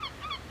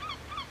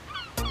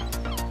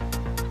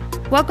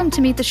Welcome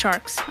to Meet the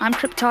Sharks. I'm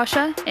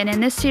Cryptasha, and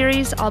in this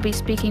series, I'll be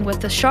speaking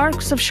with the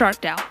Sharks of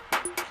SharkDAO.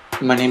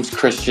 My name's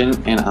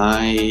Christian, and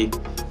I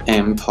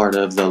am part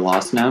of the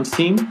Lost Nouns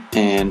team.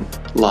 And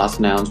Lost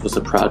Nouns was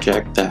a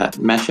project that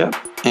Meshup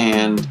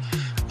and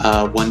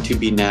One to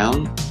Be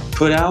Noun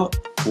put out,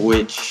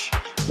 which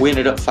we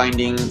ended up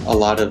finding a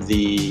lot of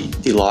the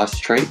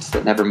lost traits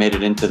that never made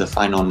it into the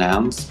final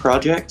Nouns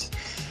project.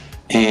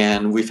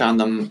 And we found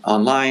them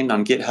online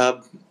on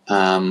GitHub.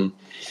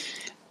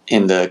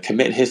 In the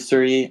commit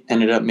history,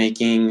 ended up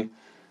making,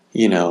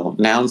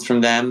 nouns from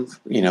them.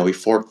 We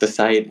forked the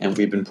site and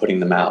we've been putting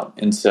them out.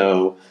 And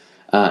so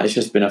it's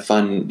just been a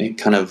fun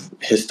kind of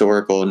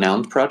historical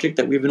nouns project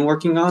that we've been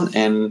working on.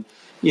 And,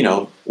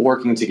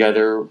 working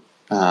together,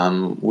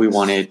 we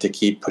wanted to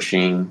keep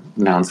pushing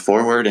nouns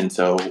forward. And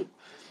so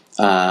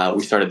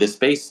we started this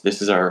space.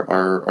 This is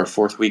our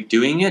fourth week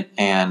doing it.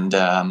 And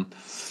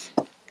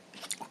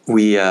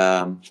we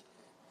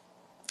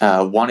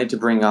wanted to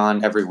bring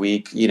on every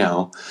week, 3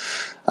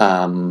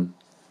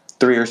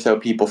 or so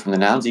people from the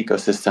Nouns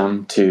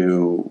ecosystem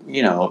to,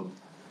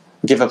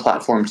 give a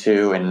platform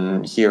to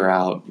and hear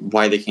out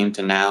why they came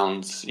to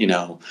Nouns,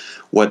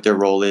 what their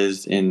role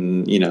is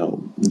in,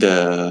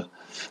 the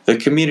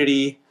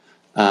community,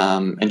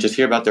 and just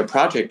hear about their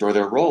project or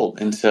their role.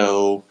 And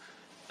so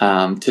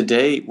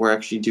today we're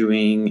actually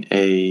doing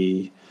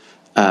a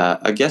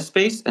guest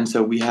space. And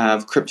so we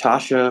have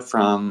Cryptasha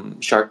from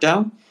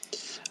SharkDAO.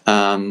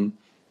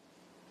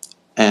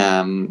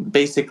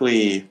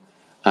 Basically,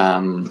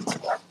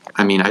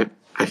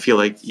 I feel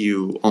like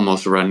you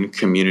almost run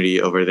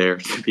community over there,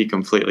 to be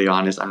completely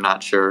honest. I'm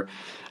not sure.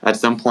 At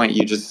some point,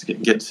 you just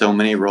get so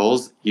many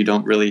roles, you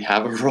don't really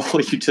have a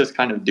role. You just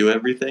kind of do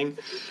everything.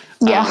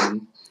 Yeah.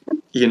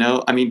 Do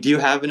you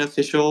have an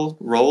official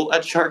role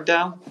at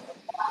SharkDAO?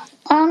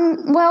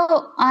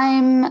 Well,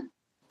 I'm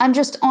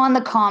just on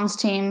the comms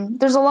team.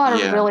 There's a lot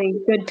of really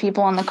good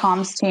people on the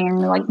comms team.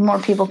 Like, more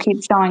people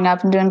keep showing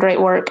up and doing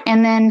great work.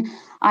 And then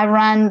I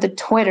run the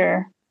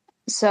Twitter.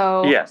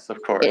 So yes,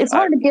 of course. It's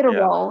hard to get a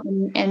role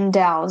in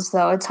DAOs,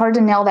 though. It's hard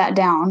to nail that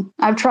down.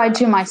 I've tried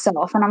to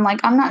myself, and I'm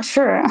like, I'm not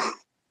sure.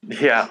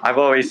 Yeah, I've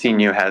always seen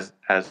you as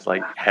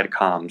like head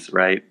comms,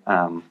 right?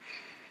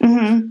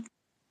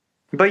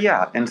 But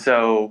yeah, and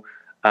so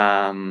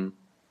I'm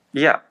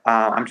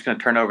just going to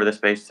turn over the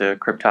space to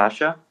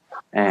Cryptasha,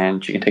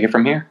 and she can take it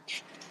from here.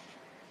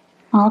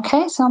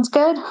 Okay, sounds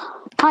good.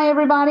 Hi,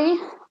 everybody.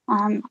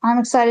 I'm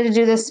excited to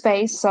do this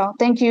space, so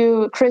thank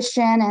you,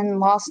 Christian and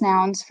Lost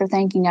Nouns, for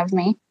thinking of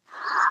me.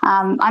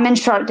 I'm in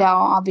SharkDAO,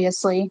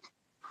 obviously,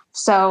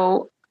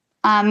 so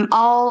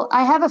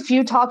I have a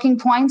few talking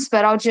points,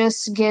 but I'll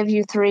just give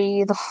you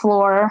three the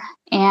floor,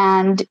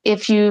 and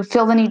if you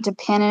feel the need to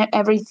pin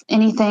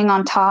anything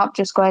on top,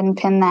 just go ahead and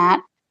pin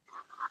that.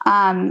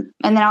 And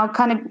then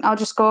I'll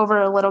just go over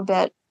a little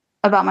bit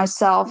about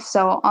myself.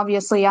 So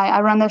obviously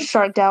I run the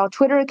SharkDAO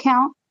Twitter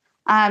account.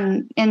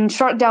 In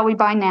SharkDAO, we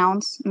buy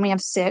nouns, and we have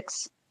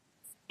 6.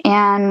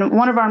 And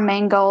one of our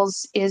main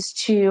goals is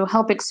to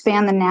help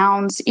expand the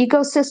nouns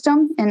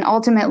ecosystem and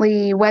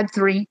ultimately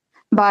Web3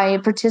 by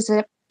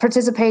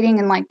participating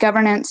in like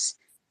governance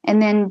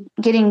and then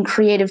getting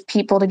creative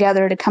people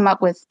together to come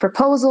up with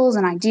proposals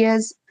and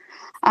ideas.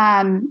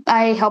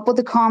 I help with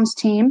the comms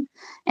team.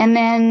 And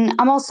then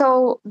I'm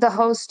also the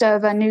host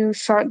of a new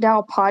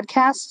SharkDAO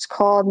podcast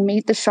called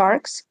Meet the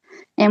Sharks.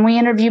 And we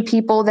interview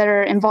people that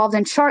are involved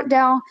in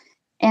SharkDAO.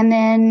 And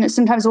then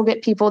sometimes we'll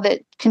get people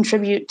that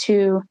contribute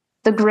to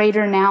the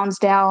greater Nouns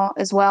DAO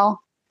as well.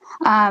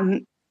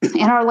 And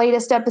our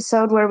latest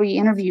episode where we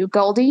interview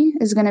Goldie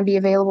is going to be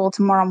available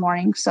tomorrow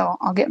morning. So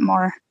I'll get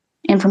more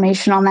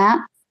information on that.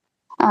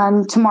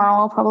 Tomorrow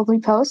I'll probably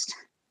post.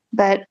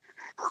 But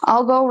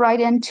I'll go right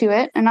into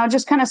it, and I'll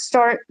just kind of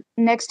start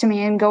next to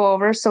me and go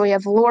over. So we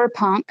have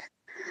Lorepunk.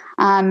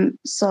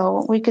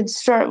 So we could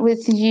start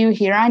with you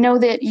here. I know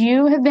that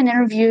you have been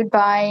interviewed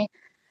by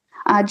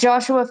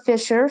Joshua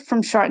Fisher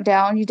from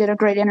SharkDAO. You did a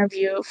great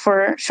interview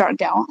for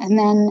SharkDAO. And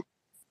then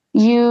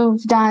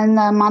you've done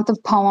the month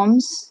of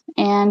poems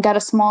and got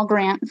a small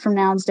grant from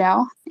Nouns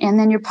DAO. And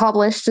then you're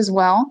published as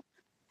well.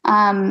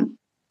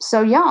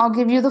 So yeah, I'll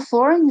give you the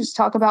floor and just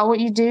talk about what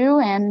you do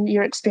and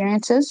your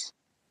experiences.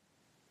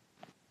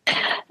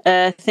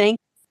 Thank.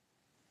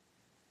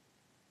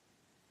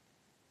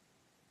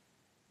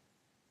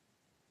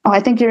 Oh, I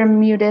think you're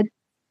muted.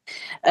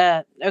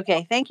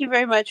 Okay, thank you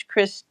very much,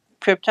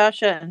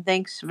 Cryptasha, and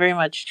thanks very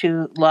much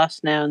to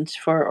Lost Nouns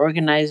for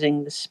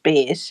organizing the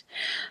space.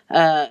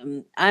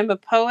 I'm a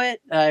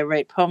poet. I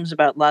write poems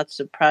about lots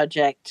of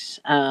projects,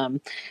 and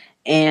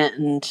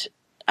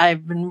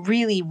I've been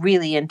really,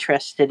 really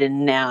interested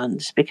in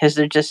nouns because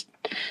they're just,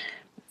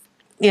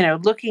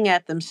 looking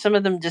at them, some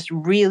of them just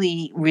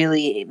really,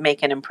 really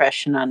make an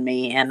impression on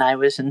me. And I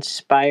was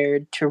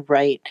inspired to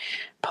write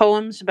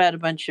poems about a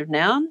bunch of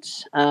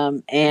nouns.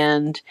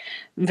 And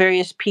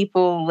various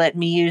people let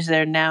me use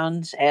their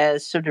nouns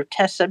as sort of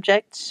test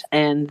subjects.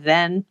 And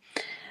then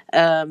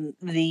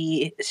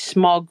the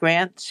Small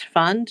Grants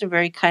Fund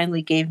very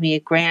kindly gave me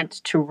a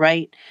grant to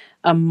write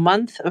a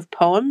month of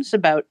poems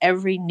about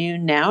every new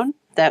noun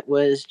that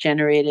was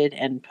generated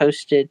and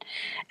posted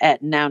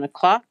at Noun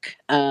O'Clock.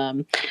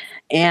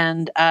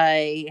 And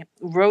I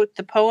wrote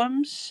the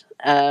poems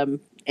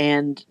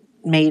and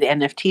made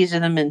NFTs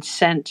of them and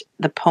sent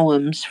the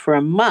poems for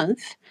a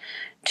month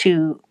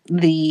to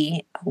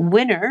the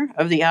winner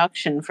of the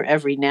auction for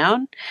every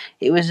noun.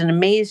 It was an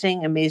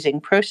amazing, amazing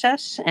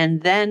process.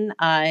 And then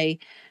I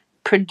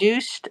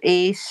produced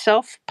a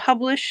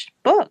self-published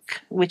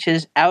book, which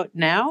is out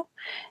now,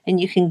 and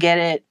you can get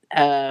it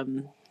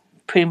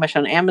pretty much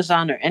on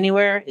Amazon or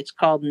anywhere. It's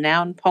called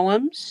Noun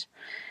Poems,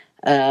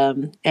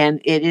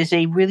 and it is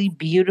a really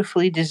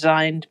beautifully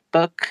designed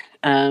book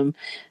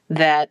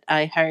that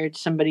I hired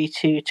somebody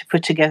to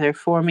put together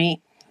for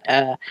me.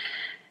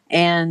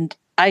 And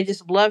I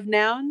just love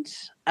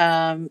nouns,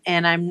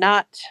 and I'm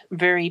not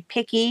very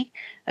picky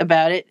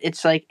about it.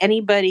 It's like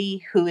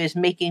anybody who is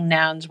making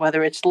nouns,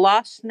 whether it's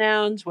lost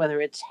nouns, whether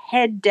it's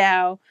head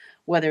DAO,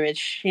 whether it's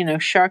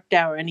shark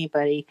DAO or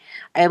anybody.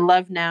 I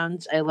love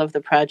nouns. I love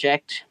the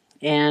project,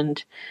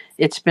 and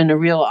it's been a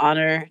real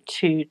honor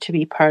to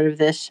be part of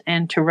this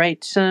and to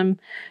write some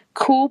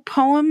cool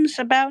poems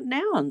about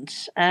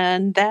nouns.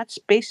 And that's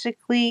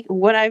basically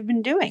what I've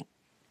been doing.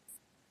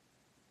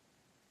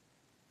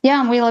 Yeah,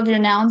 and we love your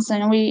nouns,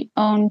 and we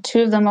own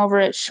 2 of them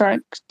over at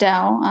Shark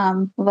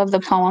DAO. Love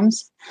the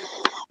poems.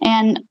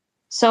 And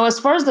so as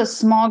far as the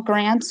small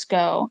grants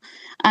go,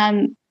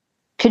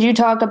 could you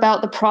talk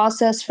about the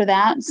process for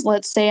that? So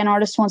let's say an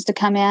artist wants to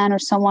come in or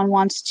someone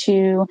wants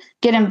to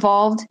get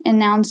involved in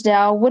Nouns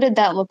DAO. What did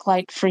that look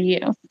like for you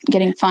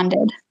getting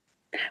funded?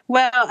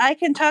 Well, I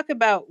can talk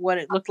about what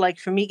it looked like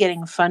for me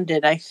getting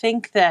funded. I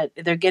think that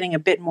they're getting a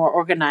bit more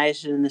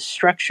organized in the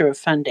structure of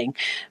funding,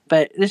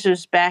 but this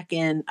was back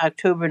in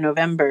October,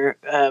 November.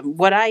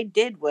 What I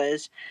did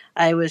was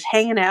I was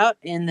hanging out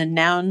in the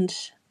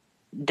Nouns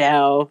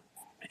DAO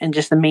and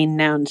just the main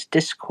Nouns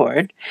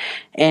Discord.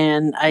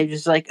 And I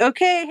was like,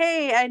 okay,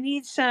 hey, I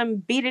need some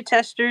beta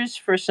testers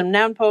for some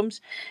noun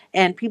poems.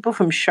 And people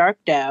from Shark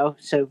DAO,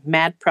 so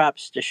mad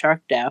props to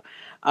Shark DAO,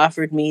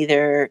 offered me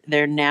their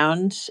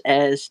nouns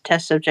as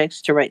test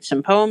subjects to write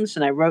some poems.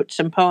 And I wrote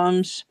some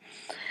poems,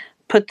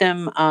 put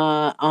them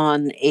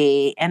on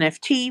a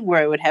NFT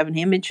where I would have an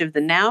image of the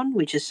noun,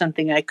 which is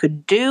something I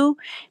could do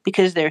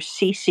because they're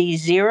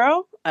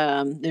CC0.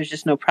 There's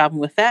just no problem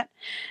with that.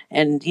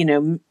 And,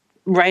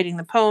 writing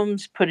the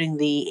poems, putting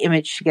the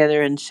image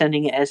together and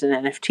sending it as an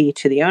NFT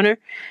to the owner.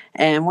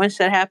 And once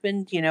that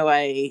happened,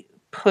 I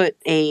put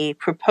a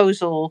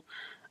proposal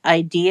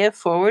idea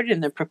forward in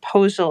the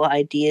proposal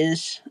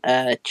ideas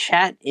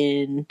chat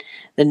in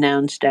the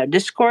Nouns DAO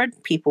Discord.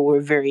 People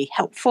were very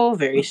helpful,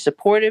 very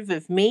supportive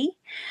of me,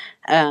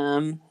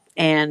 and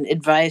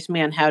advised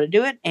me on how to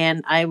do it.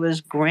 And I was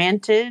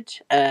granted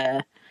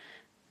a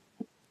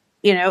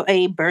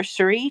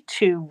bursary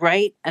to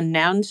write a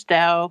Nouns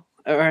DAO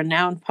or a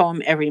noun poem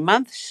every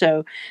month.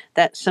 So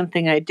that's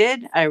something I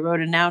did. I wrote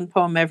a noun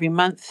poem every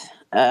month,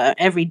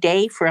 every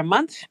day for a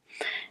month.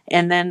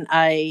 And then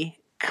I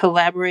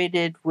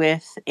collaborated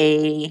with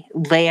a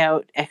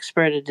layout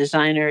expert, a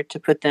designer, to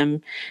put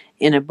them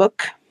in a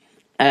book,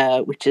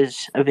 which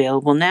is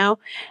available now.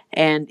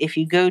 And if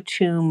you go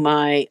to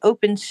my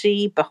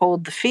OpenSea,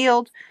 Behold the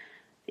Field,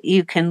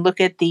 you can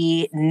look at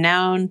the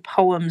noun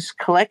poems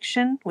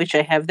collection, which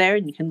I have there,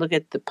 and you can look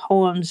at the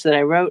poems that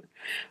I wrote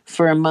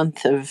for a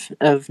month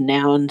of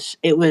nouns.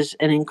 It was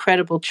an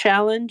incredible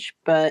challenge,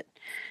 but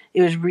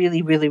it was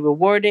really, really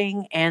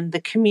rewarding, and the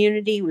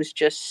community was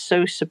just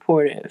so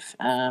supportive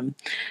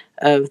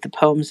of the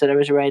poems that I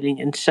was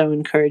writing and so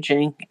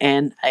encouraging.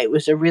 And it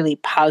was a really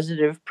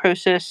positive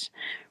process,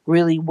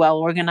 really well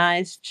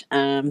organized.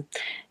 And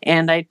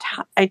I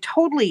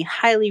totally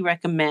highly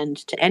recommend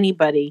to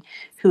anybody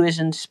who is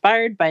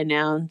inspired by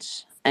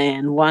nouns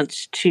and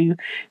wants to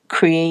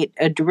create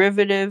a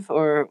derivative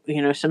or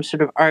some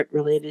sort of art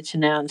related to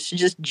nouns to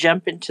just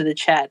jump into the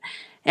chat,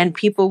 and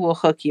people will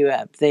hook you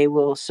up. They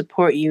will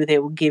support you. They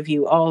will give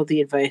you all the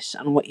advice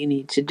on what you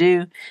need to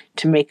do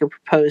to make a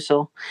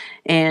proposal.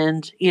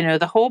 And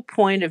the whole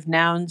point of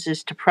nouns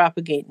is to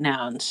propagate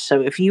nouns.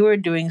 So if you are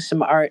doing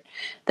some art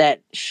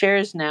that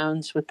shares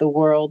nouns with the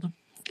world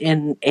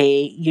in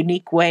a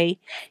unique way,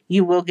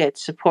 you will get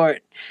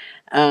support.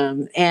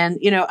 And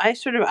I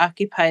sort of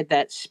occupied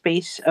that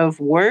space of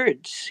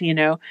words.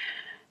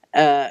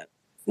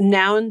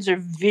 Nouns are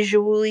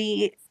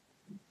visually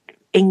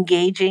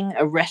engaging,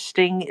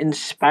 arresting,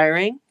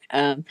 inspiring.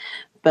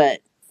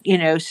 But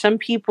some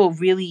people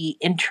really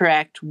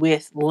interact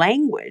with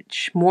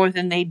language more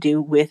than they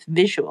do with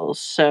visuals.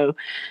 So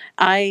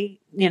I,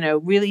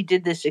 really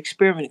did this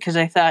experiment because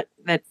I thought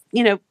that,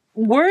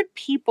 word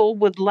people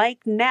would like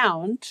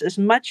nouns as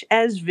much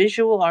as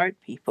visual art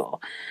people.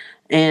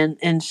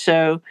 And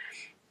so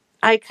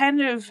I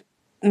kind of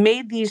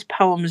made these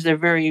poems. They're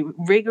very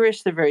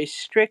rigorous. They're very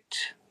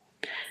strict.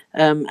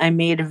 I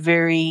made a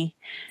very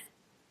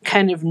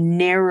kind of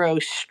narrow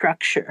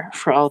structure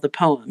for all the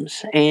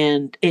poems,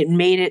 and it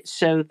made it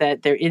so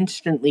that they're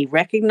instantly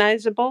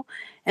recognizable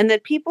and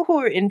that people who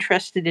are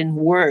interested in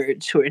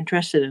words, who are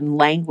interested in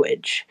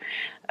language,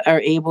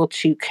 are able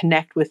to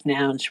connect with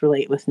nouns,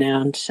 relate with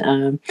nouns.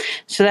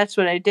 So that's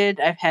what I did.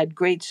 I've had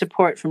great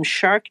support from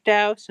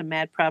SharkDAO, so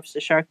mad props to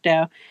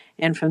SharkDAO,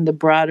 and from the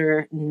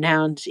broader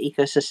nouns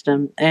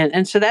ecosystem.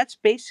 And so that's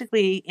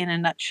basically, in a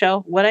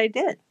nutshell, what I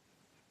did.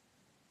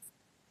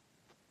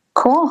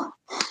 Cool.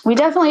 We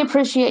definitely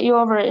appreciate you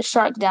over at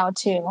SharkDAO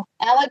too.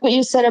 And I like what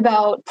you said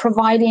about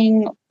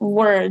providing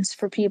words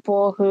for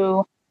people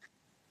who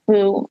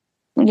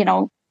you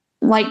know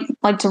like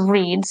to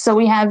read. So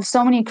we have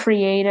so many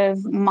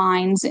creative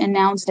minds in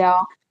Nouns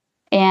DAO,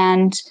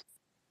 and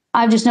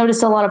I've just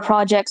noticed a lot of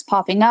projects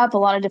popping up, a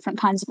lot of different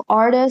kinds of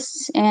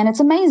artists, and it's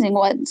amazing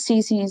what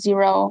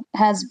CC0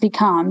 has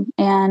become,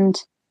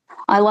 and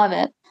I love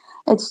it.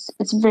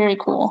 It's very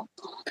cool.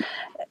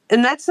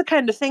 And that's the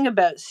kind of thing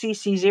about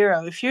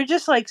CC0. If you're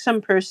just like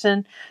some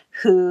person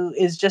who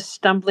is just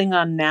stumbling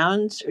on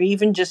nouns or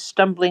even just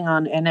stumbling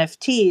on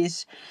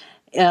NFTs,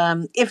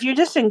 if you're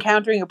just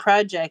encountering a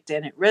project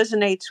and it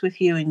resonates with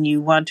you and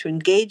you want to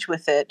engage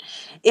with it,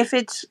 if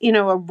it's,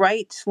 a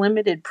rights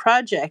limited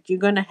project, you're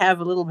going to have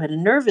a little bit of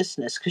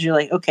nervousness because you're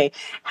like, okay,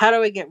 how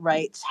do I get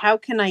rights? How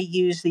can I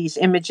use these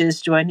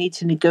images? Do I need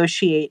to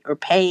negotiate or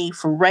pay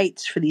for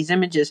rights for these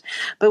images?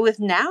 But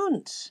with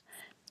nouns,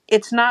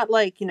 it's not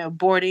like,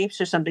 Bored Apes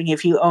or something.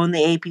 If you own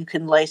the ape, you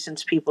can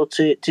license people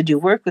to do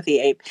work with the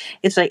ape.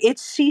 It's like,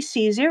 it's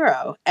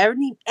CC0.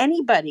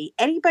 Anybody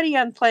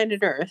on planet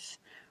Earth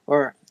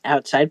or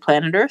outside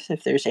planet Earth,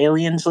 if there's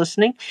aliens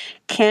listening,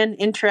 can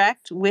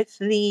interact with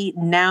the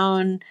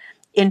noun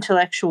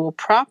intellectual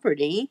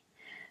property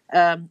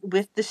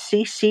with the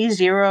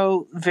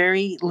CC0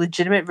 very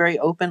legitimate, very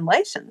open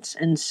license.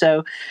 And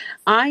so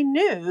I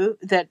knew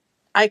that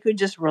I could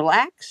just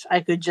relax.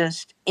 I could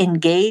just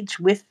engage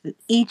with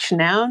each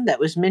noun that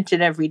was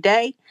minted every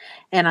day.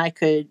 And I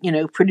could,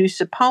 produce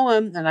a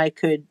poem and I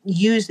could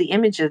use the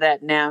image of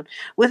that noun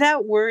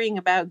without worrying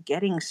about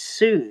getting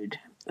sued.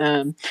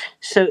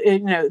 So,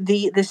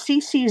 the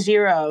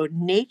CC0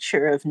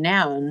 nature of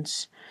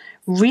nouns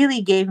really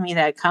gave me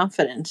that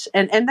confidence.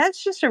 And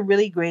that's just a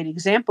really great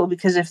example,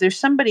 because if there's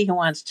somebody who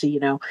wants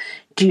to,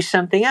 do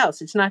something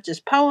else, it's not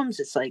just poems,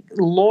 it's like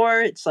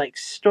lore, it's like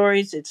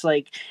stories, it's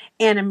like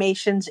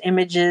animations,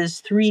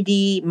 images,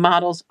 3D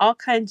models, all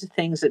kinds of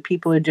things that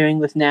people are doing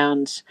with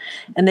nouns,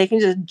 and they can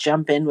just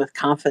jump in with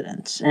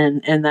confidence.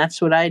 And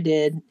that's what I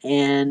did.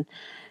 And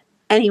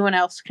anyone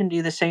else can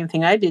do the same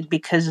thing I did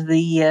because of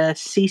the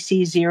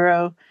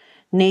CC0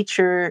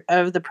 nature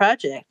of the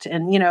project.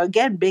 And,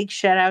 again, big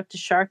shout out to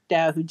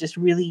SharkDAO, who just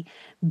really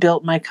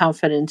built my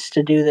confidence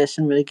to do this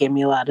and really gave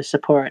me a lot of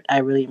support. I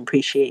really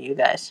appreciate you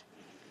guys.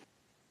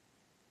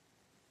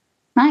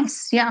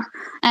 Nice. Yeah.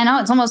 I know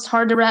it's almost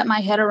hard to wrap my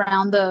head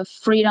around the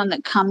freedom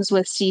that comes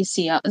with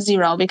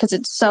CC0 because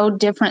it's so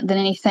different than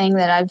anything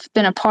that I've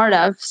been a part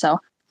of. So,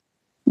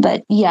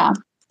 but yeah,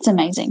 it's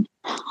amazing.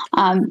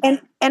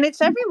 And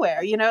it's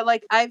everywhere,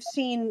 like I've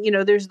seen,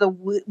 there's the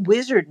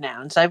wizard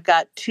nouns. I've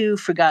got 2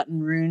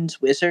 Forgotten Runes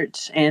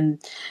wizards,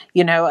 and,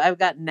 I've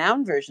got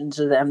noun versions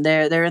of them.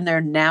 They're in their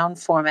noun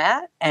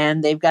format,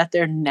 and they've got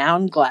their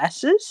noun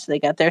glasses. They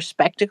got their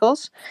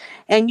spectacles,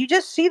 and you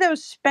just see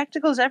those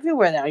spectacles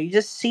everywhere now. You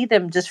just see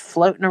them just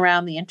floating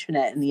around the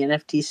internet in the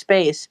NFT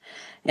space.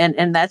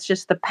 And that's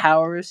just the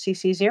power of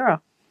CC0.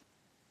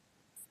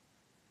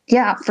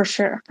 Yeah, for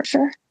sure. For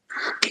sure.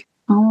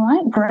 All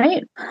right,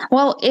 great.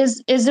 Well,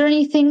 is there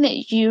anything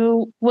that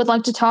you would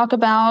like to talk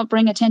about,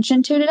 bring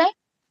attention to today?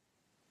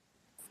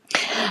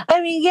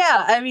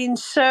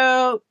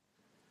 So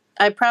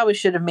I probably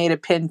should have made a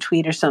pinned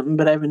tweet or something,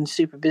 but I've been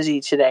super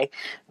busy today.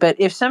 But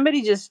if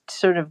somebody just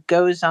sort of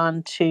goes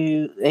on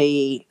to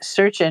a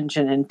search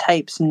engine and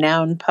types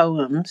noun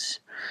poems,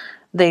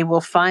 they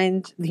will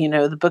find,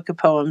 the book of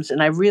poems.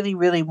 And I really,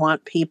 really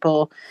want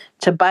people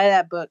to buy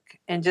that book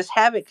and just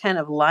have it kind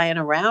of lying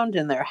around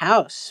in their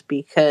house,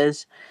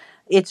 because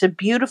it's a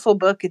beautiful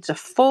book. It's a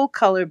full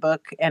color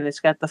book, and it's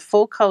got the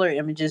full color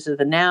images of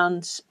the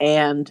nouns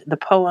and the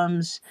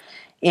poems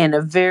in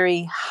a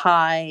very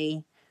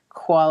high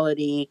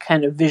quality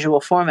kind of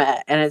visual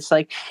format. And it's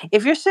like,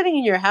 if you're sitting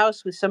in your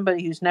house with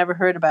somebody who's never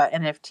heard about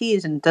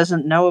NFTs and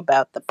doesn't know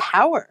about the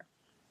power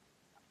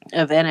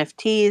of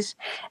NFTs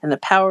and the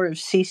power of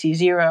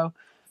CC0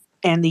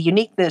 and the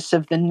uniqueness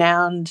of the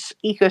nouns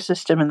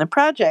ecosystem and the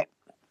project,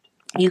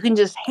 you can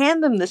just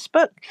hand them this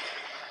book.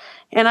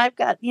 And I've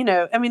got,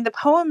 the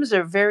poems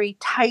are very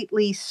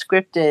tightly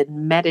scripted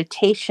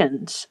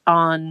meditations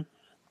on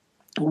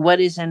what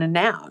is in a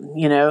noun,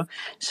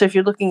 So if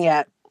you're looking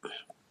at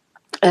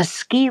a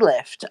ski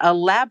lift, a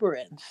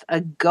labyrinth,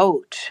 a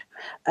goat,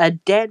 a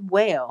dead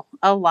whale,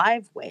 a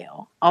live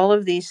whale, all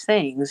of these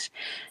things,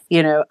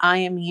 I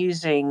am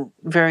using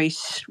very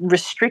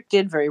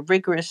restricted, very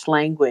rigorous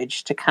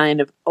language to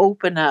kind of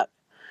open up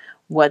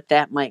what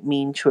that might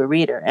mean to a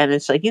reader. And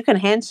it's like, you can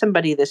hand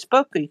somebody this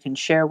book, or you can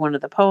share one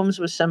of the poems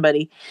with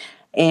somebody.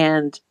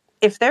 And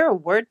if they're a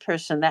word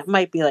person, that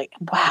might be like,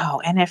 wow,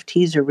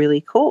 NFTs are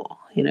really cool.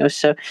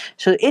 So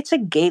it's a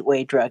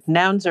gateway drug.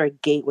 Nouns are a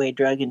gateway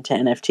drug into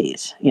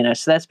NFTs,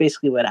 so that's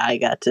basically what I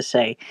got to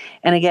say.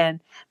 And again,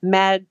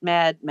 mad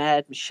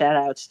shout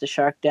outs to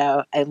Shark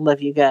DAO. I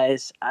love you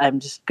guys. I'm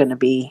just going to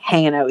be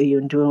hanging out with you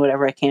and doing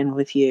whatever I can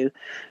with you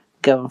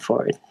going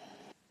forward.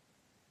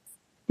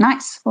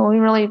 Nice. Well, we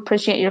really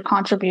appreciate your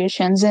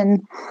contributions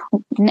and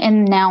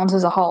Nouns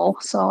as a whole.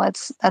 So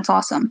that's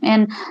awesome.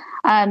 And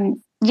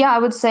I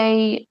would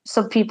say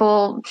so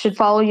people should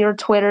follow your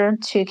Twitter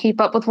to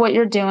keep up with what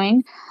you're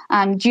doing.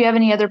 Do you have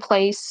any other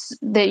place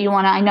that you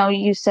want to? I know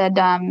you said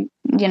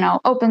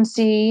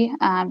OpenSea.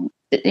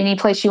 Any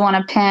place you want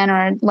to pin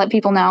or let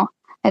people know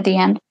at the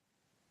end?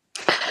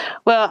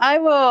 Well, I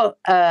will.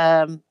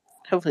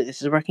 Hopefully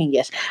this is working.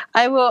 Yes,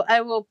 I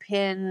will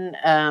pin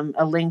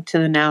a link to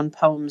the Noun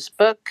Poems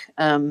book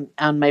on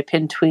my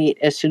pin tweet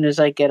as soon as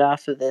I get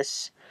off of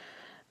this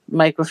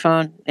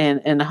microphone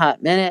in a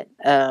hot minute.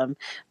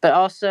 But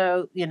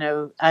also,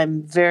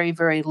 I'm very,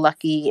 very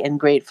lucky and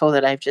grateful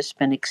that I've just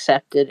been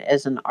accepted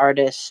as an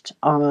artist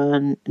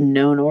on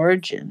Known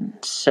Origin.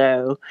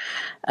 So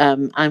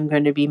I'm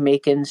going to be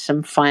making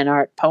some fine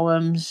art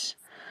poems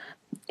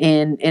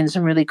in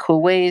some really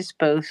cool ways,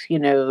 both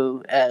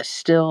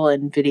still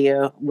and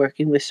video,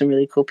 working with some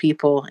really cool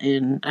people,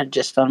 and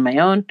just on my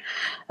own.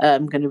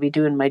 I'm going to be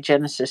doing my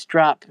Genesis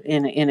drop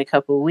in a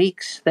couple of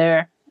weeks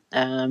there.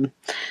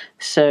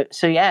 So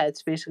yeah,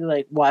 it's basically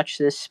like watch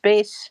this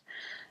space,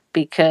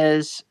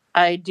 because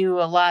I do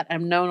a lot.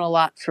 I'm known a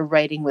lot for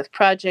writing with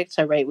projects.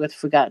 I write with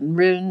Forgotten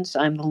Runes.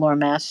 I'm the lore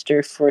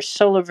master for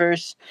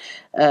Solarverse,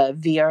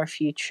 VR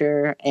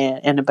Future,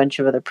 and a bunch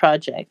of other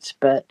projects.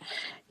 But,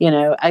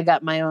 I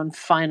got my own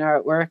fine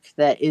artwork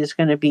that is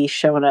going to be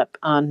showing up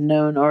on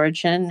Known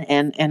Origin,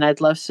 and I'd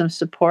love some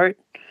support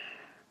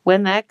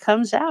when that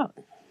comes out.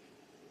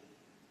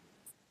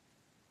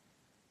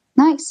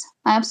 Nice.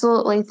 I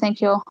absolutely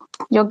think you'll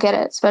get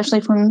it,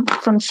 especially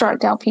from Shark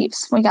DAO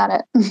peeps. We got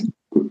it.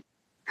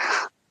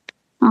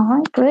 All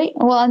right, great.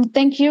 Well, and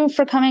thank you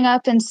for coming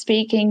up and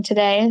speaking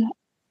today.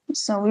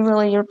 So we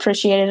really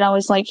appreciate it. I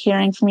always like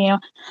hearing from you.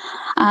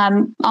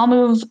 I'll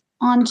move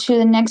on to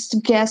the next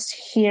guest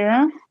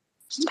here.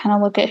 Just kind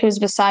of look at who's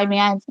beside me.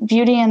 I have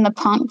Beauty and the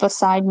Punk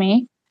beside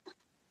me.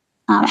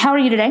 How are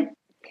you today?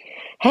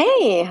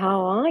 Hey,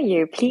 how are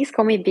you? Please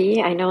call me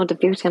B. I know the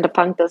Beauty and the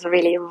Punk doesn't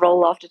really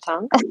roll off the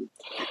tongue.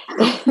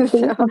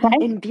 Okay,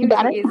 And Beauty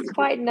is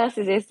quite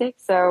narcissistic,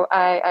 so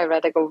I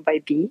rather go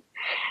by B.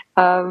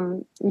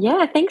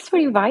 Thanks for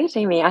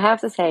inviting me. I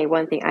have to say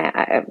one thing.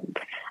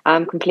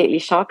 I'm completely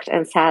shocked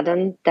and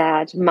saddened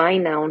that my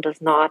noun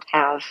does not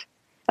have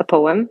a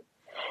poem.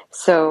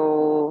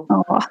 So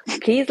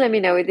please let me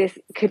know if this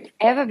could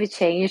ever be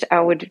changed. I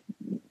would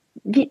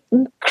be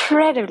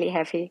incredibly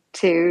happy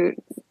to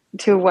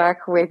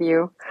work with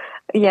you.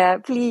 Yeah,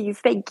 please,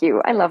 thank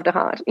you. I love the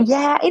heart.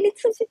 Yeah, and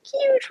it's such a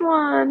cute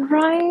one,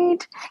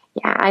 right?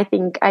 Yeah, I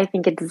think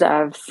it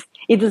deserves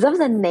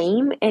a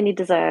name, and it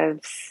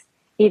deserves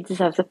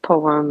a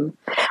poem.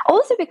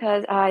 Also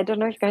because I don't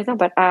know if you guys know,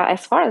 but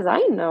as far as I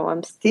know,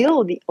 I'm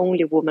still the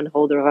only woman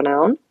holder of a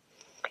noun.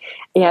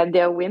 Yeah,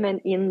 there are women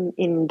in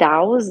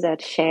DAOs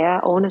that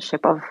share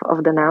ownership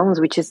of the nouns,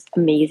 which is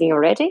amazing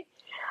already.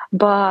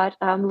 But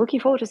I'm looking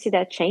forward to see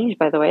that change,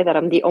 by the way, that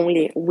I'm the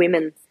only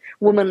woman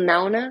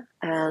nouner.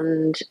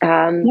 And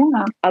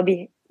I'll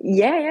be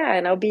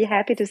and I'll be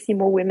happy to see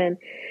more women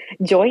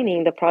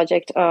joining the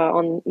project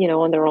on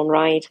their own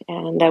right,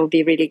 and that would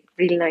be really,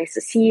 really nice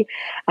to see.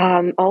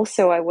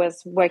 Also, I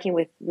was working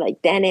with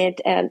like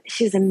Danit, and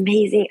she's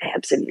amazing. I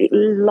absolutely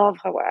love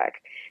her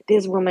work.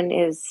 This woman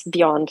is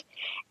beyond,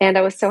 and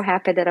I was so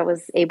happy that I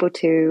was able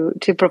to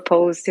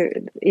propose to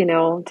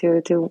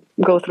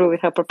go through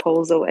with her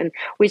proposal, and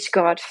which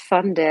got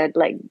funded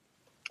like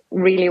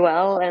really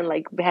well, and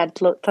like we had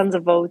tons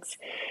of votes,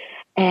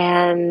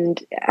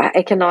 and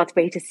I cannot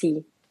wait to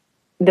see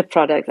the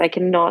product. I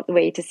cannot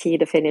wait to see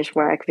the finished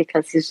work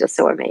because it's just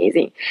so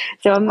amazing.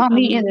 So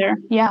me either.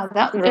 Yeah,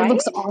 it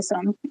looks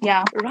awesome.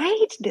 Yeah,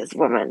 right. This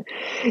woman.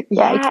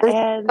 Yeah,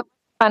 and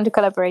fun to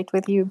collaborate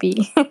with you,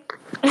 B.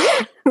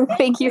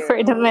 Thank you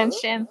for the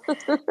mention.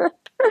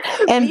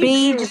 And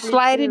B, just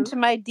slide into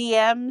my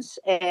DMs,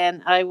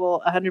 and I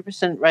will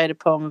 100% write a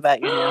poem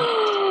about you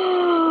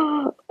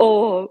now.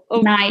 Oh,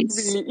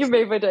 nice. Really? You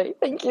made my day.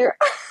 Thank you.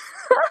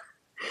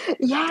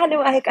 Yeah,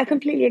 no, I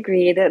completely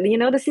agree that,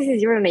 this is the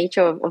zero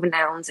nature of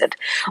nouns, and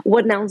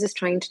what nouns is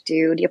trying to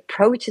do, the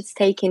approach it's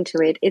taken to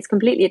it is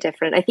completely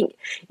different. I think,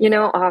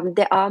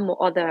 there are more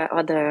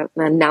other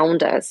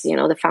nounders,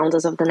 the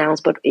founders of the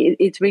nouns, but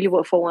it's really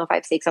what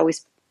 4156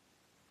 always,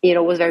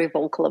 was very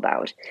vocal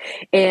about.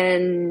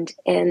 And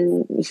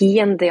he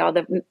and the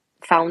other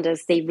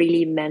founders, they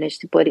really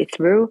managed to put it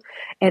through,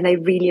 and I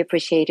really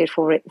appreciate it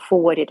for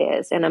what it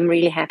is, and I'm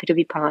really happy to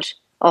be part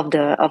of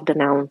the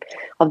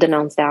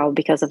Nouns DAO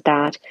because of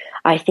that.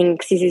 I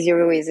think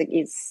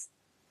CC0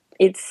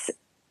 is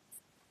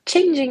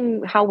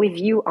changing how we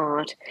view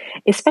art,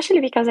 especially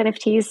because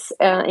NFTs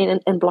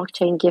and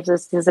blockchain gives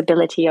us this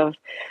ability of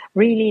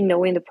really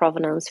knowing the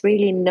provenance,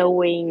 really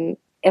knowing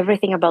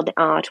everything about the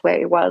art, where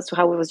it was,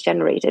 how it was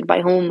generated,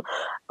 by whom,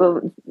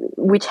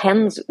 which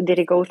hands did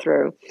it go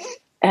through.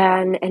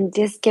 And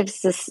this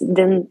gives us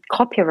then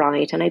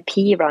copyright and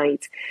IP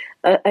rights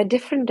a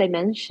different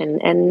dimension,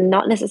 and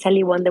not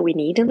necessarily one that we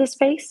need in this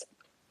space.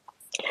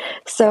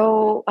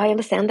 So I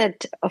understand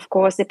that, of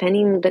course,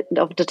 depending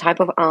of the type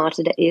of art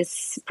that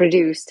is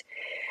produced,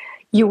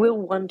 you will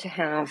want to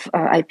have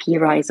IP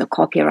rights or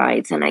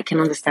copyrights, and I can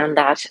understand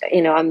that.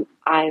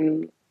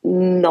 I'm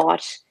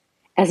not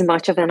as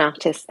much of an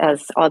artist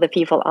as other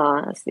people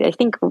are. I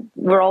think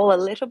we're all a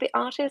little bit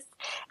artists,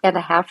 and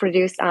I have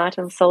produced art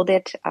and sold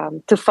it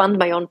to fund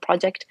my own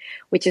project,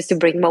 which is to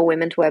bring more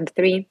women to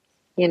Web3.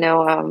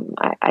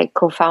 I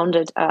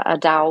co-founded a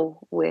DAO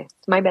with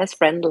my best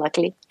friend,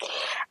 luckily,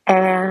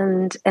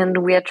 and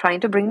we are trying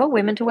to bring more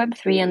women to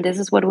Web3, and this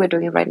is what we're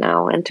doing right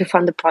now. And to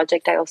fund the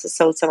project, I also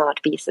sold some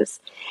art pieces,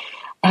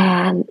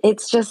 and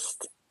it's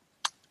just,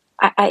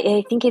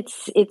 I think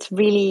it's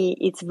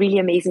really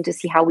amazing to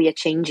see how we are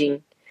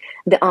changing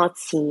the art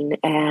scene,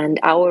 and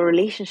our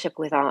relationship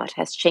with art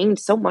has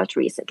changed so much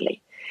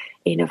recently.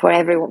 For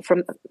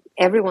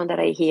everyone that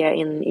I hear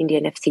in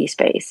the NFT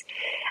space,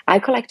 I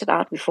collected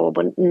art before,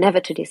 but never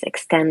to this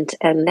extent,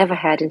 and never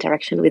had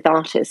interaction with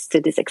artists to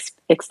this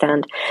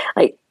extent,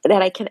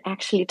 that I can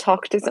actually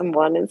talk to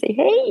someone and say,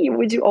 "Hey,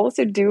 would you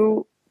also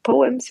do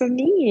poems for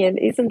me?" And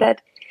isn't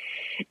that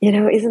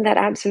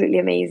absolutely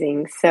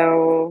amazing?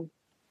 So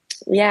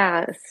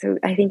yeah, so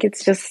I think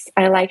it's just,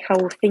 I like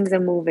how things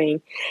are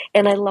moving,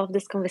 and I love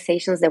these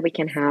conversations that we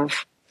can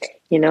have.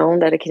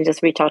 That I can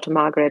just reach out to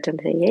Margaret and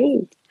say,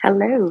 "Hey,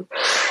 hello,"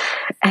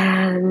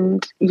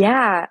 and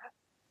yeah,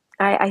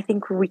 I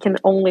think we can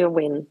only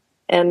win.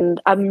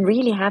 And I'm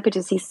really happy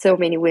to see so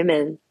many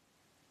women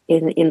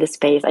in the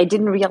space. I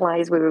didn't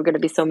realize we were going to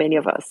be so many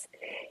of us,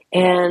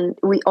 and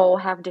we all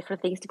have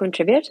different things to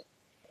contribute,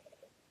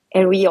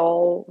 and we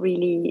all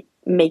really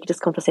make this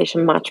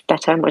conversation much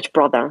better, much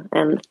broader.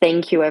 And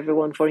thank you,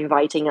 everyone, for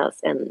inviting us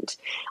and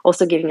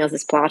also giving us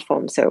this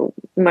platform. So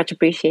much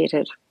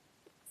appreciated.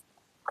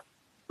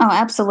 Oh,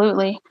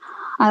 absolutely.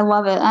 I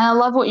love it. And I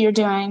love what you're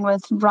doing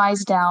with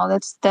Rise DAO.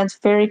 That's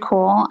very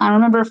cool. I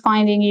remember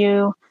finding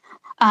you.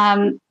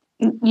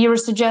 You were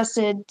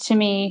suggested to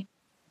me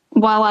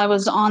while I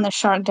was on the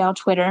Shark DAO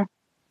Twitter.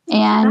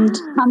 And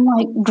I'm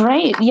like,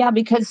 great. Yeah,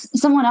 because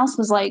someone else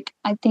was like,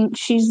 I think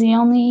she's the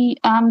only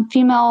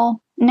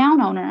female noun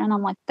owner. And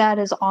I'm like, that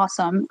is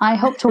awesome. I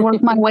hope to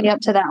work my way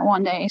up to that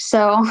one day.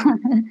 So,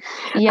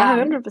 yeah.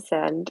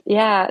 100%.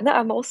 Yeah. No,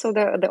 I'm also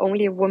the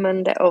only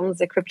woman that owns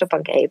the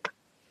CryptoPunk ape.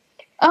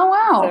 Oh,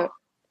 wow. So,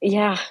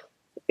 yeah.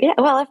 Yeah,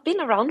 well, I've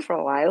been around for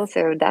a while,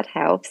 so that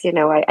helps.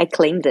 I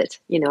claimed it.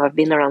 I've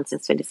been around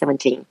since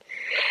 2017.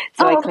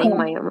 So I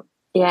claimed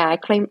I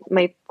claimed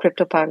my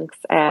CryptoPunks,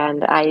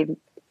 and I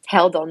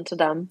held on to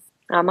them.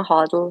 I'm a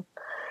hodler,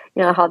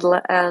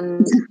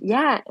 and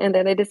yeah, and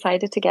then I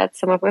decided to get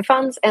some of my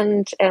funds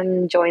and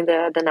join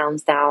the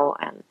Nouns DAO,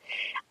 and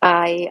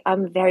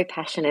I'm very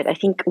passionate. I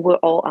think we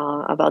all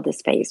are about this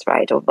space,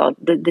 right? About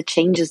the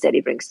changes that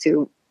it brings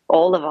to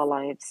all of our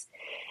lives.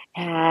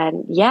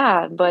 And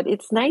yeah, but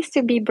it's nice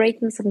to be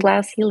breaking some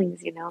glass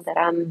ceilings,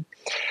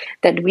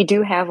 that we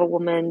do have a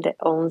woman that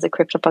owns a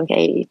CryptoPunk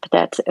ape,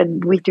 that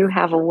we do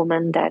have a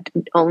woman that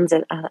owns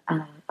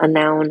a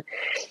noun,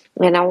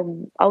 and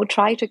I'll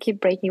try to keep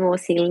breaking more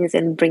ceilings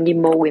and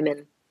bringing more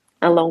women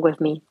along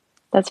with me.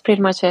 That's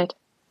pretty much it.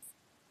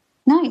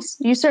 Nice.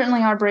 You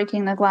certainly are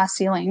breaking the glass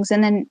ceilings,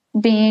 and then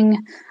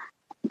being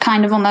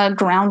kind of on the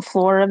ground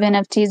floor of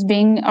NFTs,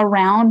 being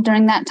around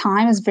during that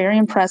time is very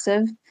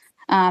impressive.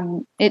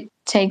 It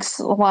takes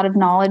a lot of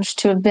knowledge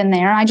to have been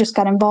there. I just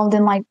got involved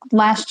in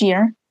last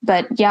year,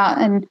 but yeah,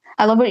 and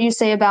I love what you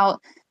say about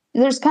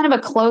there's kind of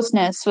a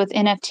closeness with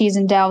NFTs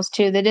and DAOs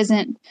too that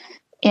isn't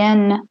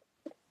in,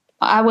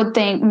 I would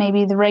think,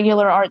 maybe the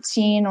regular art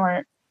scene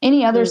or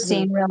any other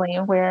scene really,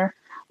 where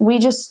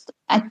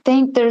I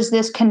think there's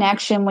this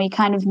connection we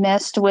kind of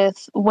missed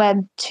with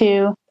Web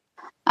 2.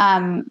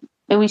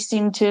 We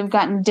seem to have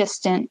gotten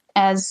distant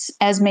as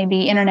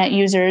maybe internet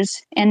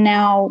users, and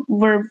now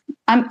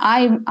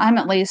I'm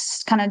at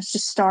least kind of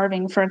just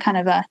starving for kind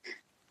of a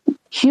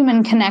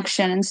human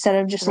connection instead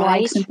of just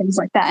likes and things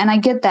like that. And I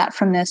get that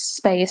from this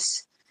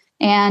space,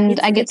 and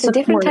I get it's a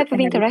different type of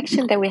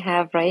interaction that we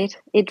have, right?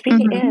 It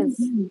really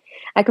is.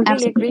 I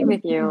completely agree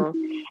with you,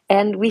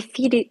 and we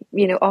feed it,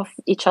 off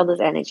each other's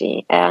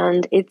energy,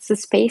 and it's a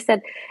space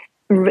that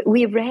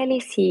we rarely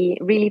see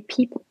really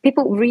people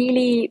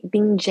really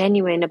being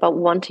genuine about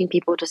wanting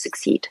people to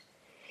succeed,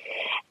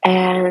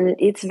 and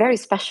it's very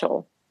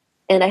special.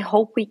 And I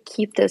hope we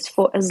keep this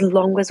for as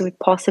long as we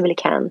possibly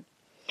can,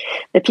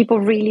 that people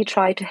really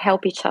try to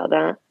help each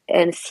other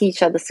and see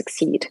each other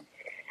succeed.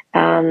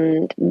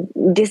 And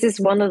this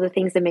is one of the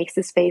things that makes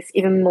this space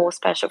even more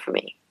special for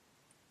me.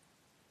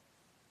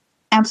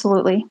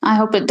 Absolutely. I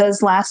hope it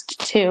does last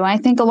too. I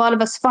think a lot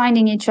of us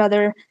finding each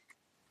other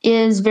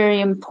is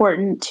very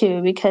important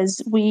too,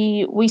 because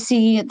we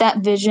see that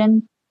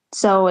vision.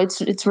 So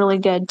it's really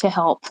good to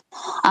help.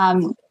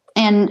 And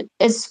And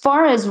as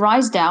far as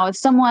RiseDAO, if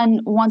someone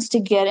wants to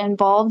get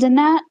involved in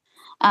that,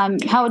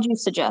 how would you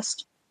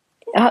suggest?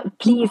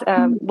 Please,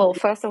 well,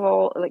 first of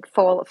all, like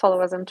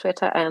follow us on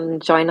Twitter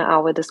and join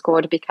our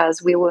Discord,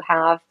 because we will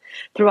have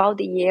throughout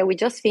the year. We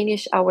just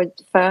finished our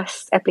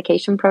first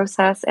application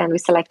process, and we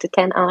selected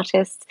 10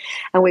 artists,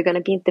 and we're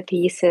going to beat the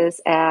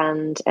pieces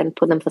and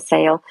put them for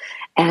sale.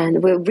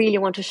 And we really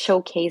want to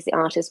showcase the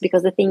artists,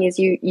 because the thing is,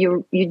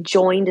 you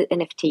join the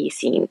NFT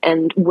scene,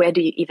 and where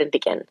do you even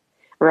begin,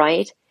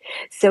 right?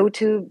 So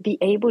to be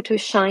able to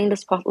shine the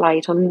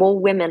spotlight on more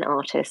women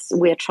artists,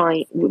 we're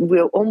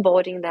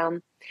onboarding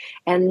them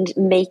and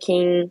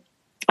making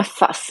a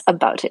fuss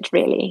about it,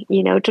 really,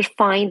 to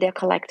find their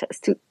collectors,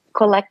 to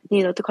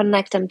to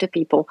connect them to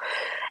people.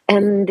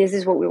 And this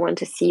is what we want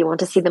to see. We want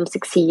to see them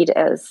succeed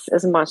as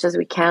much as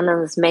we can,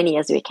 and as many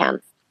as we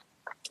can.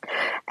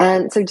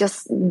 And so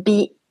just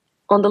be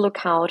on the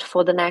lookout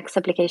for the next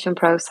application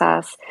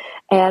process.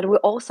 And we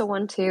also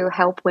want to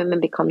help women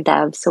become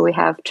devs. So we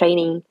have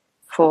training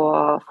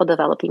for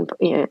developing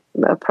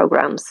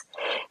programs.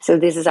 So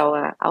this is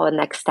our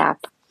next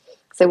step.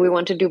 So we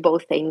want to do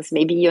both things.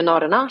 Maybe you're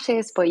not an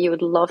artist, but you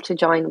would love to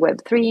join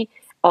Web3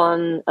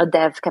 on a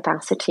dev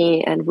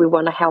capacity, and we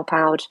want to help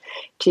out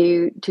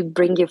to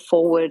bring you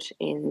forward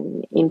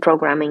in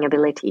programming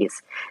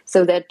abilities.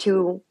 So there are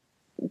two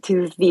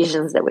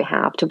visions that we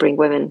have to bring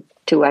women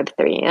to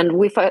Web3. And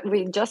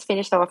we just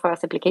finished our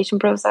first application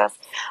process,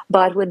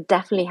 but we're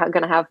definitely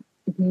going to have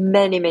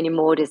many, many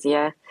more this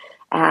year.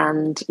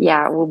 And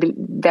yeah, we'll be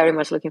very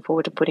much looking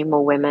forward to putting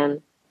more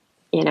women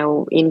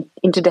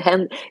into the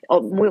hand,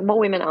 or more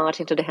women art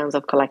into the hands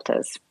of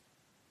collectors.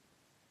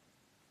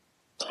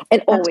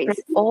 And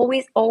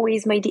always,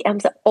 my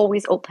DMs are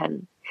always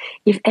open.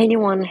 If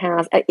anyone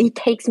has, it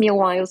takes me a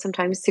while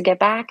sometimes to get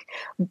back,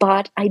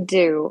 but I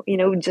do.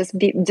 Just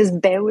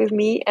bear with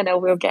me, and I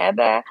will get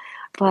there.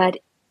 But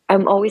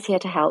I'm always here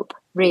to help.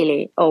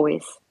 Really,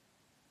 always.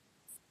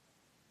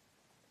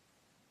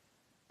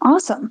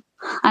 Awesome.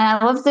 And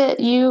I love that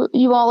you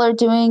all are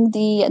doing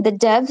the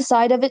dev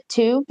side of it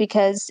too,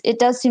 because it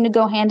does seem to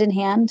go hand in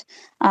hand.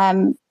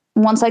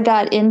 Once I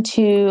got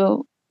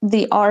into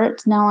the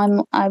art,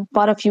 now I've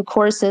bought a few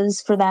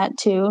courses for that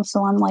too.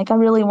 So I'm like, I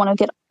really want to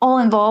get all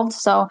involved.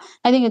 So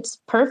I think it's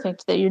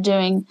perfect that you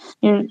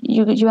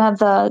have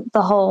the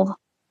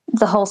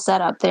whole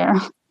setup there.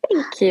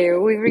 Thank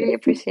you. We really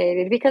appreciate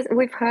it, because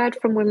we've heard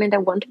from women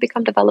that want to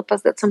become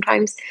developers that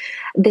sometimes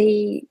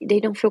they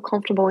don't feel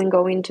comfortable in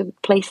going to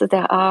places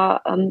that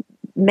are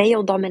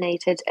male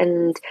dominated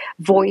and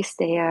voice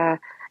their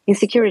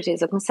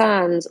insecurities or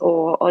concerns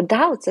or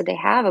doubts that they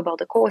have about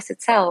the course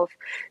itself.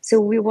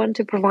 So we want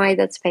to provide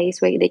that space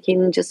where they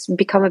can just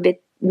become a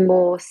bit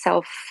more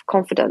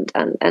self-confident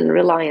and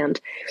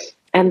reliant,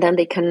 and then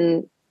they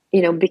can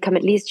become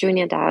at least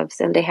junior devs,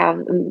 and they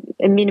have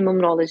a minimum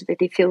knowledge that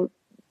they feel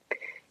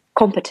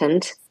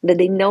competent, that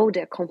they know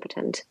they're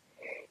competent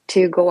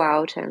to go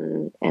out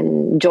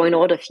and join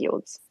other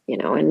fields,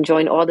 and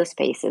join other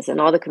spaces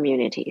and other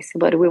communities.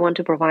 But we want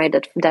to provide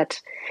that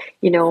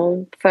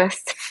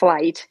first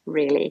flight,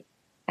 really.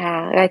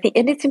 I think,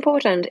 and it's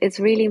important. It's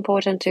really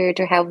important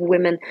to have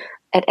women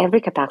at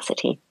every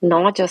capacity,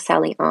 not just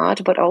selling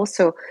art, but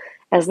also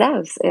as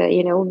devs,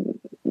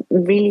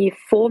 really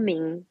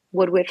forming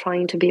what we're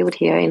trying to build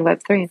here in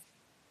Web3.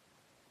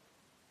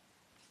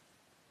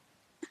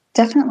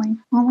 Definitely.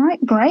 All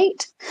right,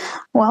 great.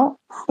 Well,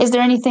 is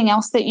there anything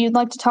else that you'd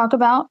like to talk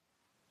about?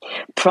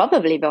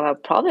 Probably, but I'm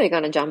probably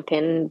going to jump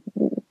in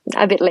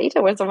a bit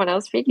later when someone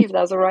else speaks, if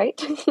that's all right.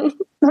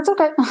 That's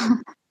okay.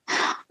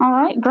 All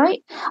right,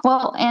 great.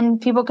 Well, and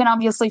people can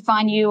obviously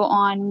find you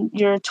on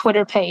your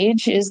Twitter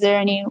page. Is there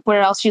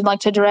anywhere else you'd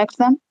like to direct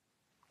them?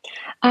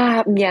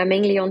 Yeah,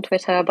 mainly on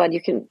Twitter, but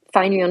you can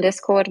find me on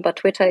Discord, but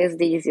Twitter is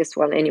the easiest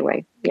one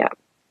anyway. Yeah.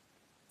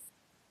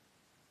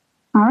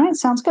 All right,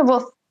 sounds good.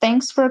 Well,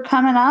 thanks for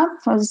coming up.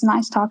 It was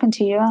nice talking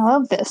to you. I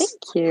love this.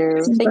 Thank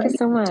you. Thank you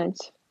so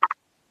much.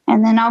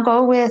 And then I'll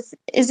go with,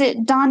 is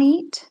it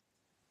Danit?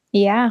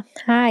 Yeah.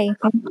 Hi.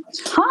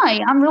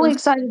 Hi. I'm really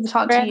excited to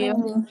talk to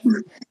you.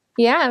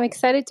 Yeah, I'm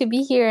excited to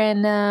be here,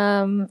 and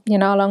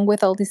along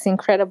with all these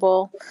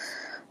incredible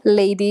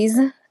ladies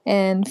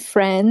and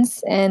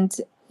friends. And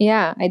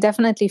yeah, I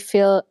definitely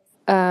feel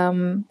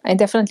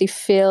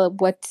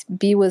what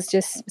B was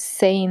just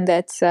saying,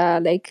 that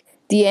like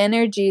the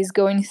energy is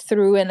going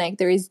through, and like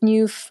there is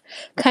new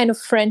kind of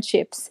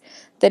friendships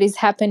that is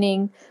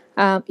happening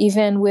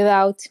even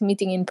without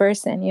meeting in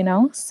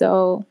person,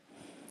 So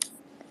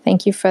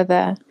thank you for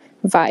the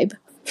vibe.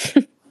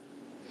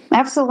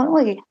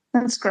 Absolutely.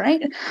 That's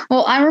great.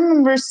 Well, I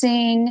remember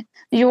seeing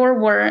your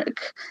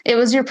work. It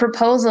was your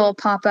proposal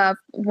pop up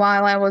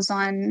while I was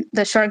on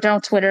the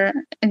SharkDAO Twitter.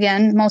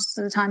 Again, most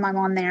of the time I'm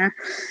on there.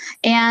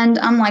 And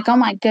I'm like, oh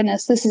my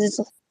goodness, this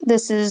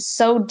is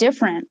so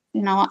different,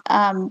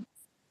 an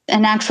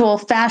actual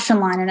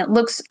fashion line, and it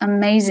looks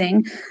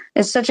amazing.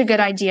 It's such a good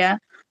idea.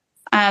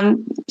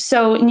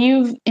 So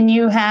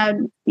you had,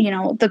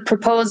 the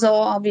proposal,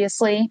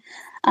 obviously.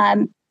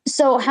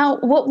 So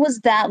what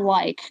was that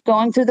like,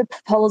 going through the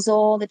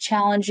proposal, the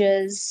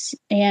challenges,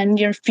 and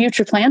your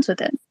future plans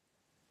with it?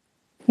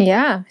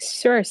 Yeah,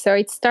 sure. So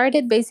it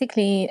started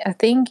basically, I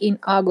think, in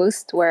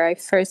August, where I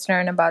first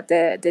learned about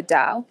the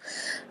DAO,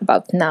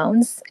 about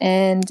nouns.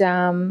 And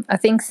I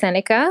think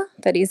Seneca,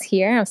 that is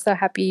here, I'm so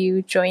happy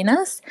you join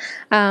us,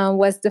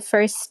 was the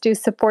first to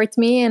support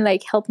me and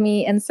like help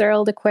me answer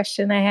all the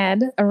question I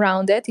had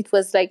around it. It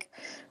was like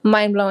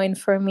mind blowing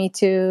for me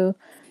to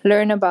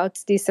learn about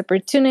this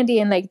opportunity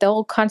and like the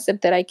whole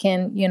concept that I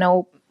can,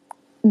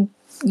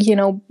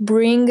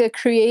 bring a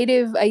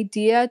creative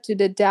idea to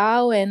the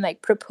DAO and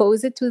like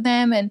propose it to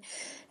them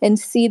and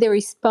see the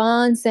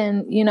response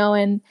and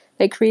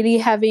like really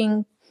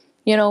having,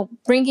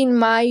 bringing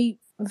my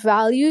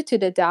value to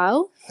the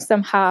DAO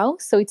somehow.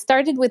 So it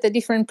started with a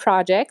different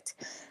project.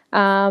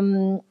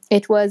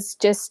 It was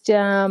just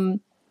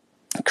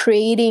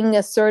creating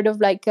a sort of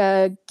like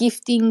a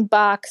gifting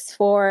box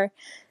for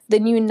the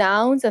new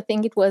nouns. I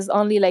think it was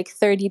only like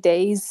 30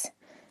 days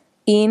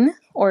in,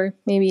 or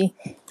maybe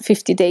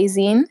 50 days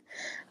in,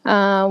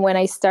 when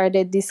I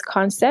started this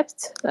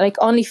concept. Like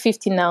only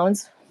 50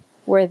 nouns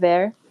were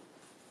there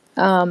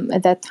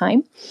at that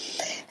time.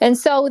 And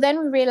so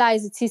then we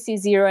realized it's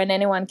CC0 and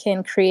anyone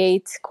can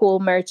create cool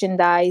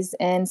merchandise.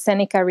 And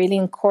Seneca really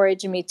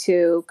encouraged me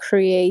to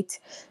create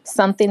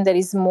something that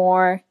is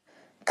more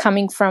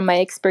coming from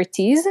my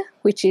expertise,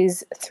 which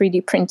is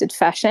 3D printed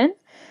fashion.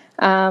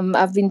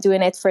 I've been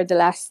doing it for the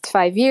last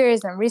 5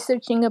 years. I'm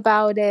researching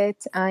about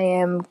it. I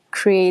am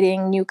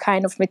creating new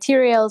kind of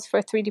materials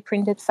for 3D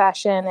printed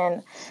fashion.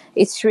 And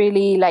it's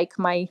really like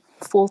my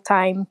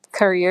full-time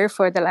career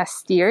for the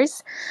last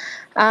years.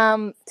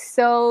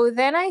 So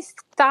then I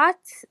thought,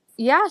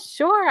 yeah,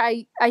 sure.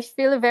 I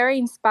feel very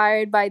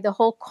inspired by the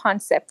whole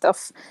concept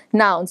of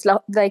nouns,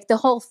 like the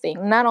whole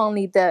thing, not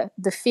only the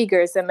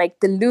figures and like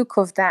the look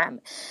of them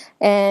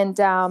and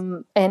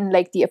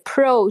like the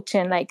approach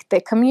and like the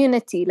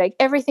community, like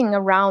everything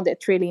around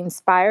it really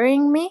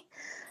inspiring me.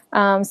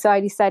 So I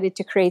decided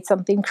to create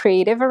something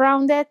creative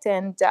around it.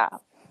 And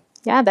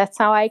yeah, that's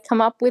how I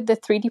come up with the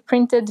 3D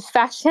printed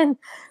fashion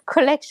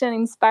collection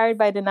inspired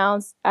by the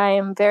nouns. I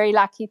am very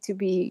lucky to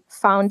be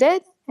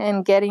founded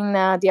and getting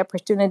the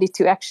opportunity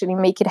to actually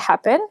make it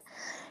happen.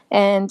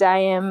 And I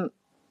am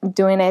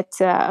doing it.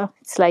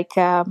 It's like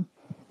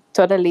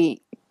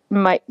totally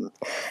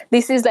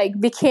this is like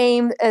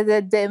became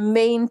the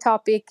main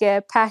topic,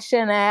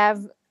 passion I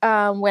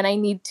have when I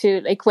need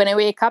to, like when I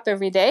wake up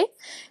every day.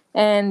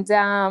 And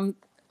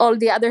all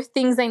the other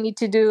things I need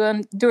to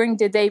do during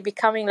the day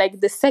becoming like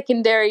the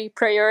secondary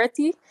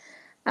priority.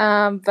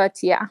 But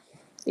yeah,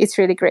 it's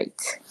really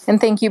great.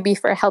 And thank you, B,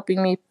 for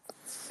helping me,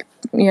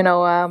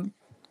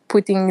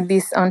 putting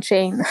this on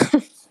chain.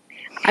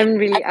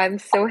 I'm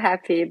so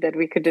happy that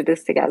we could do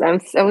this together.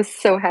 I was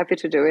so happy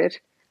to do it.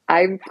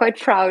 I'm quite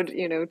proud,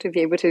 to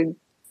be able to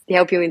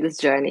help you in this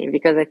journey,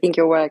 because I think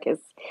your work is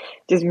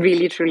just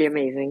really, truly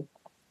amazing.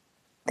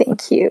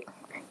 Thank you.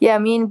 Yeah,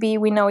 me and B,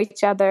 we know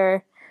each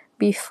other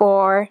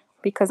before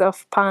because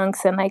of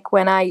punks, and like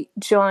when I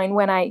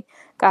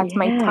got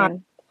my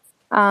punk,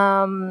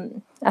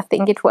 I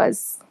think it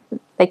was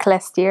like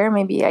last year,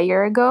 maybe a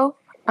year ago.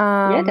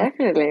 Yeah,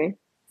 definitely.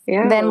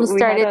 Yeah, then we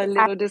started had a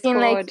little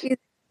Discord.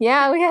 we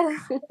had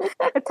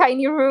a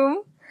tiny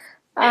room.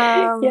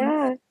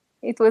 Yeah,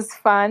 it was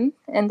fun,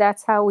 and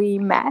that's how we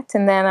met.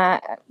 And then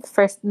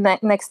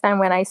next time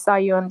when I saw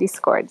you on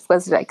Discord, it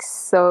was like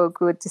so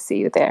good to see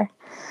you there.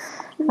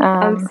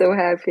 I'm so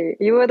happy.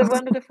 You were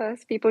one of the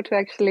first people to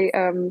actually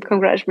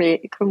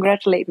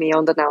congratulate me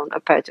on the noun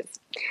purchase.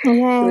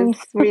 Yay. It was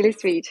really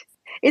sweet.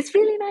 It's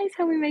really nice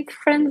how we make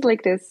friends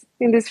like this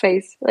in this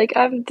phase. Like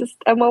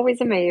I'm always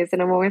amazed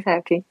and I'm always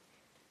happy.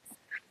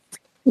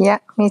 Yeah,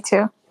 me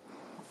too.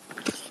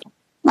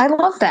 I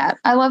love that.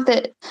 I love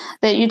that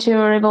you two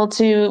are able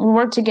to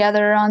work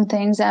together on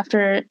things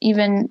after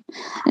even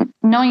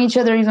knowing each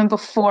other even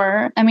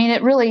before. I mean,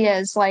 it really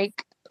is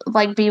like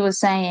B was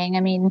saying. I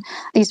mean,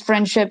 these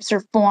friendships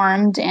are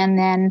formed and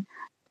then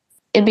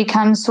it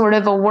becomes sort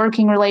of a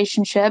working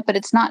relationship, but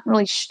it's not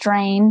really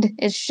strained.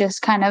 It's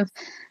just kind of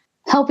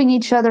helping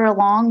each other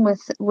along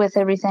with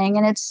everything,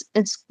 and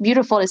it's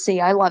beautiful to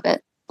see. I love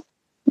it.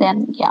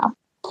 And yeah.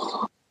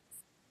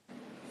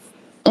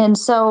 And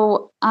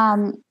so,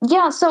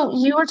 so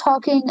you've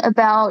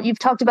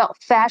talked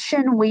about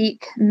Fashion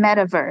Week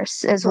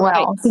Metaverse as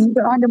well. Can you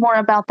go into more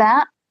about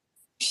that?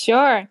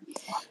 Sure.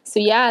 So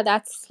yeah,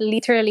 that's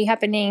literally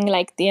happening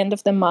like the end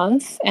of the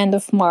month, end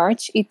of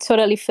March. It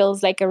totally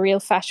feels like a real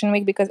fashion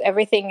week because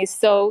everything is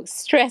so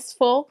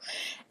stressful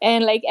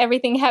and like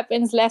everything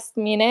happens last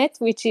minute,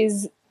 which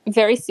is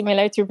very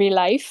similar to real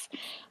life.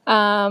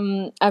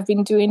 I've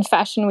been doing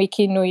Fashion Week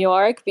in New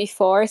York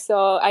before,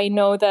 so I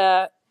know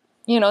the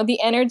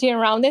energy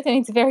around it, and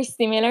it's very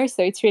similar.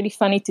 So it's really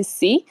funny to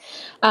see.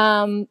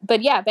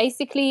 But yeah,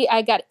 basically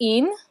I got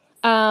in.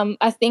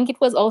 I think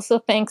it was also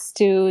thanks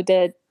to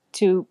the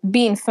to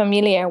being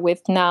familiar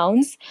with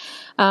Nouns,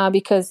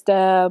 because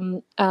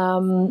the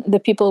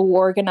people who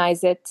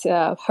organize it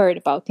heard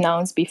about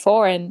Nouns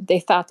before, and they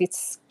thought it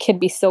could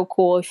be so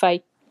cool if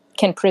I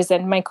can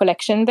present my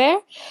collection there.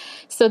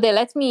 So they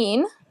let me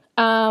in,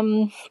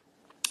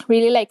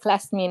 really like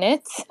last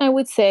minute, I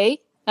would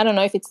say. I don't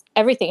know if it's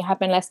everything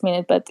happened last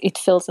minute, but it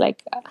feels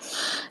like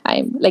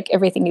I'm like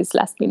everything is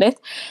last minute.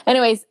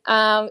 Anyways,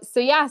 so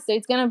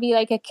it's gonna be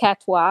like a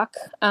catwalk.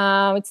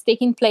 It's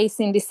taking place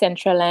in the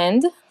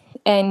Decentraland,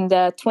 and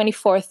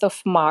 24th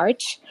of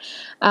March.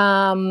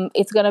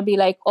 It's gonna be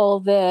like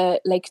all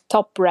the like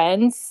top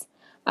brands.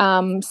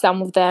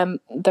 Some of them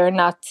they're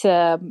not.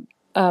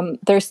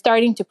 They're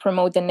starting to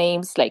promote the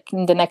names. Like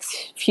in the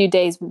next few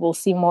days, we will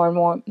see more and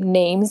more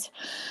names.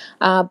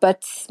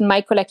 But my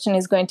collection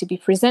is going to be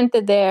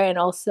presented there. And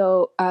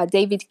also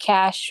David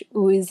Cash,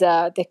 who is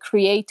the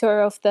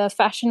creator of the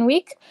Fashion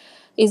Week,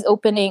 is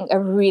opening a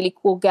really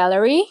cool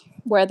gallery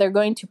where they're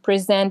going to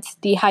present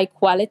the high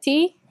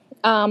quality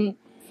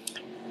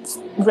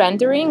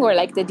rendering or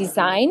like the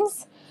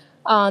designs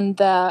on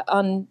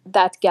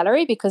that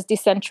gallery, because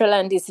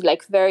Decentraland is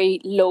like very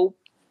low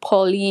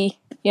poly.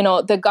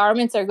 The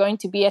garments are going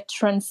to be a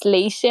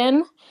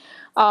translation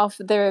of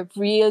the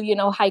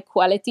real, high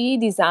quality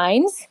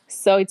designs.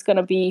 So it's going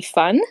to be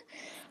fun.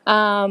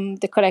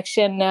 The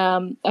collection,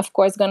 of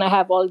course, going to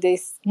have all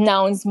this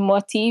Nouns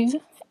motif,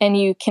 and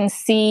you can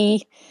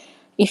see,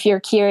 if you're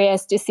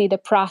curious, to see the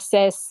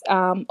process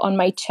on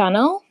my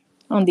channel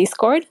on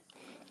Discord.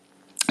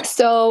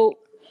 So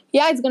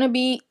it's going to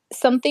be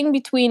something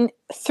between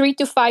 3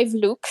 to 5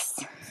 looks.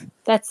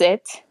 That's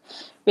it.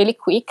 Really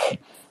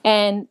quick.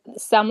 And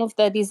some of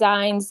the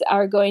designs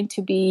are going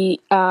to be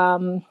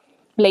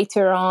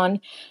later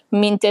on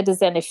minted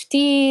as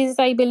NFTs,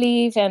 I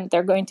believe, and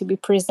they're going to be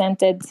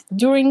presented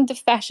during the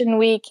Fashion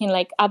Week in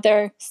like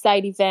other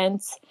side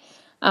events.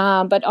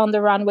 But on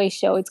the runway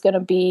show, it's going to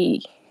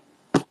be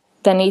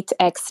Danit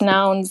X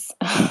Nouns,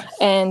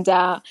 and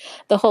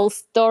the whole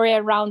story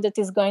around it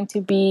is going to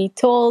be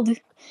told.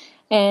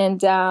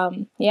 And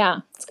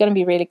it's going to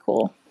be really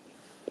cool.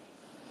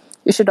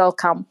 You should all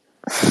come.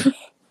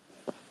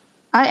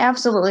 I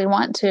absolutely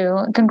want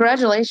to.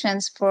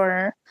 Congratulations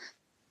for,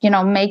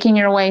 making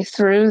your way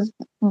through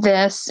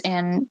this,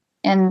 and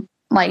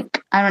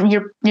like,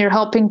 you're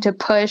helping to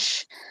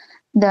push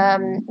the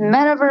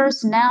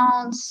metaverse,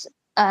 Nouns,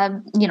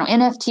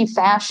 NFT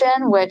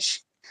fashion, which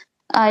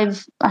I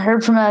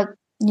heard from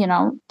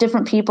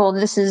different people.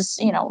 This is,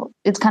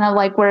 it's kind of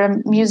like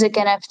where music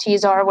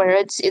NFTs are, where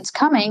it's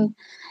coming,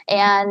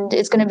 and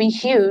it's going to be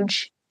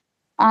huge.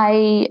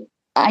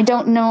 I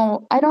don't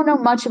know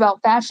much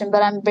about fashion,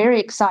 but I'm very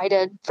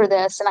excited for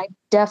this, and I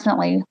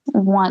definitely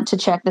want to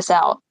check this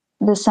out.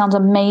 This sounds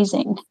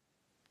amazing.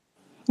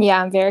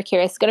 Yeah, I'm very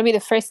curious. It's going to be the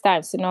first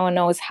time, so no one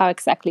knows how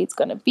exactly it's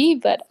going to be,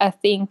 but I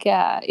think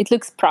it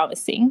looks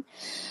promising.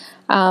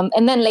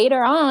 And then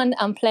later on,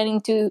 I'm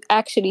planning to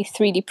actually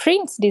 3D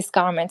print these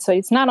garments. So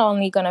it's not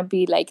only going to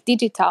be like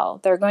digital,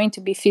 they're going to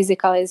be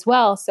physical as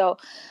well. So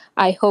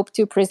I hope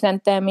to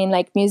present them in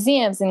like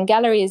museums and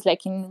galleries,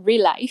 like in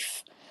real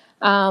life.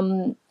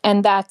 And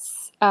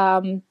that's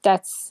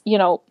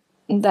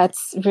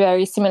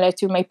very similar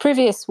to my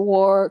previous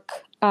work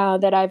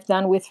that I've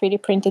done with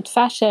 3D printed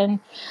fashion.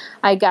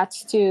 I got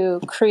to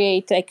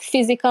create like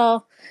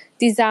physical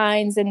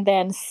designs and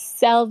then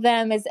sell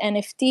them as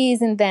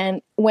NFTs. And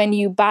then when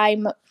you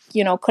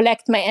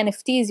collect my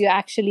NFTs, you're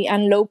actually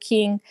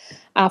unlocking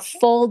a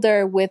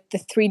folder with the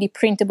 3D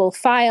printable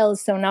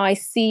files. So now I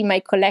see my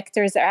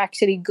collectors are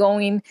actually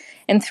going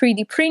and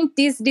 3D print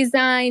these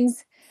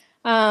designs.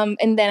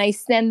 And then I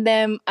send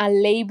them a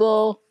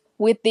label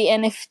with the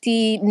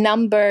NFT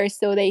number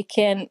so they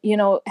can,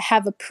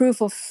 have a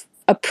proof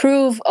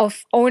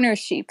of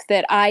ownership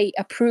that I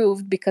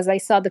approved because I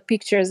saw the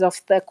pictures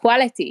of the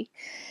quality.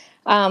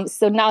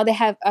 So now they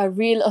have a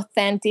real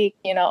authentic,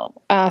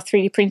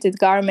 3D printed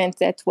garment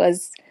that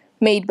was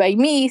made by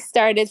me,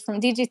 started from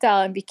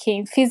digital and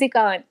became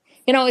physical. And,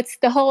 it's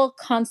the whole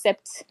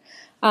concept.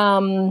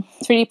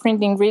 3D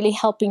printing really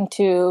helping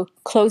to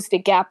close the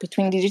gap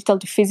between digital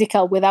to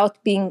physical without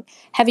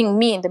having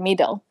me in the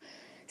middle.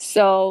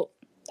 So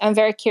I'm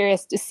very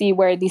curious to see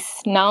where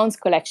this Nouns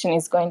collection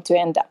is going to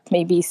end up.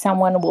 Maybe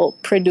someone will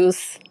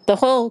produce the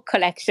whole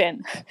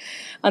collection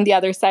on the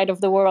other side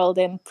of the world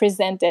and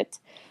present it.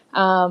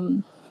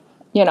 And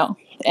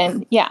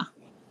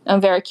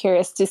I'm very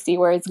curious to see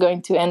where it's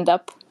going to end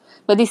up.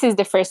 But this is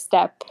the first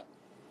step,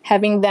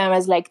 having them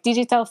as like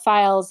digital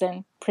files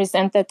and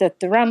presented at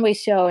the runway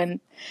show, and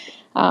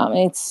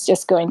it's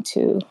just going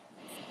to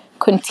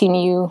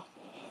continue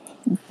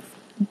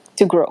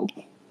to grow.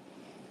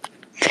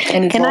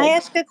 And can I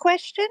ask a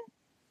question?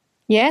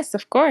 Yes,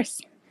 of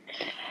course.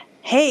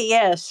 Hey,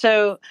 yeah.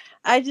 So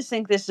I just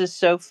think this is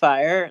so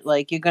fire.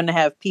 Like, you're going to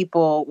have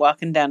people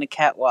walking down a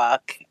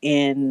catwalk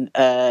in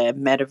a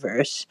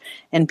metaverse,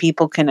 and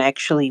people can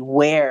actually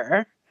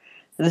wear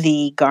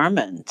the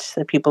garments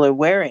that people are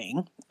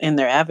wearing. in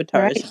their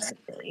avatars. Right.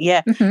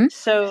 Yeah. Mm-hmm.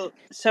 So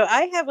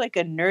I have like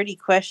a nerdy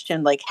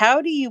question. Like,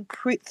 how do you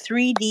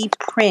 3D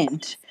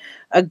print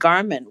a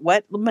garment?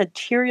 What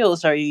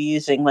materials are you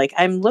using? Like,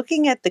 I'm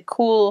looking at the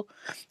cool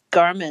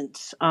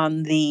garments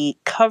on the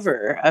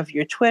cover of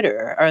your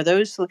Twitter. Are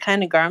those the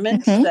kind of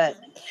garments Mm-hmm. that,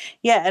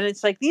 yeah, and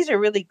it's like, these are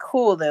really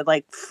cool. They're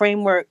like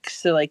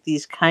frameworks. They're like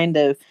these kind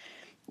of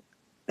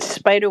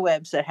spider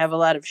webs that have a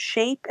lot of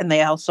shape and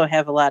they also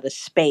have a lot of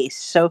space.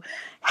 So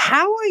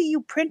how are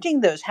you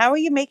printing those? How are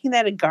you making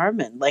that a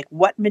garment? Like,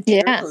 what Yeah.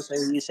 materials are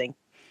you using?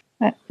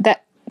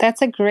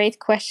 That's a great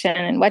question.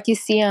 And what you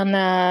see on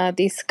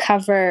this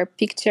cover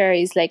picture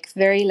is like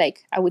very,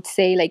 like, I would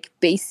say, like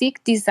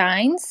basic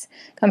designs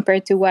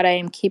compared to what I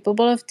am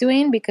capable of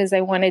doing, because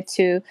I wanted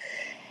to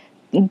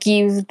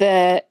give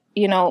the,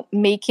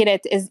 make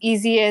it as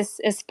easy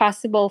as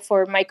possible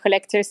for my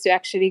collectors to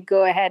actually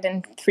go ahead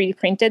and 3D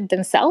print it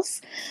themselves.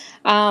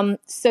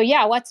 So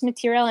yeah, what's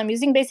material I'm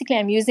using? Basically,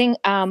 I'm using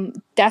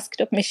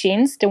desktop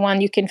machines, the one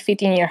you can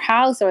fit in your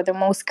house, or the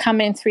most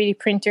common 3D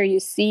printer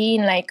you see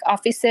in like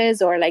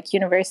offices or like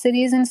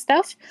universities and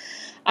stuff.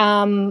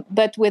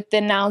 But with the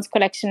Nouns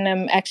collection,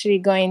 I'm actually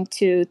going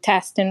to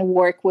test and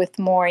work with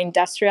more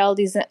industrial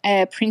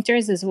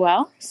printers as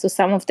well. So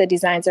some of the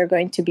designs are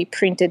going to be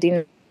printed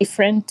in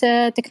different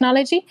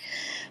technology.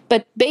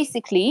 But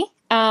basically,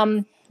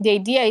 the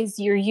idea is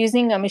you're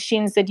using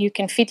machines that you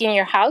can fit in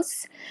your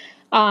house.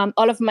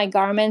 All of my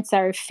garments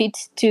are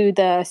fit to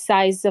the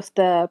size of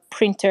the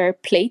printer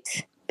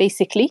plate,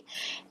 basically.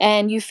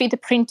 And you fit the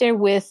printer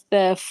with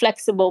the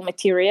flexible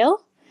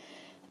material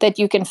that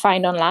you can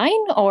find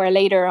online, or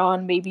later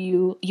on maybe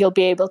you'll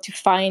be able to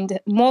find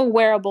more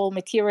wearable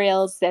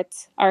materials that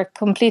are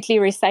completely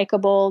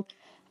recyclable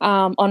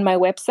on my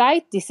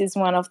website. This is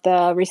one of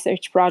the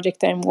research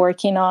projects I'm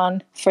working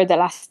on for the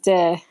last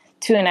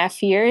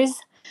 2.5 years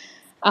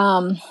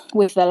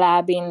with the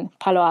lab in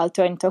Palo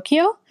Alto and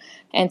Tokyo,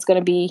 and it's going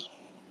to be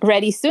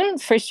ready soon.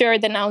 For sure,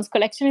 the Nouns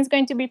collection is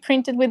going to be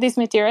printed with these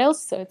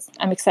materials, so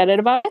I'm excited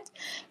about it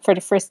for the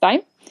first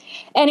time.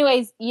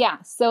 Anyways, yeah,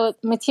 so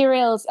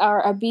materials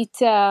are a bit,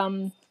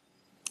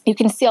 you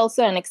can see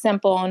also an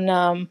example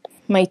on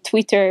my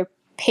Twitter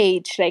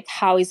page, like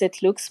how is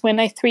it looks when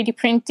I 3D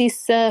print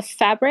these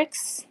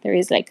fabrics. There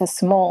is like a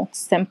small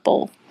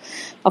sample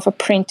of a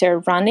printer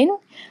running.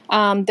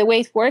 The way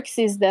it works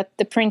is that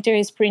the printer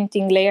is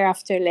printing layer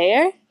after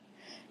layer.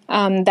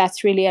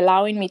 That's really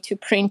allowing me to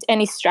print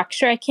any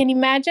structure I can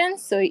imagine.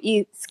 So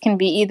it can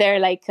be either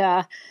like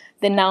the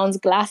Nouns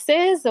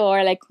glasses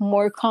or like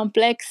more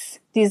complex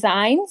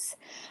designs.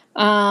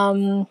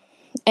 And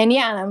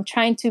yeah, I'm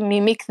trying to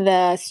mimic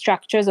the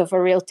structures of a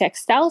real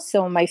textile.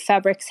 So my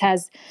fabrics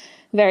has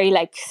very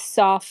like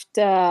soft,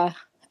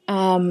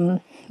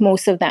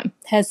 most of them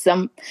has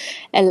some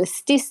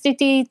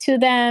elasticity to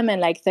them, and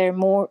like they're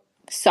more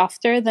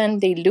softer than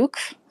they look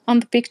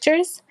on the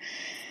pictures.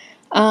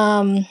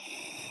 And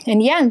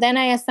yeah, and then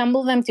I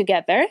assemble them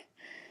together.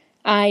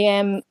 I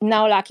am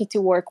now lucky to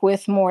work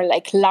with more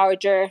like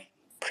larger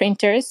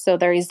printers, so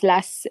there is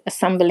less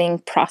assembling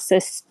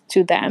process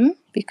to them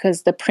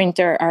because the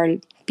printer are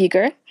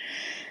bigger.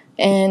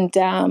 And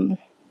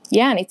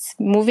yeah, and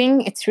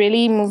it's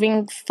really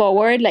moving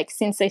forward. Like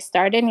since I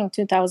started in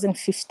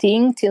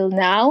 2015 till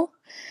now,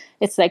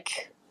 it's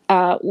like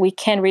we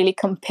can't really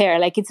compare.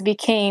 Like it's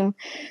became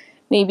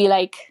maybe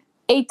like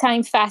 8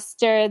 times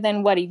faster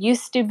than what it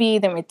used to be.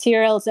 The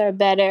materials are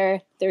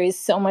better. There is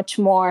so much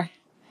more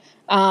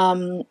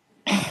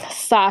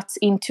thoughts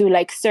into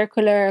like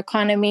circular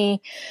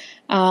economy.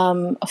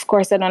 Of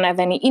course, I don't have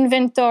any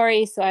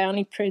inventory, so I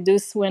only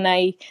produce when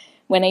I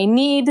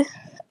need,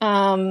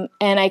 and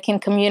I can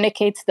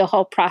communicate the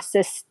whole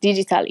process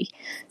digitally.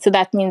 So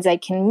that means I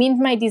can mint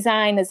my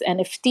design as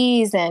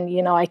NFTs,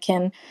 and I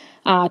can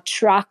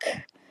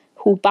track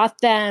who bought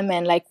them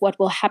and like what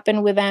will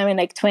happen with them in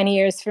like 20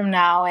 years from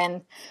now.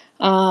 And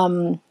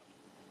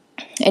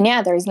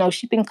yeah, there is no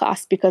shipping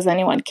cost because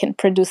anyone can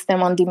produce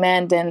them on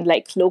demand and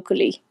like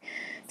locally.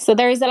 So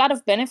there is a lot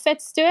of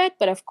benefits to it,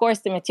 but of course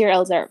the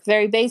materials are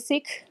very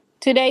basic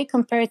today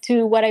compared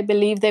to what I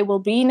believe they will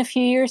be in a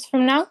few years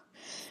from now.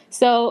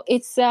 So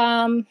it's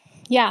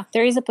yeah,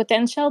 there is a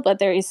potential, but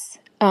there is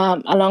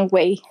a long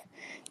way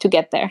to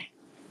get there.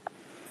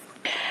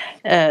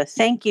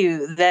 Thank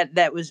you.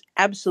 That was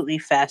absolutely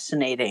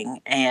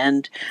fascinating.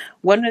 And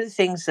one of the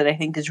things that I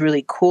think is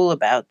really cool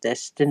about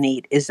this,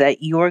 Danit, is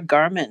that your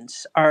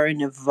garments are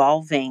an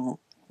evolving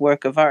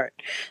work of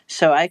art.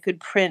 So I could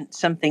print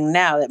something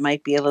now that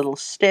might be a little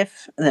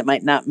stiff, that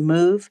might not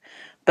move,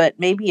 but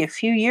maybe a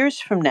few years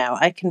from now,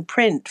 I can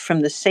print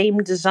from the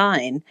same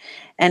design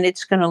and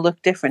it's going to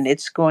look different.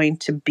 It's going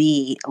to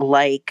be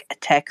like a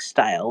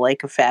textile,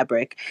 like a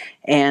fabric.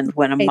 And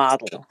when a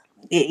model,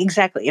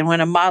 exactly. And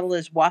when a model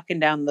is walking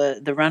down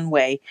the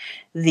runway,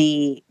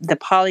 the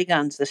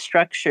polygons, the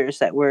structures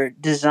that were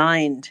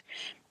designed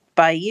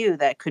by you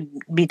that could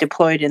be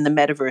deployed in the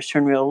metaverse or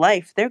in real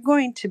life, they're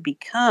going to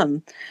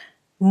become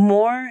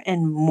more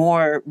and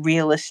more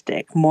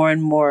realistic, more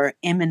and more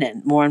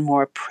imminent, more and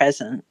more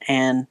present.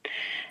 And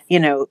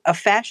a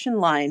fashion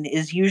line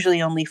is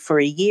usually only for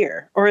a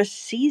year or a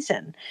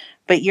season,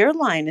 but your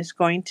line is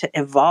going to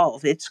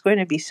evolve. It's going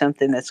to be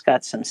something that's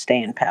got some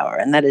staying power,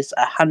 and that is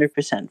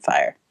 100%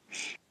 fire.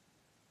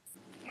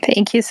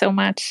 Thank you so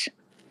much.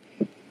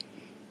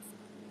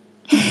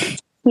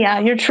 Yeah,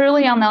 you're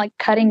truly on the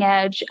cutting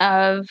edge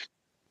of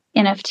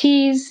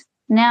NFTs,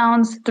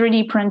 nouns,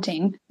 3D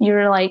printing.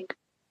 You're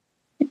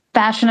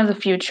fashion of the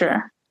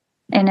future.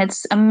 And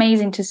it's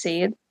amazing to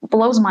see. It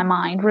blows my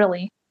mind,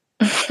 really.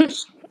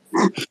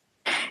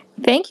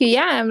 Thank you.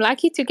 Yeah, I'm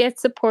lucky to get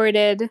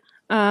supported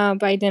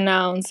by the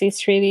Nouns.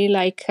 It's really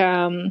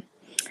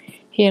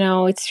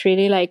it's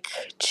really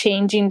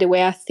changing the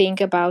way I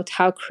think about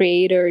how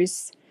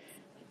creators,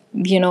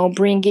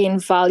 bring in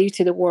value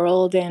to the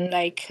world and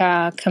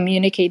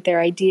communicate their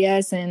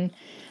ideas. And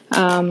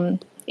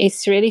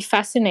it's really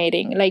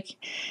fascinating.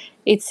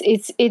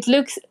 It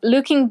looks,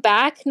 looking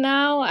back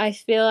now, I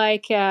feel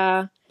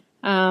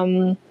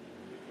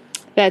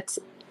that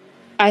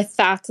I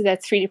thought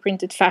that 3D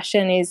printed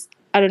fashion is,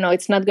 I don't know,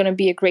 it's not going to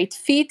be a great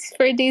fit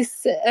for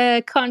this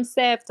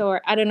concept,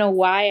 or I don't know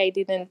why I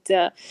didn't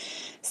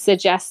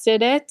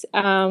suggested it.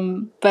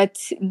 But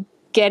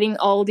getting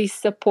all this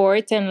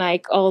support and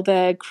all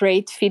the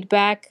great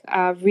feedback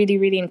really,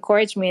 really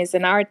encouraged me as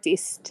an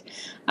artist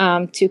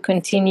to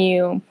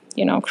continue,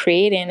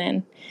 creating.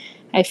 And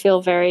I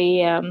feel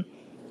very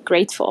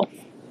grateful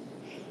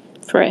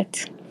for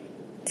it.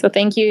 So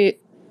thank you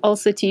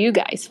also to you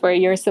guys for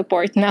your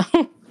support now.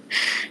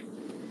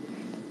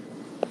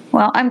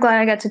 Well, I'm glad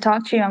I got to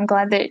talk to you. I'm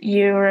glad that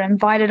you were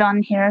invited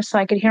on here so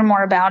I could hear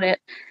more about it,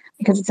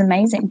 because it's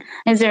amazing.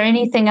 Is there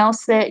anything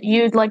else that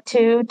you'd like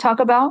to talk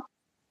about?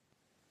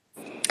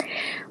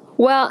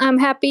 Well, I'm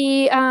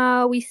happy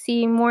we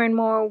see more and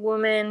more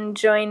women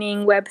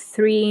joining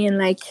Web3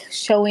 and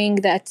showing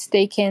that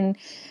they can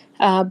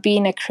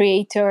being a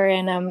creator.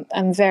 And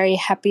I'm very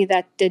happy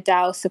that the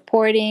DAO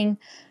supporting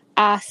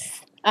us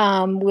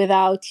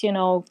without,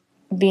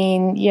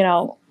 being,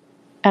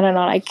 I don't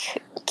know,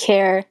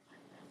 care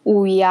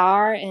who we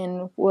are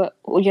and what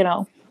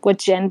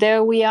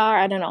gender we are.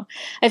 I don't know.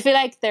 I feel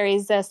like there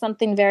is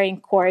something very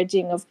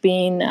encouraging of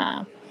being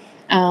a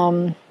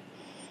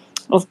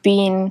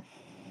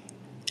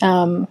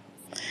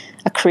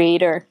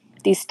creator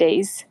these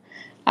days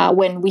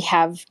when we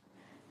have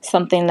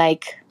something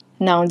like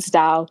Nouns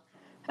DAO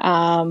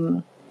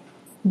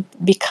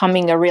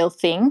becoming a real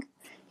thing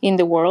in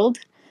the world.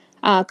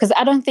 Because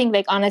I don't think,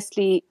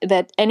 honestly,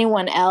 that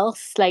anyone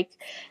else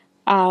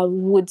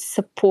would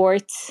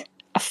support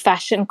a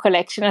fashion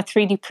collection, a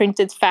 3D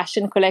printed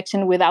fashion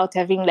collection, without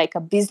having a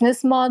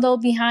business model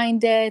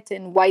behind it.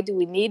 And why do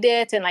we need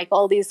it? And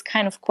all these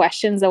kind of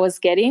questions I was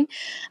getting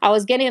a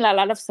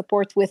lot of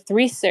support with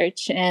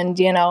research and,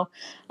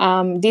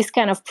 this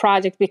kind of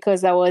project,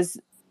 because I was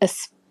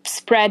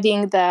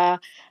spreading the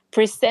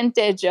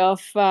percentage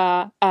of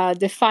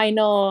the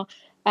final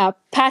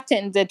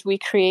patent that we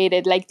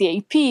created, the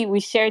IP.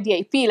 We shared the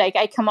IP.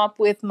 I come up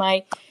with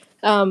my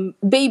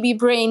baby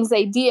brains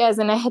ideas,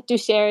 and I had to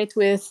share it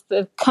with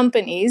the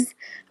companies.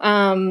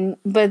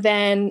 But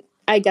then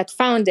I got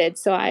founded,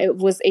 so I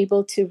was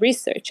able to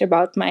research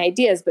about my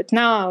ideas. But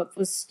now I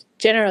was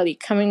generally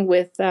coming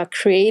with a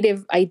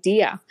creative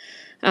idea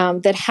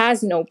that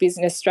has no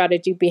business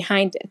strategy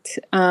behind it.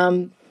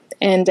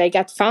 And I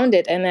got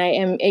founded, and I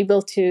am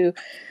able to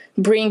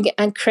bring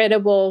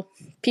incredible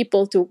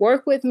people to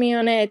work with me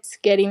on it,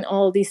 getting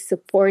all this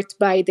support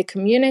by the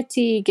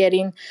community,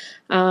 getting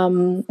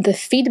the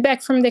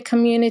feedback from the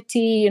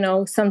community,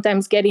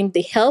 sometimes getting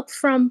the help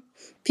from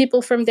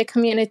people from the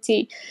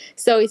community.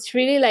 So it's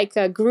really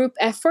a group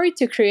effort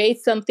to create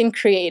something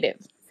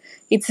creative.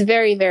 It's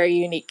very, very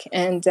unique.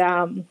 And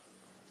I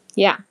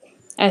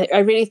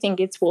really think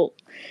it will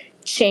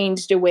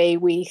change the way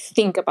we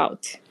think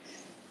about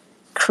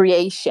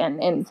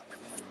creation and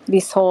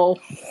this whole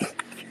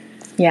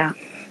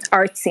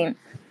art scene.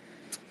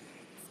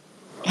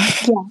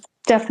 Yeah,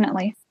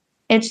 definitely.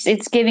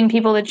 It's giving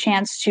people the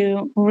chance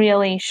to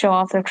really show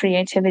off their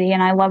creativity,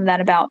 and I love that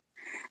about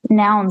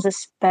Nouns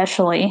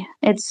especially.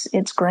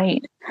 It's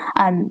great.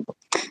 All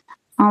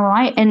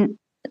right, and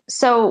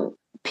so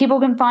people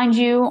can find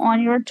you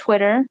on your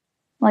Twitter,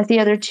 like the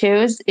other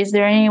two. Is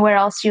there anywhere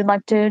else you'd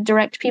like to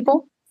direct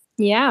people?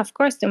 Yeah, of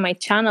course, to my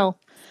channel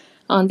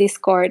on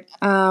Discord.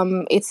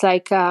 It's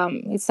like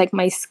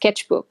my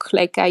sketchbook.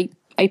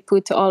 I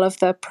put all of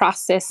the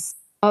process,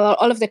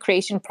 all of the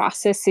creation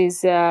process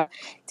is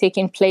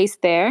taking place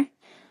there.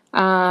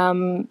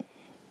 I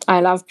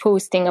love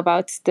posting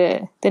about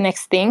the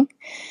next thing.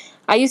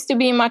 I used to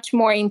be much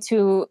more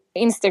into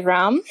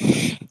Instagram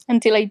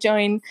until I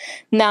joined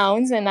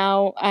Nouns, and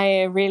now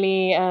I'm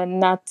really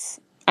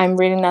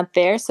not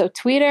there. So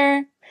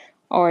Twitter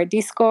or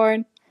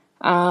Discord,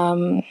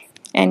 and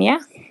yeah,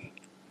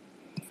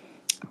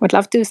 would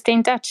love to stay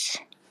in touch.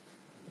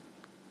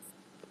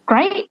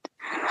 Great.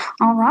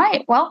 All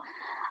right. Well,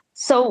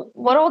 so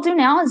what I'll do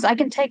now is I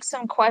can take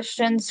some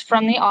questions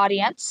from the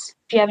audience.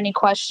 If you have any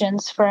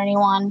questions for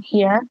anyone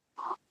here,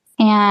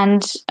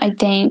 and I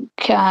think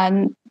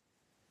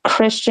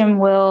Christian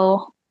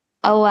will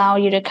allow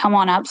you to come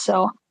on up.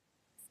 So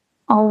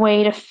I'll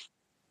wait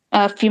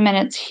a few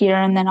minutes here,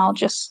 and then I'll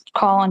just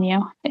call on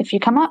you if you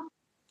come up.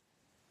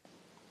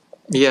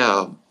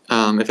 Yeah.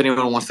 If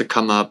anyone wants to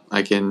come up,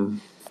 I can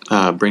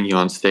bring you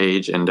on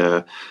stage.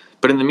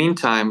 But in the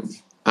meantime,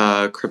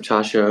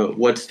 Cryptasha,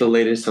 what's the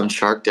latest on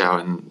SharkDAO?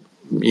 And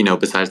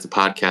besides the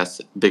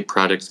podcast, big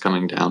projects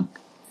coming down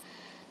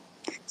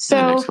in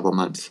the next couple of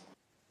months.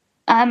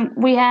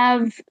 We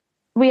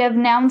have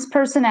Nouns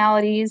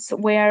personalities,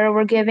 where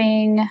we're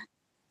giving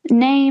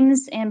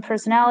names and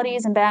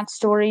personalities and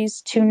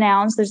backstories to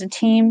nouns. There's a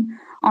team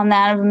on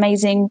that of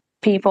amazing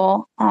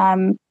people.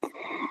 And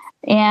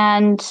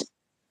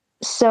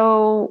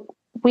so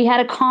we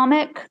had a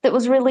comic that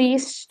was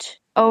released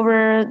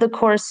over the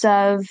course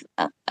of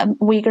a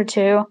week or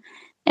two,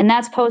 and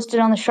that's posted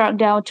on the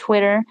SharkDAO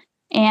Twitter.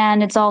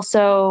 And it's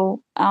also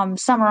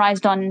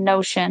summarized on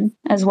Notion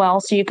as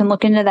well, so you can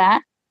look into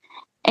that.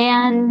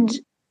 And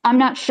I'm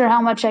not sure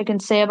how much I can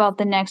say about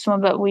the next one,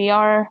 but we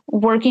are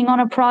working on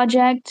a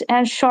project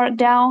as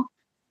SharkDAO,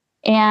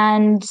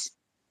 and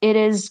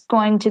it's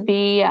going to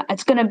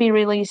be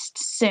released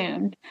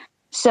soon.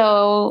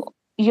 So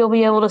you'll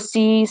be able to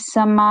see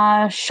some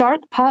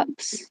shark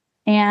pups,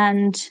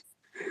 and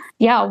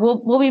yeah,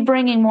 we'll be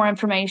bringing more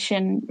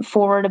information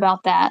forward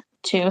about that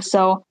too.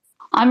 So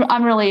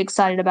I'm really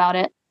excited about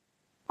it.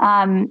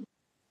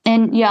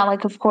 And yeah,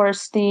 like, of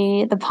course,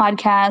 the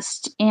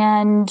podcast,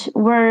 and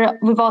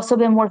we've also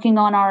been working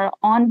on our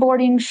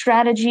onboarding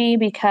strategy,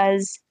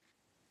 because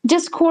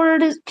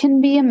Discord can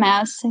be a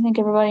mess. I think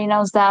everybody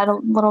knows that a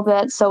little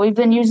bit. So we've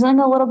been using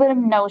a little bit of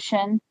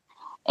Notion,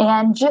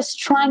 and just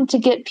trying to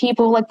get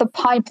people, like, the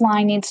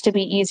pipeline needs to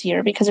be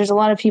easier, because there's a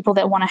lot of people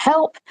that want to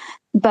help,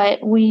 but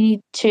we're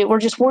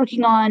just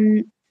working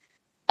on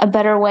a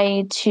better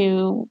way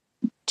to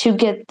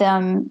get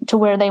them to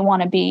where they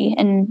want to be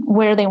and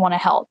where they want to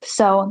help.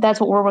 So that's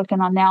what we're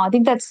working on now. I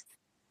think that's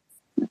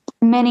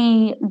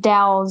many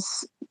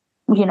DAOs,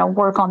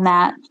 work on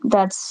that.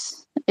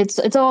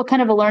 It's all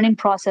kind of a learning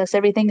process.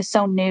 Everything is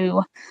so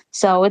new.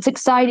 So it's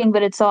exciting,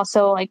 but it's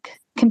also like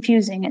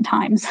confusing at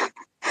times.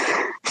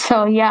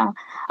 So yeah.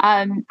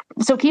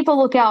 So keep a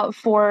lookout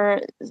for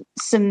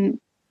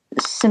some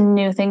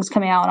new things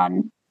coming out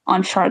on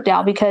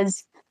SharkDAO,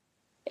 because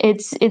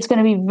it's going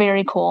to be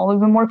very cool. We've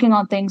been working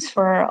on things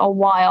for a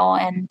while,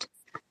 and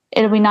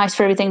it'll be nice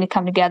for everything to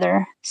come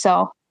together.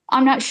 So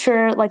I'm not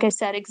sure, like I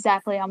said,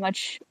 exactly how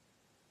much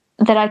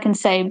that I can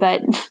say,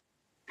 but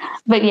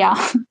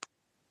yeah.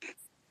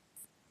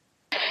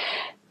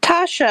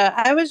 Tasha,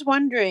 I was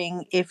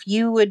wondering if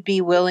you would be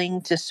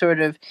willing to sort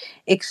of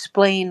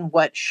explain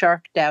what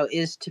SharkDAO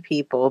is to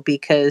people,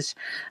 because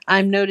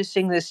I'm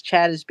noticing this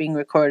chat is being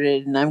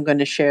recorded, and I'm going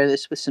to share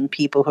this with some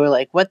people who are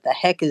like, what the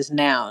heck is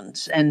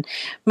Nouns? And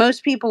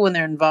most people, when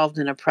they're involved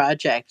in a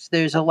project,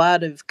 there's a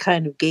lot of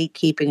kind of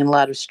gatekeeping and a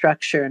lot of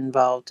structure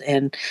involved.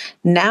 And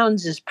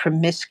Nouns is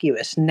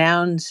promiscuous.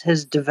 Nouns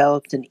has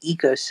developed an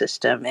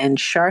ecosystem, and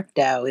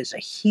SharkDAO is a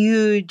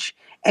huge,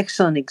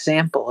 excellent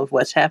example of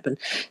what's happened.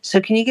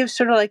 So can you give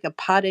sort of like a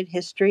potted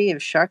history of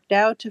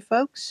SharkDAO to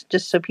folks,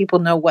 just so people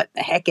know what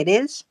the heck it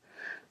is?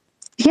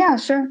 Yeah,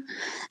 sure.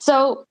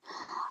 So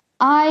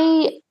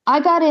I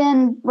got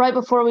in right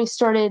before we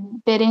started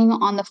bidding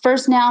on the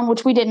first noun,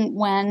 which we didn't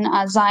win.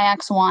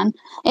 Zayax won.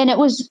 And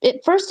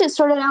it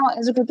started out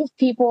as a group of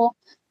people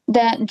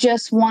that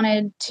just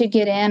wanted to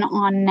get in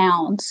on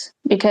nouns,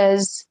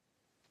 because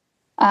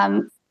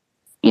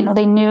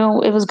they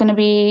knew it was going to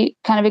be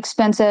kind of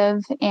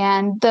expensive,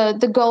 and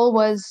the goal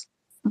was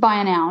buy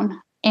a noun.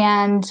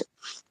 And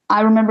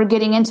I remember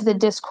getting into the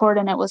Discord,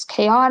 and it was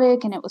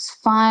chaotic, and it was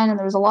fun, and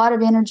there was a lot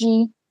of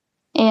energy.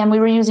 And we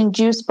were using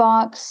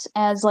Juicebox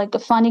as like a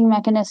funding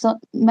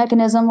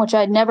mechanism, which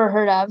I'd never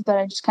heard of, but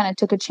I just kind of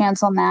took a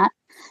chance on that.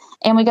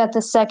 And we got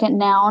the second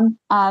noun.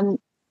 And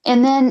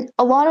then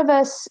a lot of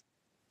us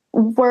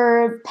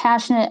were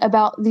passionate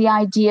about the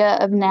idea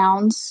of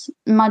nouns,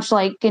 much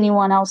like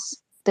anyone else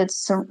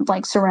that's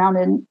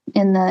surrounded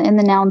in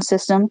the noun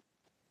system.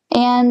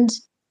 And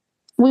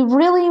we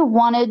really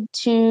wanted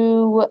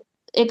to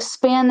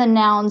expand the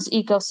nouns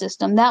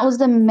ecosystem. That was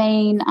the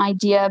main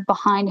idea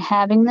behind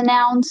having the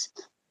nouns,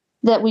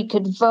 that we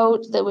could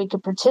vote, that we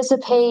could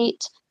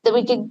participate, that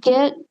we could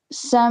get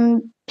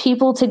some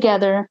people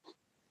together,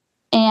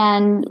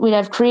 and we'd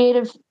have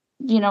creative,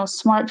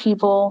 smart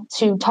people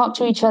to talk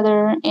to each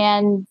other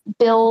and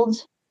build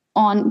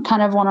on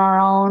our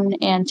own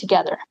and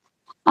together.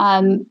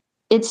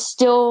 It's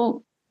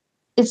still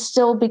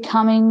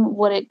becoming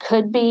what it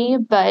could be,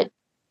 but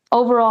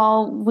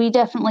overall, we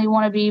definitely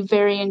want to be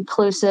very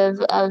inclusive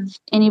of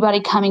anybody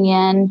coming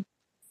in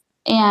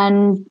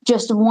and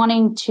just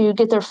wanting to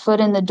get their foot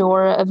in the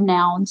door of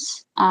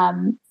nouns.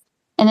 And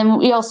then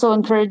we also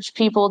encourage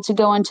people to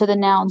go into the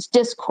Nouns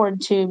Discord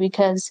too,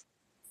 because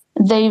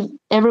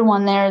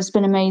everyone there has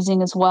been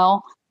amazing as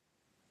well.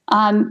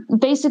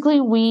 Basically,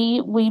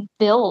 we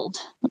build.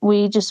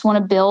 We just want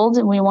to build,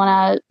 and we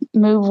want to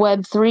move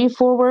Web3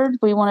 forward.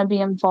 We want to be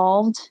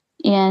involved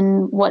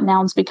in what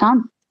nouns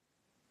become.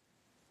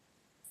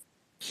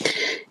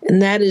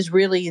 And that is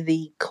really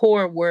the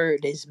core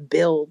word, is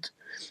build.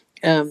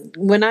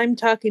 When I'm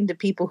talking to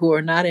people who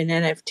are not in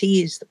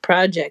NFTs, the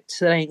projects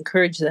that I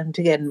encourage them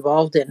to get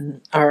involved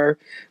in are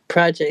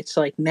projects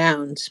like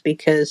Nouns,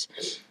 because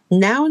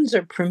nouns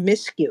are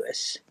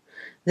promiscuous.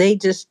 They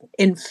just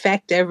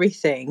infect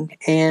everything,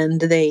 and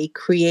they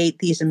create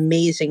these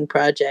amazing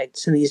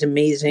projects and these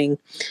amazing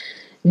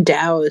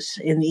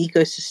DAOs in the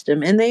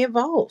ecosystem, and they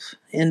evolve.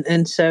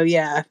 And so,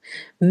 yeah,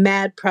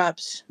 mad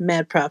props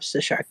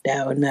to Shark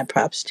DAO, and mad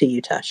props to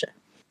you, Tasha.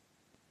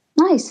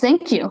 Nice,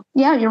 thank you.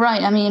 Yeah, you're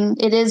right. I mean,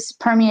 it is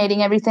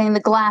permeating everything. The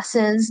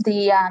glasses,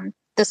 the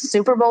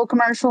Super Bowl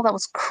commercial, that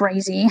was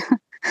crazy.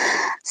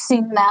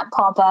 Seeing that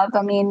pop up,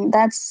 I mean,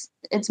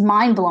 it's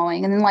mind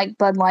blowing. And then like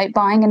Bud Light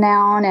buying a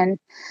noun, and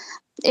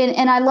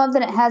I love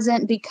that it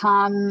hasn't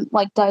become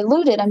like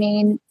diluted. I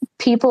mean,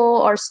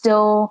 people are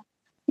still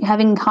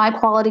having high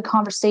quality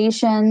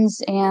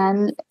conversations,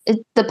 and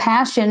the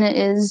passion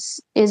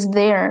is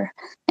there,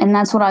 and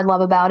that's what I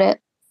love about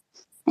it.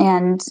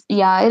 And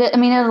yeah, it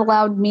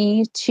allowed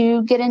me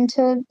to get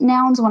into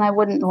nouns when I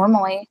wouldn't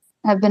normally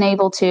have been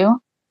able to.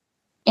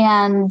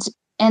 And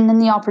and then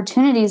the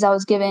opportunities I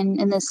was given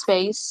in this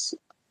space,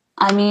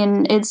 I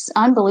mean, it's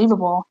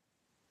unbelievable.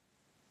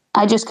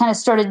 I just kind of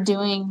started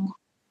doing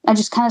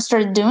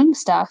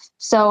stuff.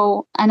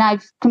 So, and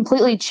I've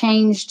completely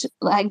changed,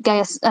 I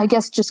guess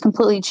just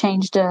completely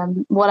changed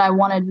what I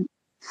wanted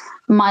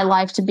my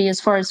life to be as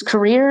far as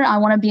career. I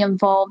want to be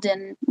involved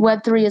in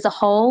Web3 as a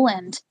whole,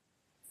 and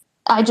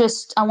I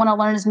want to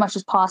learn as much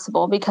as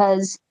possible,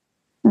 because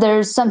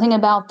there's something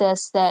about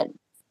this that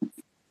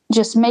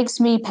just makes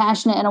me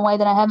passionate in a way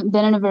that I haven't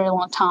been in a very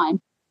long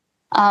time,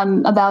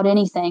 about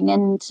anything.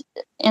 And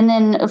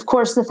then of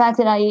course the fact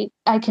that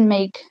I can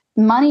make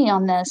money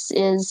on this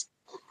is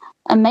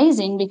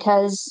amazing,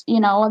 because, you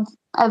know,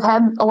 I've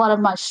had a lot of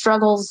my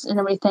struggles and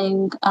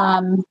everything,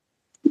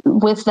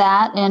 with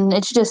that. And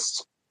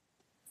it's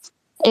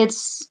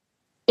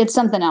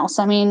something else.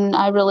 I mean,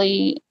 I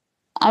really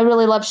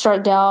love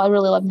Shark DAO. I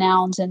really love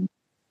nouns, and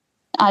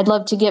I'd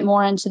love to get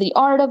more into the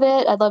art of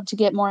it. I'd love to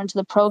get more into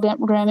the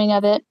programming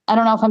of it. I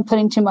don't know if I'm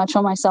putting too much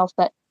on myself,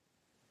 but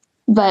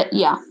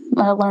yeah,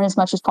 I'll learn as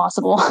much as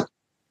possible.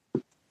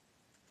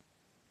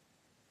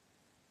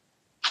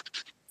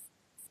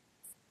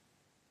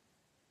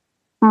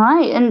 All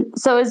right. And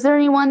so is there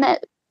anyone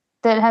that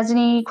has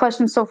any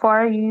questions so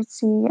far? You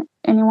see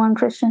anyone,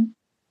 Christian?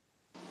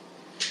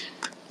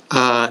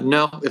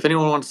 No, if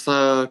anyone wants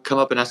to come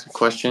up and ask a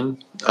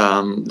question,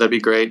 that'd be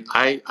great.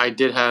 I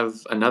did have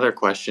another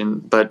question,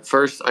 but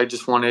first I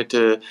just wanted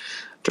to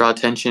draw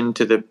attention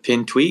to the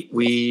pinned tweet.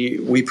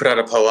 We put out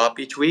a PO-op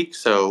each week,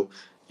 so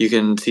you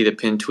can see the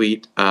pinned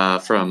tweet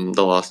from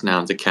the Lost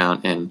Nouns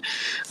account and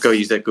go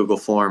use that Google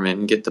form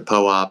and get the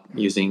PO-op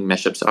using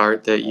Meshup's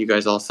art that you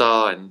guys all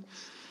saw. And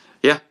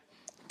yeah,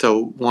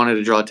 so wanted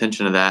to draw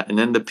attention to that. And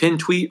then the pinned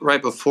tweet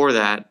right before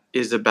that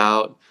is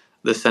about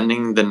the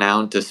sending the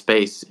noun to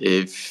space,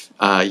 if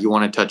you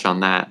want to touch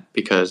on that,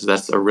 because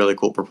that's a really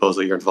cool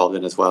proposal you're involved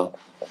in as well.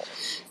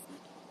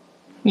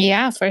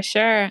 Yeah, for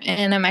sure.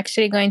 And I'm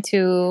actually going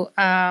to,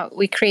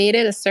 we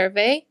created a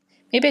survey.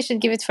 Maybe I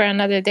should give it for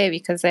another day,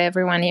 because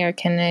everyone here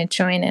can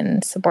join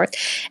and support.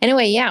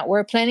 Anyway, yeah,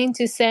 we're planning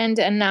to send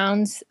a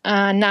noun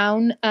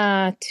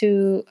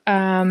to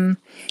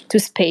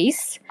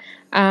space.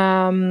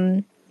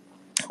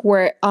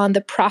 We're on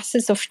the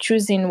process of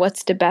choosing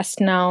what's the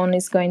best noun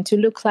is going to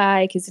look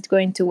like. Is it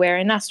going to wear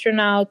an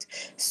astronaut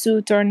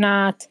suit or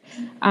not?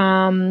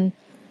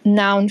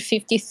 Noun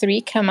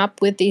 53 came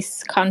up with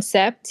this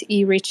concept.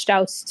 He reached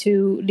out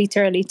to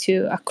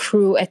a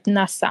crew at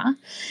NASA,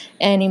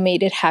 and he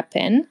made it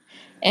happen.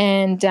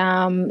 And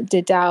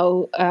the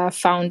DAO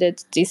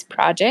founded this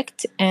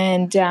project,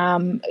 and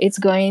it's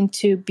going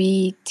to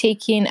be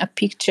taking a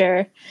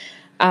picture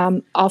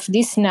of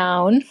this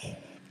noun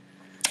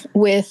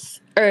with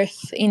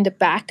Earth in the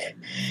back.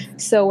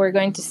 So we're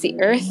going to see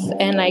Earth,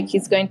 and like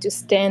it's going to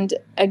stand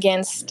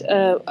against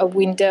a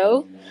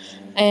window,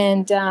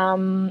 and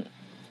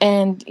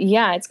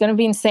yeah, it's going to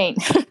be insane.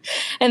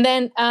 And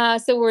then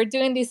so we're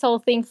doing this whole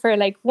thing for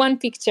like one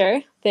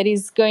picture that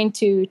is going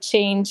to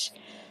change.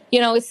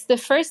 You know, it's the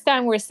first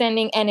time we're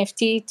sending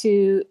NFT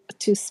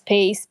to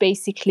space,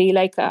 basically,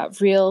 like a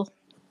real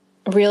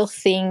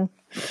thing.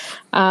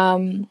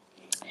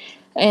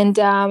 And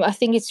I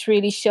think it's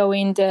really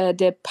showing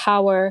the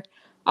power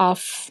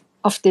of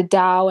the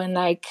DAO, and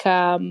like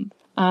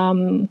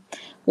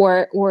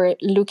we're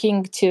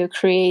looking to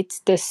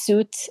create the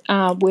suit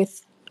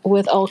with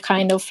all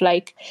kind of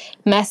like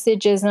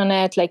messages on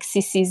it, like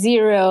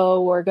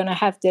CC0. We're gonna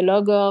have the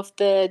logo of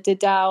the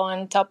DAO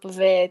on top of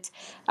it.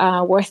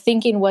 We're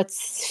thinking what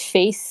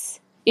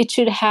face it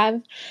should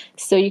have,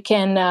 so you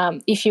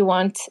can, if you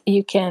want,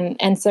 you can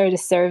answer the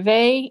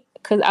survey.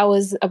 Because I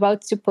was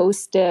about to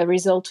post the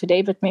result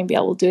today, but maybe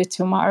I will do it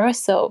tomorrow.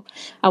 So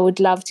I would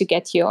love to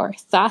get your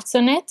thoughts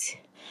on it.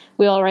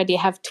 We already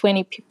have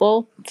 20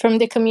 people from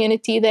the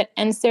community that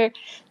answer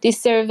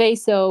this survey.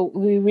 So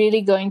we're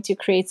really going to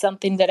create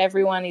something that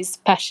everyone is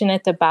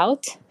passionate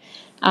about.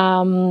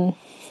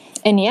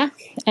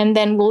 and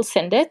then we'll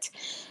send it,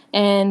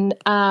 and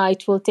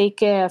it will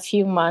take a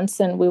few months,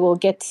 and we'll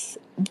get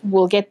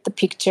the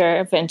picture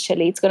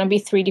eventually. It's going to be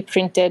 3D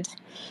printed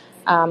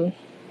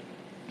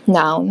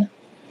noun.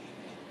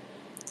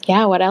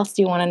 Yeah, what else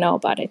do you want to know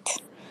about it?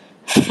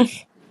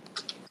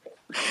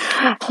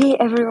 Hey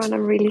everyone,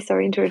 I'm really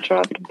sorry to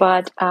interrupt,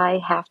 but I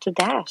have to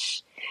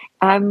dash.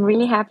 I'm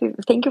really happy.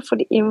 Thank you for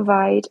the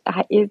invite.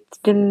 It's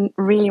been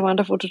really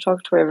wonderful to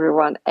talk to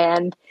everyone.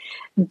 And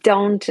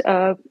don't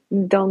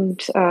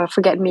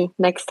forget me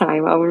next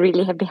time. I will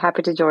really be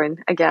happy to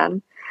join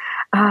again.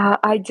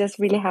 I just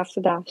really have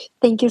to dash.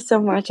 Thank you so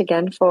much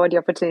again for the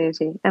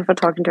opportunity and for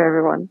talking to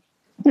everyone.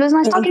 It was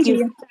nice Thank talking to you.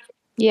 you.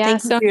 Yeah,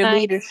 Thank you so for your nice.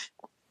 leadership.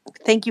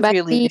 Thank you for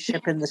your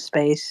leadership in the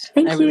space. I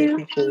Thank really you.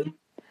 appreciate it.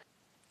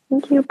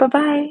 Thank you.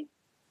 Bye-bye.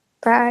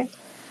 Bye.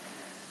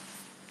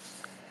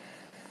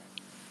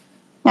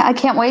 Yeah, I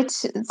can't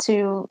wait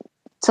to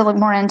look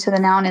more into the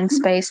noun in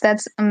space.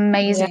 That's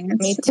amazing. Yeah,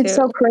 me It's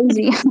so too.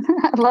 crazy.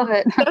 I love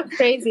it. So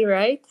crazy,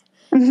 right?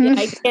 Mhm.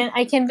 Yeah,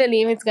 I can't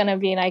believe it's gonna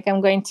be like I'm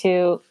going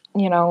to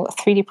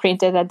 3D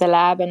print it at the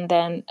lab, and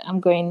then I'm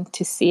going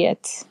to see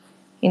it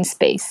in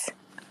space.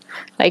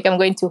 Like I'm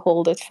going to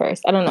hold it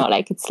first. I don't know,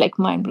 like it's like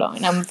mind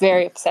blowing. I'm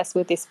very obsessed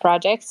with this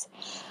project.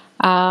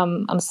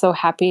 I'm so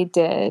happy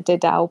the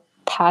DAO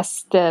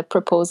passed the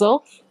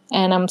proposal,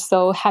 and I'm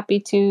so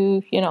happy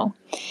to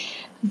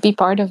be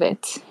part of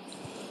it.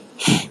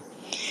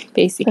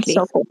 Basically,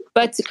 so cool.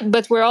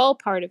 but we're all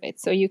part of it,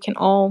 so you can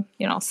all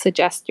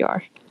suggest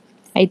your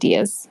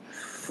ideas.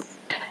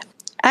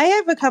 I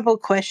have a couple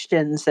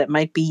questions that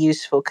might be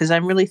useful because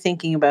I'm really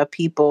thinking about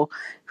people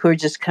who are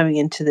just coming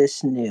into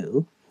this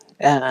new.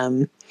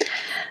 Um,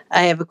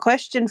 I have a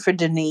question for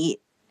Danit,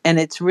 and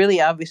it's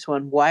really obvious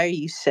one. Why are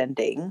you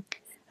sending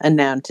a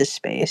noun to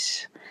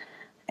space?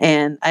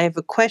 And I have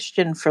a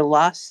question for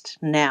lost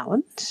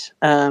nouns.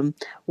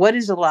 What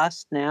is a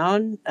lost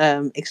noun?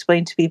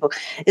 Explain to people.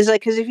 It's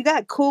like, because if you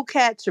got cool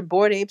cats or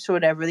bored apes or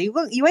whatever,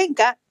 you ain't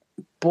got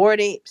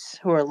bored apes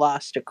who are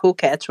lost or cool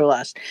cats who are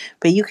lost.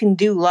 But you can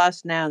do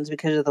lost nouns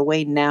because of the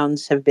way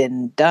nouns have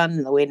been done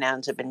and the way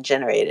nouns have been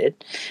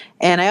generated.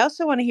 And I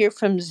also want to hear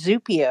from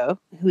Zupio,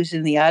 who's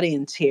in the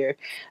audience here,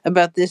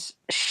 about this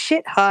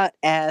shit hot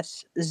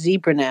ass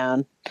zebra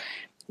noun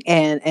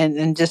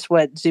and just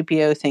what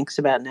Zupio thinks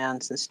about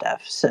nouns and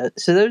stuff. So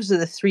those are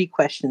the three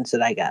questions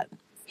that I got.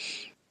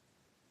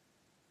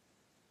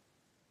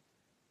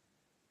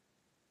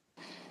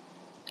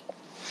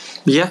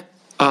 Yeah.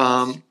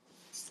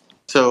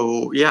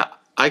 So yeah,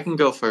 I can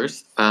go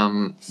first.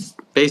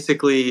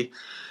 Basically,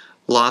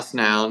 Lost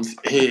Nouns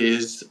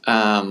is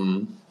a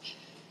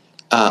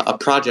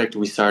project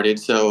we started.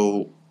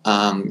 So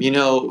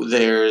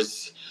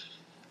there's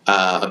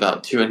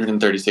about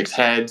 236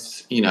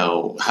 heads.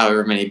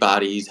 However many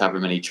bodies, however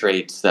many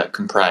traits that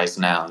comprise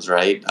nouns,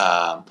 right?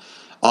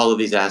 All of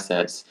these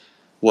assets.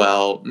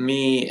 Well,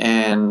 me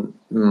and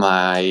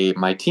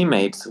my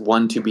teammates,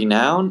 one to be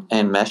noun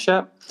and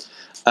Meshup.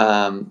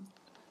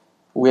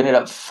 We ended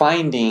up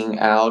finding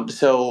out.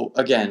 So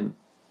again,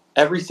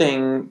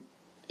 everything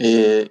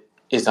is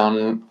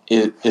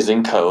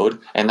in code,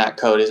 and that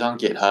code is on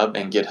GitHub,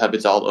 and GitHub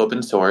is all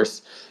open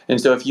source. And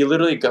so if you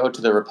literally go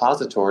to the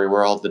repository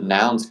where all the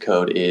nouns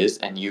code is,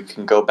 and you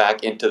can go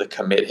back into the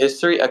commit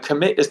history. A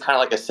commit is kind of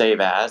like a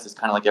save as. It's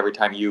kind of like every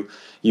time you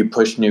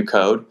push new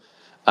code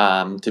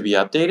to be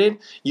updated,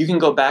 you can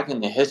go back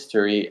in the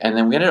history. And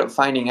then we ended up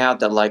finding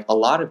out that like a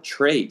lot of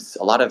traits,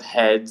 a lot of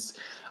heads,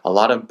 a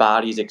lot of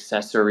bodies,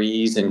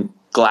 accessories, and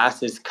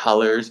glasses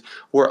colors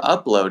were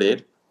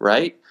uploaded,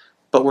 right?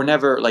 But we're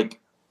never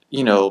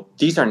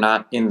these are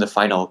not in the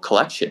final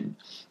collection.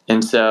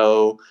 And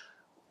so,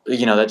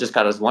 that just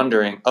got us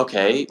wondering,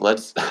 okay,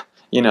 let's,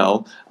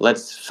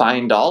 let's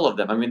find all of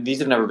them. I mean, these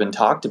have never been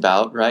talked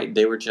about, right?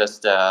 They were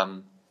just,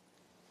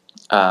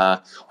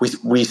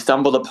 we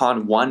stumbled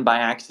upon one by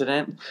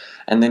accident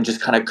and then just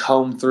kind of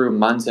combed through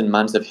months and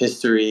months of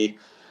history,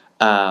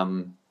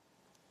 trying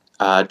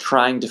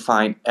to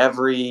find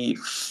every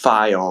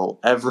file,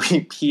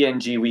 every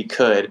PNG we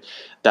could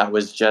that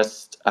was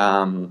just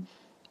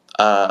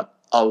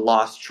a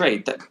lost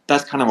trait.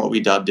 That's kind of what we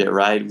dubbed it,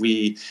 right?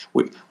 We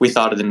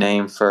thought of the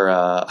name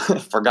for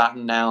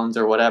forgotten nouns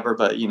or whatever,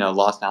 but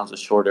lost nouns was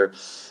shorter.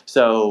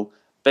 So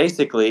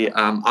basically,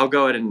 I'll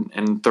go ahead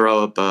and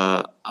throw up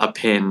a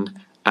pin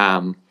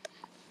of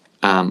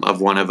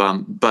one of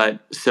them. But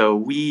so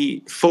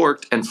we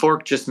forked, and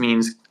fork just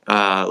means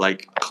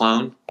like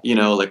clone.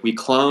 Like we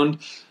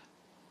cloned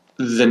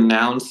the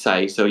noun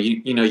site. So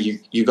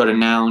you go to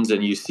nouns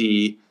and you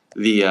see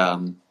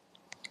the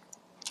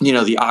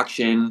the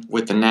auction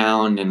with the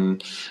noun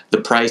and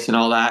the price and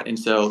all that. And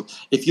so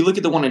if you look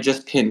at the one I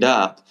just pinned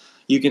up,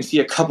 you can see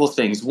a couple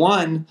things.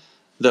 One,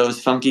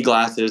 those funky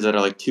glasses that are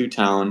like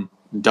two-tone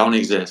don't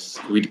exist.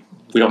 We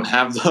don't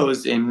have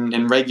those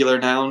in regular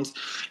nouns.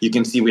 You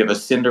can see we have a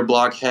cinder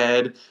block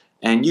head,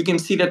 and you can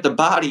see that the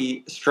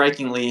body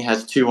strikingly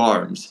has two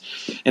arms.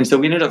 And so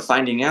we ended up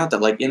finding out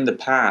that like in the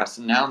past,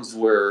 nouns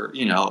were,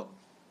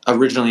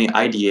 originally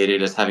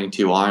ideated as having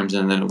two arms,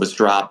 and then it was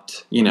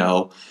dropped,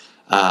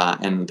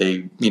 and they,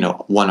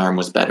 one arm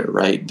was better,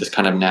 right? This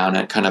kind of noun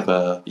at kind of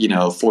a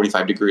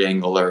 45-degree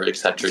angle, or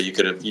etc. You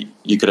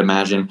could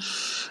imagine.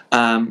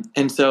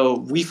 And so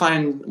we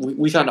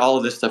found all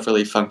of this stuff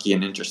really funky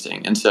and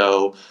interesting. And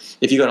so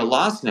if you go to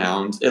Lost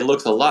Nouns, it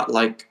looks a lot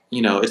like,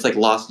 it's like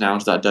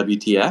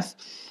lostnouns.wtf.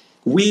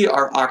 We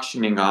are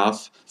auctioning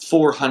off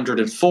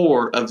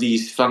 404 of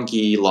these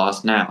funky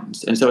lost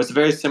nouns. And so it's a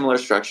very similar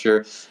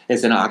structure.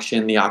 It's an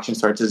auction. The auction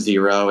starts at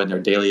 0, and they're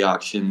daily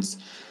auctions.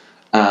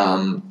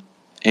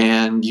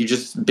 And you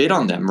just bid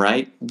on them,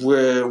 right?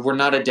 We're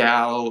not a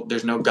DAO.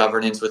 There's no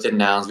governance within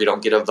Nouns. We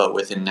don't get a vote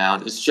within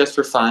Nouns. It's just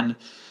for fun.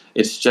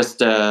 It's just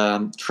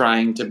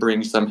trying to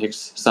bring some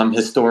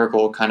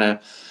historical kind of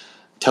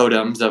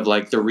totems of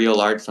like the real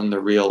art from the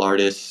real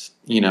artists,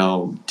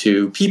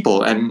 to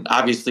people. And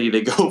obviously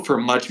they go for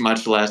much,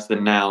 much less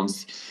than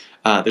Nouns.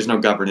 There's no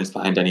governance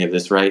behind any of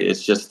this, right?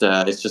 It's just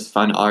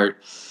fun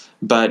art.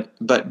 But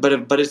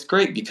it's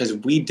great because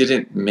we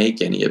didn't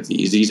make any of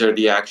these. These are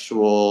the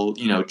actual,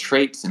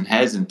 traits and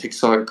heads and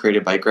pixel art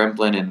created by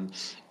Gremlin and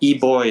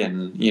eBoy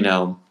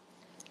and,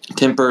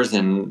 Timpers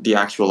and the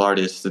actual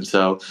artists. And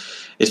so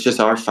it's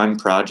just our fun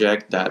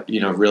project that,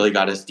 really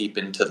got us deep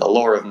into the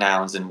lore of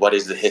Nouns and what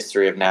is the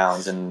history of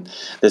Nouns and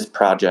this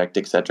project,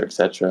 et cetera, et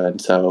cetera. And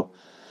so,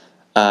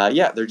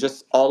 they're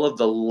just all of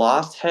the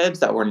lost heads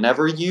that were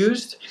never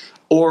used,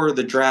 or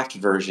the draft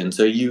version.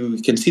 So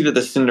you can see that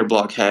the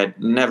Cinderblock head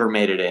never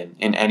made it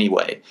in any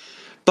way.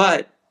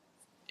 But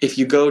if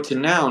you go to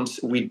Nouns,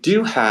 we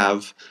do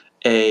have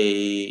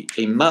a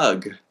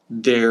mug.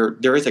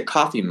 There is a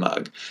coffee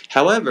mug.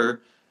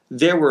 However,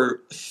 there were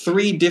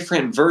 3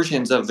 different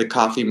versions of the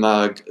coffee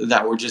mug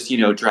that were just,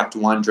 draft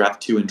 1,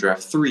 draft 2, and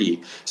draft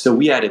 3. So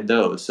we added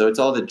those. So it's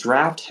all the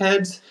draft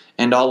heads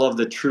and all of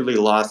the truly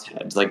lost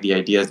heads, like the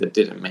ideas that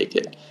didn't make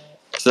it.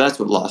 So that's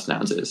what Lost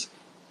Nouns is.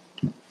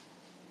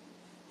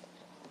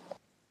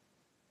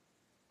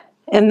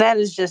 And that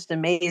is just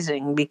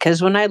amazing,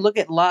 because when I look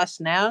at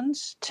lost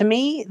nouns, to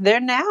me, they're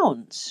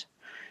nouns.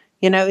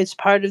 It's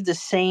part of the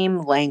same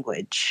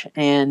language,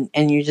 and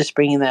you're just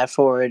bringing that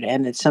forward,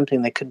 and it's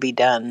something that could be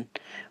done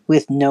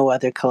with no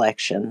other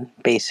collection,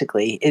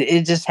 basically.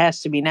 It just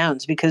has to be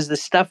nouns, because the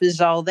stuff is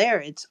all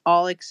there. It's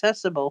all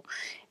accessible,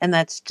 and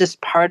that's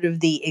just part of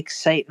the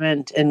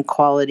excitement and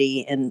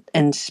quality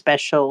and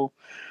special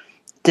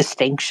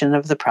distinction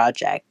of the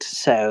project.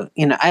 So,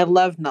 I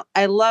love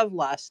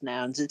Lost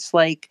Nouns. It's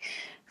like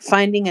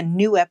finding a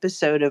new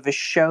episode of a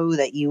show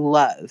that you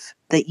love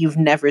that you've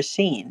never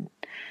seen,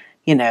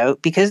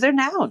 because they're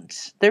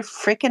nouns. They're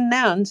freaking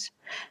nouns,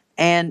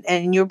 and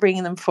you're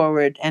bringing them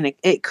forward, and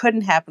it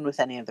couldn't happen with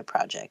any other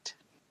project.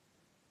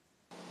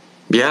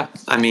 Yeah,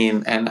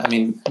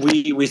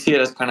 we see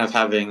it as kind of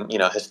having,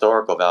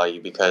 historical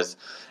value, because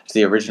it's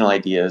the original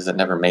ideas that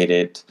never made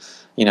it.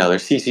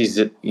 There's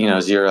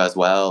CC, 0 as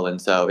well.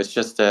 And so it's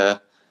just,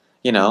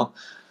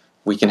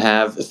 we can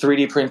have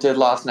 3D printed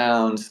Lost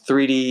Nouns,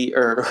 3D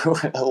or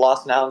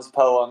Lost Nouns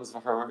poems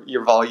for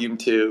your volume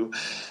 2.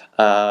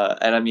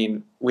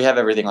 And we have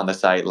everything on the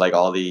site, like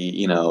all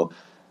the,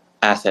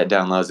 asset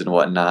downloads and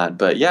whatnot.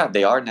 But yeah,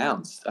 they are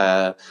nouns.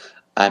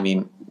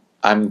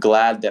 I'm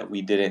glad that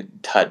we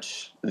didn't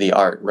touch the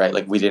art, right?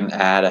 Like we didn't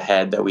add a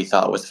head that we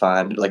thought was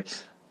fun. Like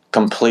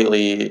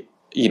completely,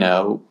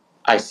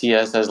 I see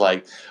us as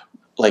like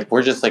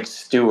we're just like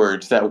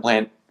stewards that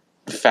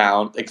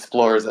found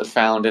explorers that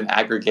found and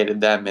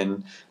aggregated them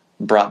and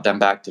brought them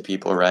back to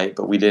people, right?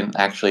 But we didn't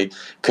actually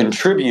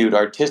contribute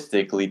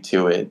artistically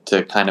to it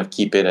to kind of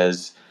keep it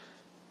as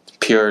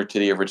pure to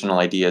the original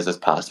ideas as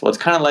possible. It's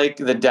kind of like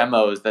the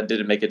demos that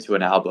didn't make it to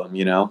an album,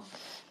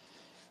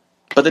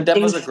 But the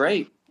demos are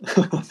great.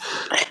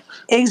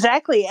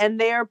 Exactly, and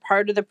they're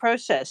part of the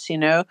process.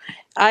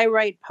 I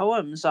write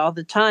poems all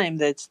the time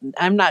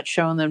I'm not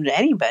showing them to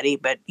anybody,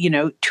 but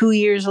 2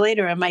 years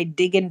later I might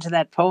dig into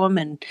that poem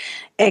and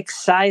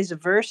excise a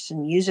verse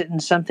and use it in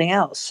something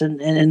else,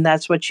 and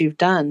that's what you've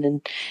done.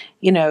 And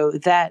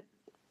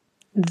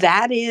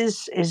that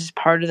is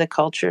part of the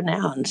culture,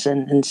 nouns.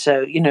 And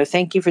so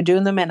thank you for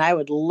doing them, and I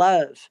would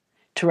love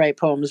to write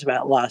poems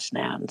about lost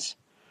nouns.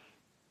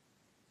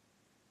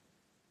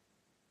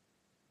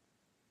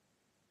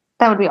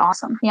 That would be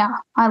awesome. Yeah,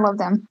 I love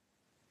them.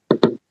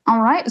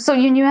 All right. So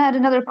you had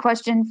another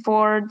question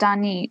for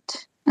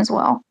Danit as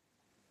well.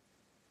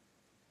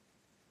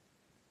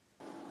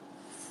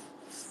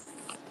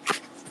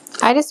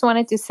 I just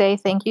wanted to say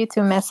thank you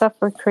to Mesa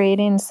for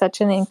creating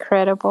such an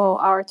incredible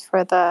art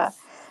for the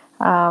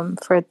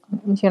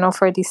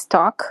for this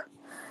talk.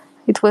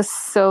 It was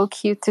so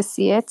cute to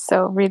see it.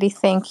 So really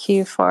thank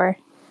you for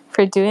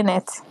doing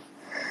it.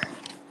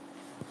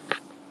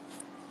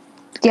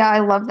 Yeah, I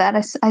love that.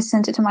 I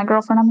sent it to my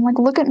girlfriend. I'm like,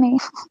 look at me.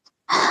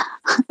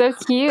 So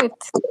cute.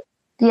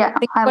 Yeah,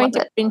 I'm going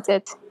to print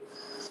it.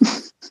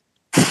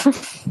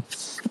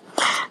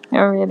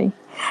 Oh, really?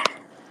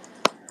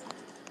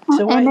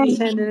 So why are you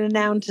sending a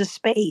noun to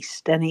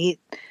space, Danit?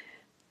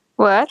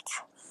 What?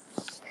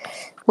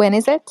 When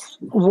is it?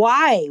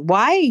 Why?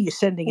 Why are you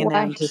sending a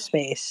noun to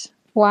space?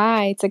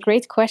 Why? It's a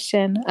great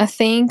question. I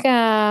think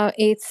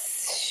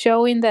it's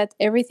showing that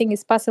everything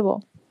is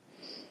possible,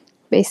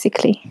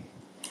 basically.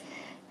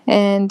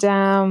 And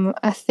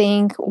I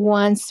think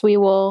once we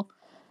will,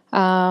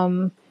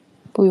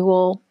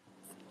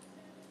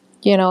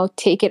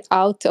 take it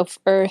out of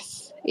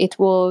Earth, it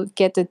will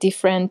get a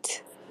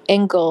different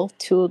angle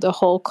to the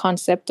whole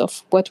concept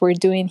of what we're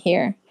doing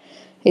here.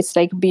 It's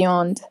like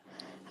beyond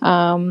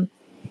boundaries.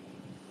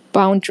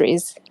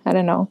 I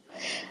don't know.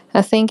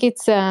 I think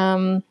it's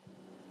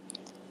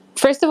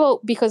first of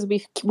all because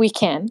we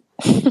can.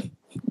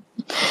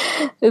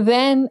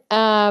 Then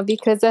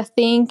because I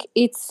think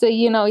it's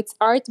it's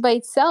art by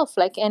itself.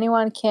 Like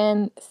anyone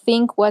can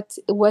think what's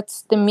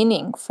the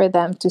meaning for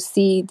them to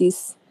see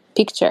this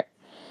picture,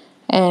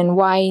 and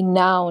why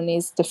Noun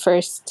is the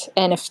first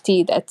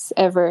NFT that's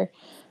ever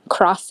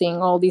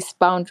crossing all these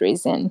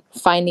boundaries and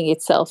finding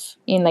itself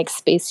in like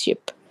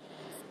spaceship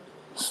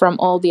from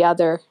all the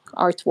other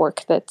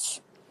artwork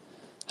that's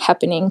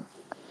happening.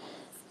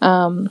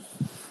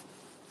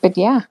 But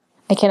yeah,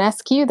 I can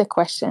ask you the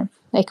question.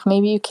 Like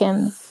maybe you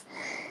can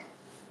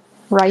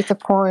write a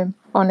poem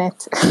on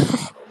it.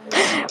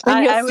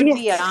 I would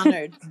be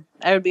honored.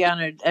 I would be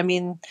honored. I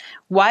mean,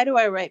 why do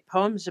I write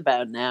poems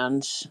about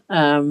nouns?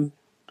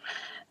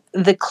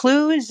 The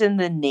clue is in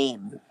the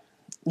name.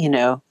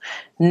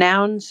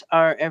 Nouns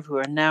are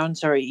everywhere.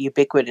 Nouns are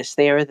ubiquitous.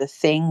 They are the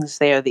things,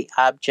 they are the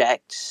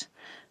objects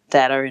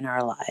that are in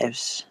our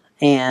lives.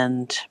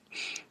 And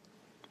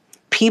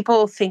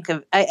people think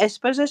of, I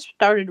suppose I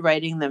started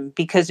writing them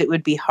because it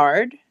would be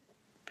hard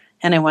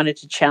and I wanted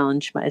to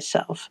challenge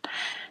myself.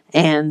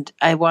 And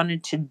I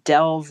wanted to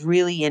delve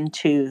really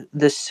into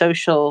the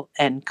social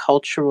and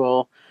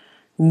cultural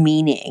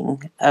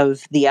meaning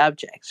of the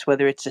objects,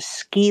 whether it's a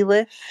ski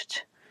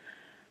lift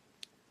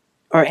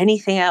or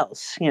anything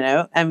else.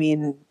 I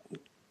mean,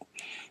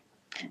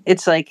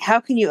 it's like, how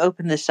can you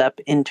open this up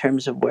in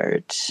terms of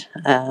words?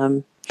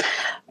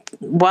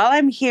 While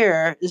I'm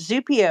here,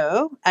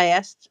 Zupio, I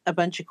asked a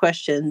bunch of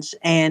questions,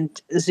 and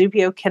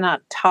Zupio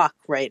cannot talk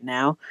right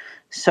now.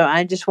 So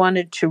I just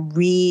wanted to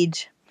read,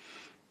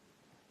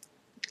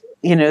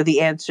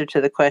 the answer to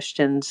the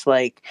questions,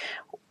 like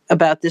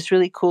about this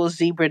really cool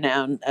zebra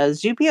noun.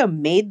 Zupio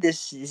made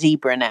this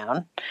zebra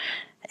noun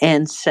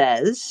and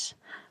says,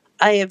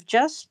 I have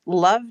just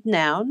loved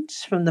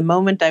nouns from the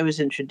moment I was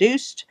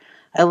introduced.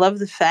 I love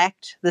the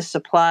fact the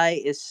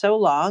supply is so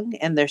long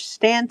and their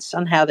stance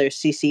on how they're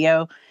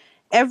CCO.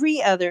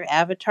 Every other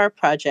avatar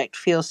project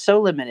feels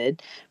so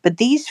limited, but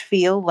these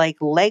feel like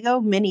Lego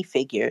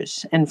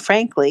minifigures. And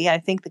frankly, I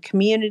think the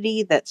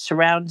community that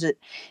surrounds it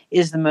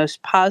is the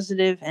most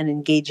positive and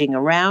engaging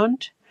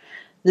around.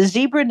 The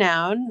zebra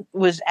noun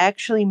was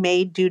actually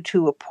made due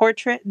to a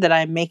portrait that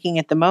I'm making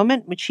at the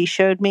moment, which he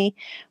showed me,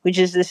 which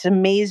is this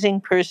amazing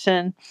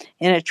person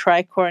in a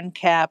tricorn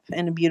cap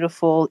and a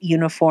beautiful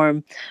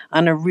uniform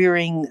on a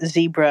rearing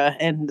zebra.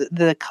 And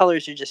the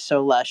colors are just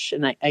so lush,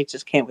 and I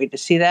just can't wait to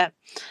see that.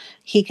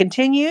 He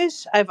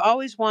continues, I've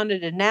always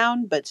wanted a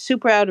noun, but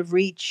super out of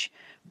reach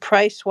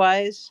price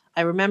wise.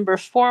 I remember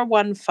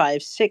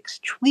 4156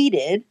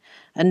 tweeted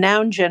a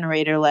noun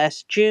generator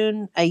last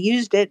June. I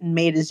used it and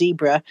made a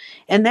zebra,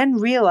 and then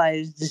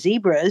realized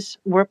zebras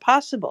were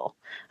possible.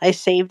 I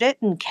saved it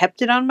and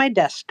kept it on my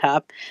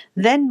desktop,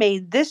 then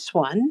made this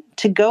one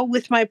to go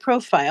with my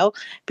profile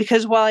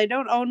because while I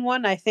don't own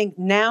one, I think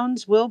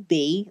nouns will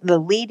be the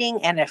leading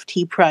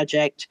NFT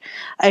project.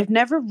 I've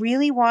never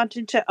really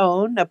wanted to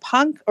own a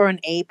punk or an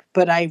ape,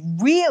 but I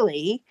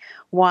really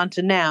want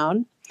a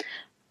noun.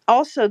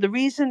 Also, the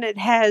reason it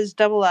has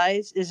double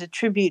I's is a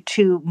tribute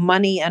to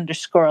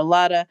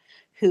Money_Alada,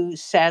 who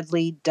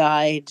sadly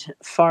died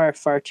far,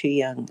 far too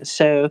young.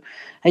 So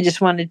I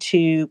just wanted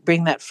to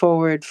bring that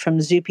forward from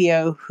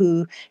Zupio,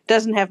 who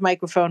doesn't have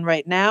microphone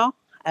right now.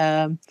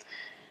 And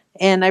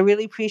I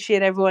really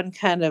appreciate everyone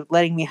kind of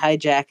letting me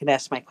hijack and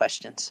ask my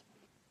questions.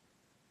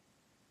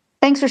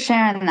 Thanks for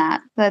sharing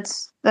that.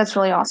 That's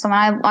really awesome.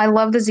 I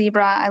love the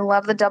zebra. I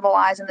love the double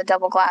eyes and the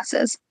double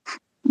glasses.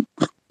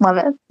 Love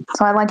it.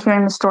 So I like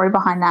hearing the story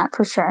behind that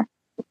for sure.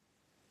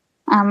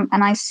 And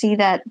I see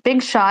that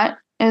Big Shot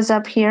is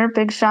up here.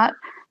 Big Shot,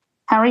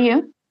 how are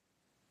you?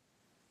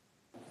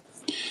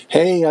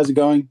 Hey, how's it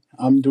going?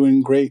 I'm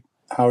doing great.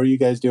 How are you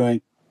guys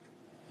doing?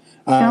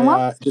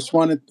 I just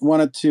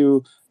wanted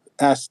to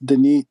ask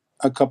Danit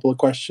a couple of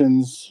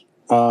questions.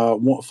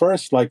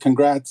 First,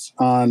 congrats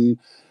on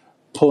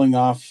pulling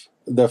off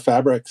the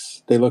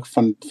fabrics. They look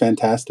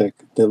fantastic.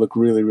 They look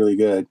really, really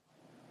good.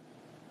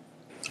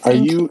 Are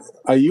you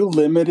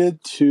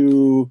limited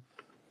to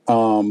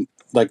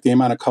the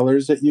amount of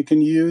colors that you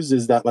can use?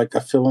 Is that like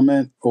a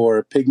filament or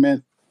a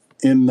pigment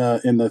in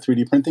the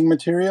 3D printing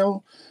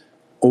material,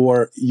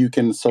 or you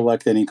can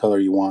select any color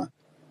you want?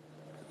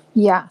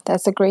 Yeah,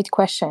 that's a great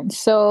question.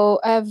 So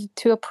I have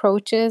two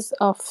approaches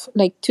of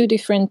like two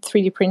different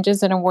 3D printers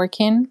that I'm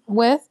working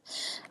with.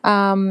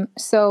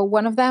 So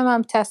one of them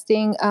I'm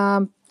testing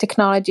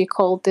technology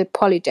called the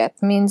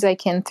polyjet. Means I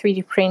can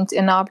 3D print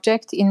an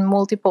object in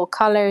multiple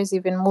colors,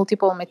 even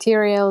multiple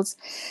materials.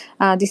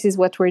 This is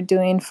what we're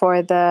doing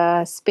for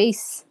the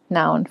space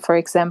noun, for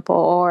example.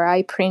 Or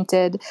I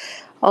printed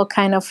all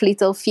kind of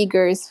little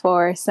figures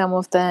for some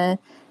of the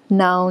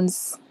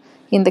nouns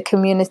in the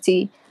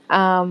community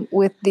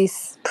with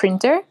this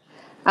printer.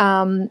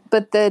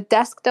 But the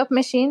desktop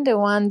machine, the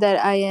one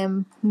that I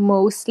am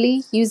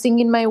mostly using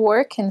in my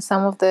work, and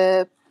some of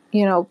the,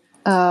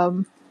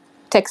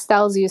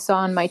 textiles you saw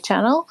on my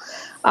channel,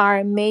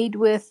 are made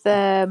with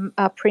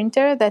a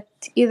printer that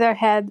either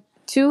had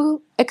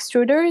 2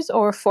 extruders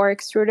or 4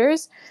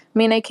 extruders. I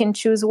mean, I can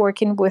choose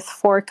working with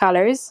 4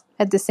 colors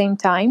at the same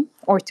time,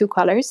 or 2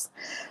 colors.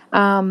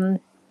 But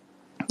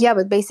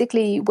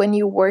basically, when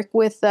you work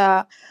with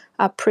a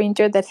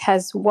printer that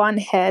has one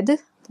head,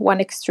 one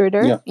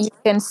extruder, you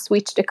can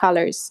switch the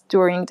colors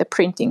during the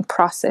printing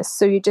process.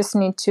 So you just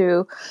need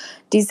to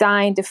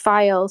design the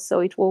file so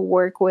it will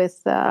work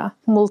with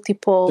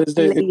multiple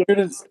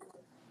layers.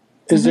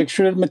 Is the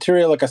extruded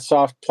material like a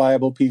soft,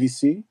 pliable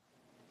PVC?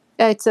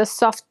 It's a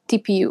soft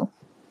TPU.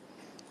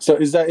 So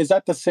is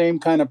that the same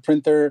kind of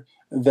printer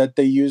that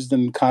they used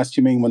in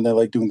costuming when they're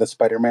like doing the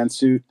Spider-Man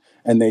suit,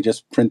 and they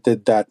just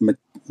printed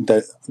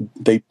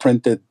they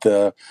printed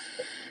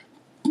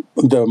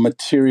the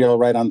material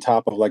right on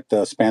top of like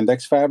the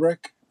spandex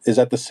fabric? Is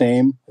that the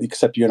same,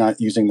 except you're not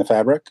using the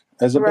fabric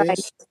as a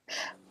base?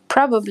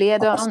 Probably.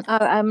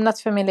 I'm not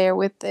familiar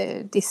with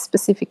this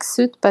specific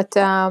suit, but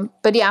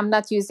yeah, I'm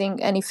not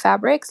using any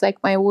fabrics.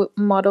 Like my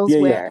models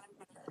were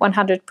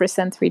 100%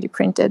 3D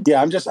printed.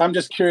 Yeah, I'm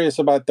just curious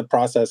about the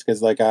process,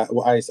 because like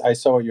I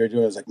saw what you were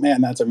doing. I was like,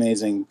 man, that's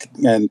amazing.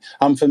 And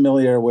I'm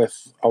familiar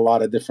with a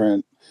lot of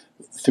different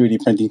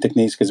 3D printing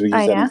techniques because we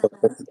use that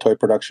in toy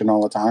production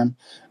all the time.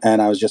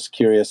 And I was just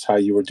curious how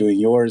you were doing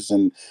yours,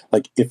 and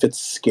like if it's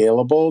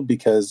scalable,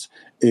 because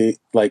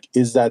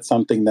is that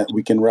something that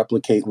we can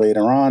replicate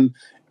later on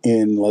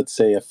in, let's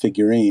say, a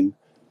figurine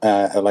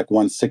at like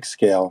 1/6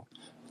 scale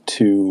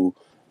to,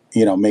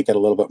 make it a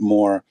little bit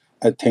more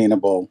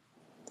attainable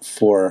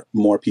for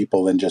more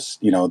people than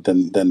just,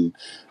 than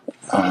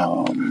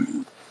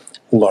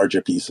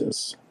larger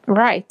pieces.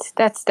 Right.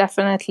 That's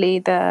definitely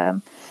the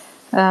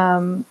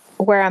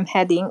where I'm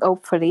heading,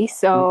 hopefully.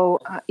 So,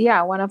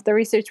 one of the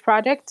research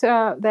projects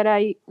that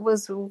I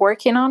was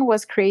working on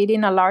was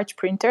creating a large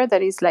printer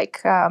that is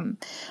like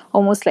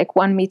almost like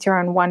 1 meter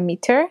on 1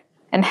 meter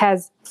and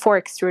has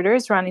 4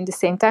 extruders running at the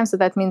same time. So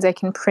that means I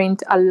can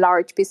print a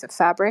large piece of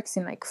fabrics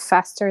in like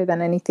faster than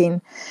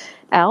anything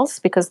else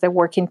because they're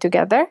working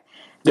together.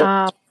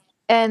 Yep.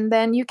 And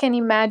then you can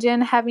imagine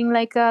having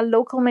like a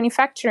local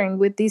manufacturing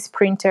with this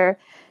printer.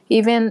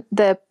 Even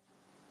the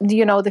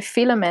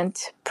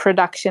filament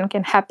production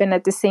can happen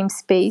at the same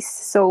space.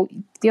 So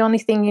the only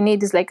thing you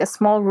need is like a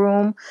small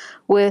room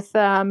with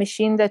a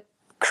machine that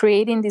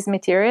creating these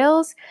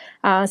materials,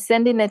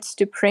 sending it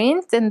to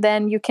print, and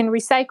then you can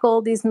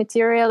recycle this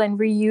material and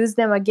reuse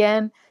them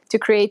again to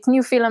create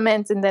new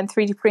filaments and then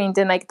 3D print.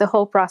 And like the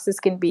whole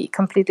process can be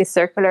completely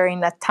circular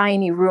in a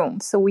tiny room.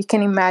 So we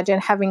can imagine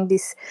having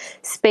this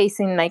space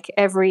in like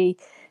every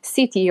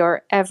city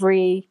or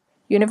every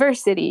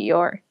university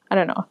or I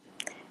don't know,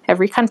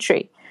 every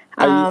country.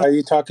 Are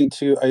you talking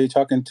to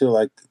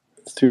like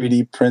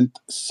 3D print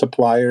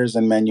suppliers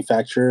and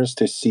manufacturers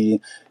to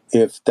see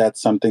if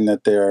that's something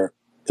that they're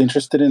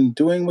interested in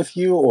doing with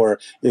you, or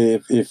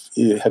if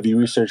have you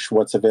researched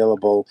what's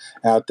available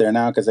out there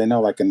now? Because I know,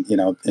 like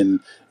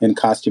in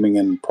costuming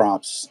and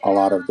props, a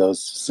lot of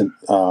those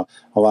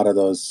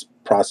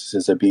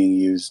processes are being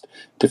used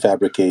to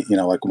fabricate,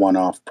 like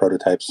one-off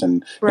prototypes,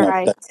 and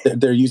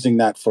they're using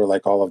that for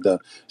like all of the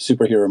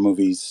superhero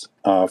movies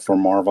for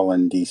Marvel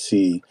and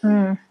DC.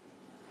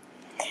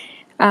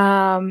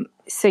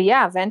 So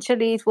yeah,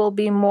 eventually it will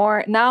be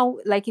more. Now,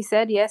 like you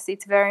said, yes,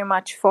 it's very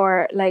much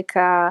for like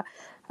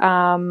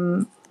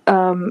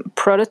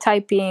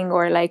prototyping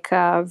or like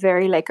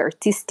very like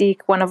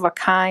artistic, one of a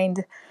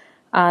kind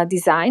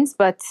designs.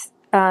 But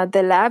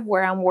the lab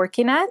where I'm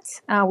working at,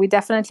 we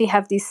definitely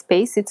have this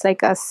space. It's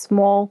like a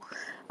small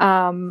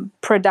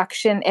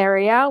production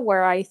area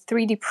where I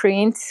 3D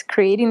print,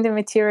 creating the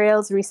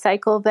materials,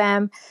 recycle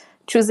them,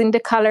 choosing the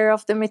color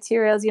of the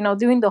materials,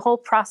 doing the whole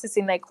process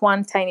in like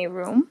one tiny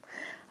room.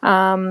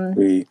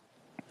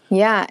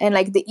 Yeah, and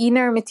like the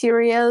inner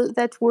material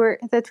that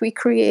we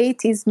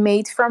create is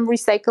made from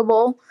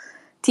recyclable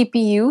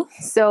TPU.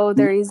 So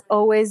there is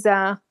always we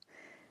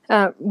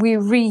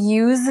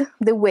reuse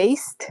the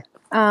waste.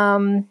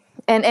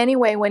 And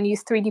anyway, when you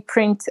 3D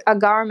print a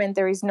garment,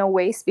 there is no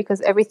waste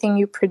because everything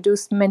you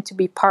produce meant to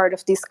be part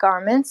of these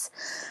garments,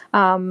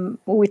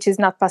 which is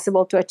not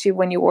possible to achieve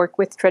when you work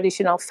with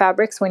traditional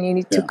fabrics, when you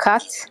need to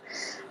cut.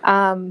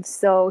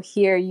 So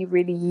here you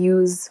really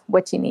use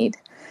what you need.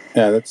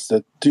 Yeah,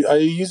 are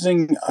you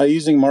using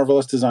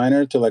Marvelous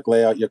Designer to like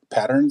lay out your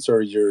patterns, or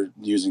you're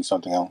using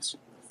something else?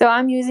 So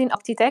I'm using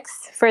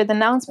Optitext for the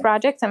Nouns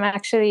project. I'm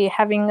actually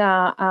having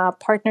a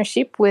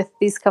partnership with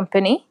this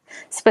company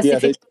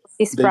specific to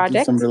this they do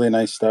project. some really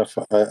nice stuff.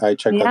 I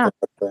checked out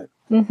the website.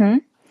 Mm-hmm.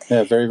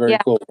 Yeah, very, very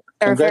cool.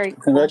 They're very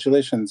cool.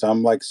 Congratulations.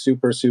 I'm like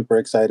super, super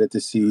excited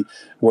to see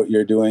what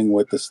you're doing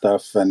with the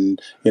stuff.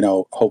 And,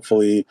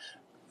 hopefully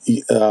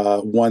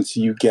once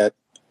you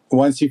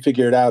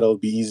figure it out, it'll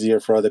be easier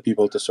for other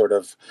people to sort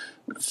of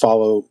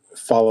follow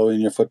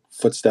in your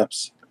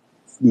footsteps,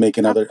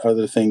 making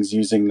other things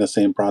using the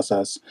same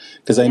process.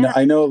 Because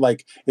I know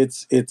like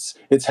it's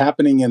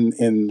happening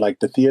in like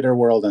the theater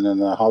world and in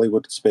the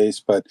Hollywood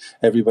space, but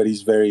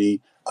everybody's very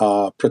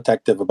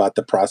protective about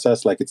the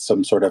process, like it's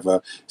some sort of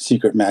a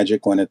secret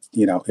magic, when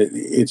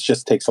it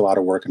just takes a lot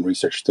of work and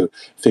research to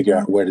figure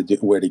out where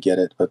to get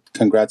it. But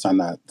congrats on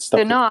that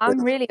stuff. So no,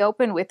 I'm really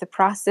open with the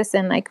process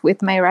and like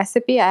with my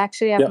recipe. I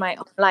actually have my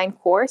online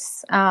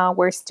course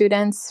where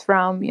students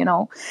from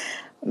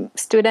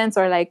students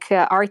or like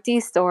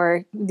artists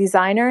or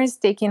designers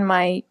taking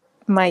my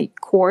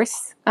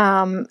course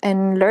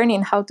and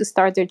learning how to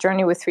start their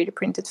journey with 3D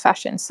printed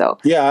fashion. So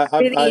I'm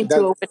really into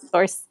open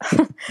source.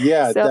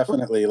 Yeah,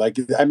 definitely. Like,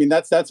 I mean,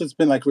 that's what's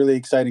been like really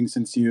exciting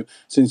since you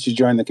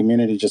joined the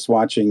community. Just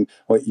watching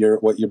what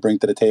you bring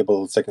to the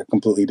table. It's like a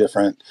completely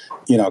different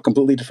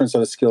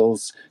set of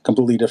skills,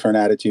 completely different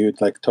attitude,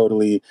 like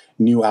totally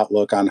new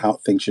outlook on how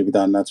things should be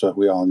done. That's what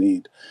we all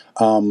need.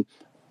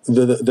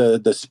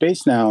 The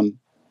Space Noun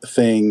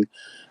thing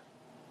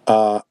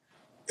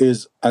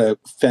is a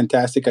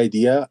fantastic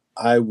idea.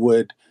 I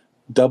would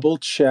double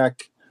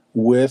check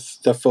with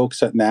the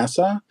folks at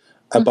NASA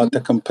about the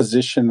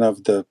composition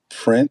of the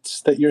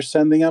prints that you're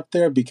sending up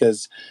there,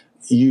 because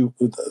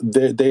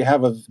they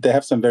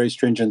have some very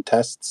stringent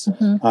tests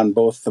on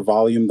both the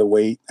volume, the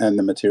weight, and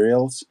the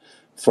materials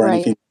for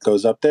anything that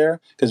goes up there.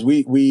 Because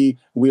we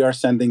are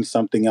sending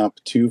something up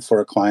too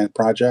for a client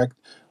project,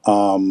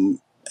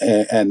 and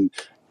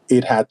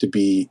it had to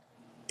be.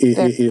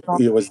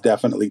 It was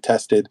definitely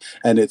tested,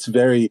 and it's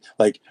very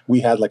like we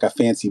had like a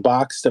fancy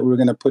box that we were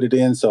going to put it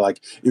in, so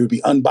like it would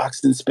be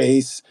unboxed in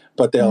space.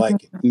 But they're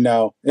like,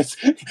 no,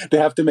 they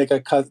have to make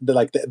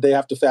they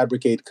have to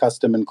fabricate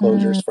custom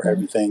enclosures for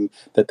everything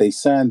that they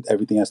send.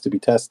 Everything has to be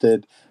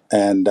tested,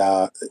 and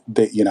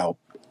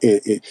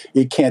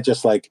it can't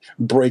just like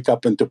break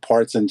up into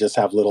parts and just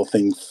have little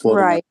things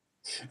floating around.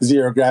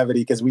 Zero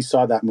gravity, because we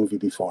saw that movie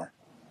before.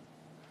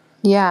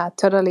 Yeah,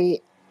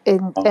 totally.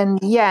 And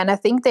I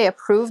think they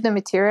approved the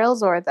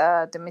materials or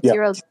the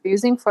materials they're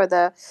using from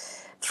the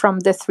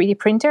 3D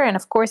printer, and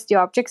of course the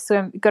objects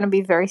are going to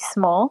be very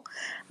small.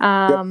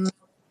 But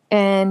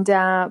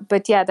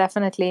yeah,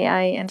 definitely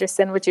I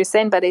understand what you're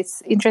saying, but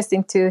it's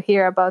interesting to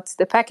hear about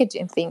the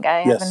packaging thing.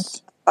 I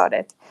haven't thought about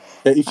it.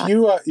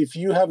 If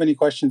you have any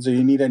questions or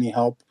you need any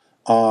help,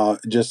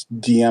 just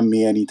DM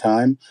me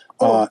anytime.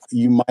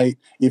 You might,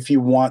 if you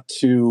want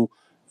to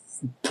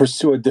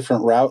pursue a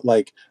different route,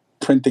 like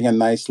printing a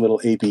nice little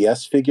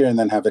ABS figure and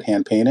then have it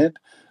hand painted,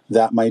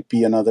 that might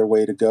be another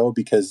way to go,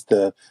 because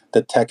the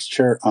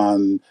texture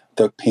on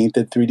the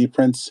painted 3D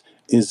prints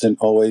isn't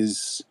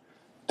always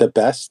the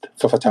best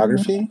for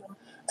photography.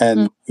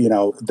 And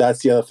that's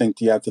the other thing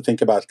you have to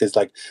think about, because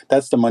like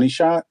that's the money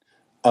shot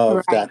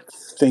of that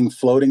thing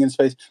floating in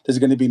space. There's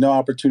going to be no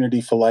opportunity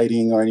for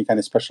lighting or any kind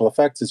of special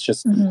effects. It's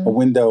just a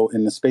window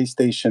in the space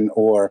station,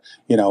 or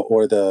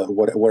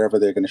wherever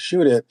they're going to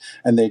shoot it,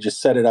 and they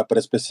just set it up at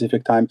a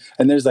specific time.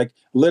 And there's like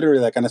literally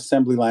like an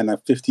assembly line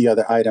of 50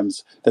 other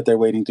items that they're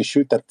waiting to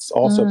shoot. That's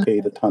also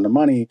paid a ton of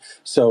money.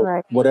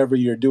 So whatever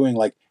you're doing,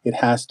 like it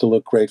has to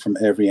look great from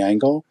every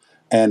angle,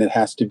 and it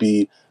has to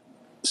be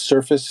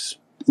surface.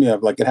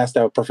 Like it has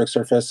to have a perfect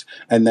surface.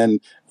 And then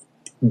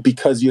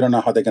because you don't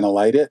know how they're going to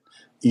light it,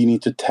 you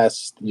need to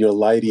test your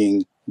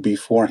lighting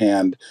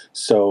beforehand,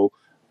 so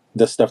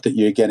the stuff that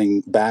you're getting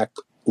back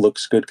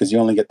looks good, because you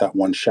only get that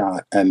one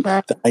shot. And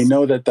I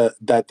know that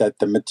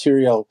the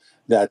material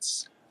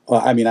that's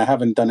I mean, I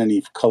haven't done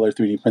any color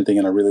 3D printing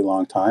in a really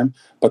long time,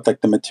 but like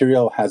the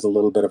material has a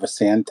little bit of a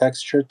sand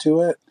texture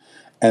to it,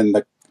 and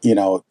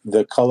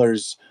the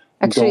colors.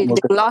 Actually, the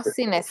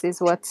glossiness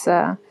is what's.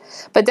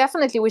 But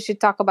definitely, we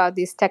should talk about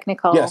these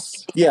technical.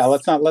 Yes, yeah.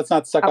 Let's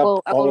not suck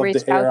up all of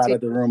the air out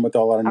of the room with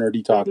all our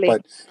nerdy talk.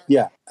 But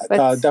yeah,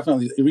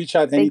 definitely reach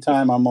out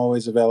anytime. I'm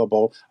always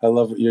available. I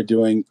love what you're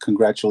doing.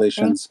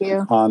 Congratulations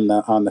on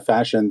the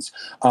fashions.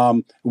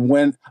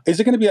 When is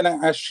it going to be an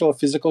actual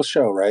physical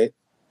show? Right.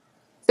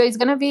 So it's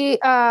going to be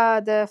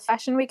the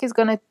Fashion Week is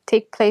going to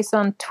take place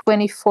on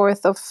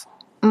 24th of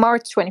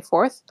March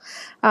 24th.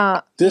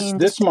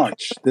 This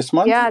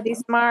month? Yeah,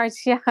 this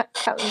March. Yeah,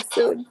 coming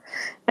soon.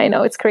 I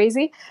know, it's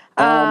crazy.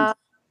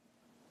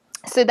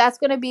 So that's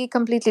going to be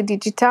completely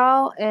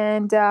digital,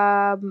 and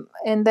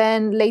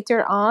then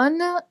later on,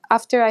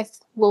 after I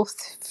will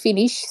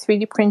finish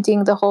 3D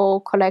printing the whole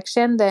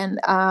collection, then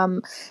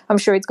I'm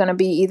sure it's going to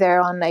be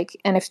either on like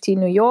NFT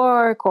New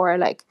York, or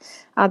like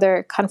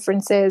other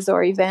conferences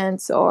or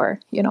events, or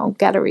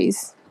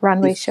galleries,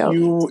 runway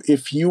show.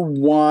 If you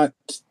want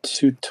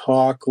to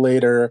talk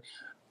later,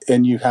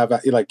 and you have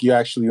like you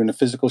actually in a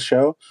physical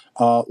show,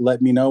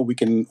 let me know. We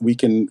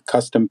can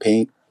custom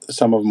paint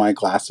some of my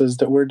glasses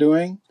that we're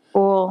doing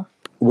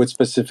with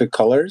specific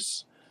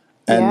colors,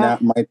 and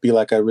that might be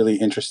like a really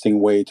interesting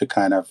way to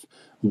kind of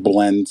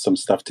blend some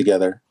stuff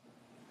together.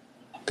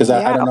 Because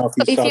I don't know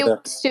if you saw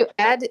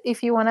that.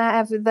 If you want to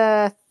have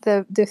the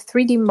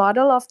 3D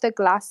model of the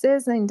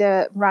glasses in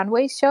the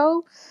runway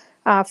show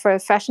for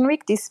Fashion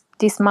Week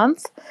this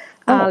month,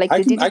 like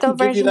the digital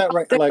version of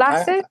the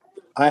glasses.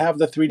 I have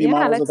the 3D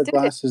models of the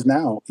glasses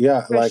now.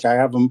 Yeah, like I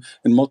have them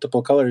in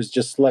multiple colors.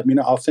 Just let me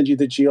know. I'll send you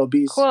the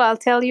GLBs. Cool. I'll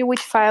tell you which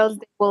files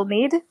they will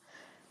need.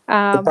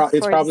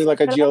 It's probably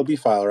like a GLB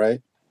file,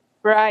 right?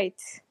 Right.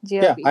 GLB.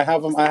 Yeah, I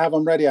have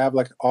them ready. I have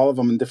like all of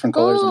them in different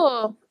colors.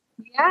 Cool.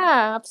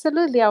 Yeah,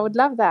 absolutely. I would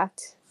love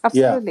that.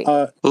 Absolutely.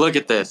 Yeah. Look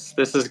at this.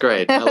 This is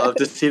great. I love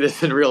to see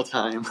this in real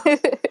time.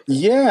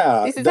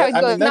 Yeah. This is how it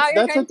goes. Now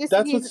you're going to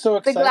see what's so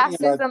exciting the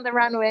glasses on the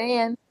runway,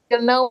 and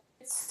you'll know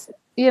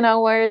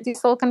where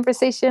this whole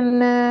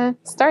conversation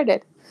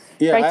started.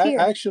 Yeah, right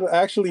I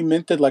actually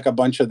minted like a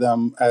bunch of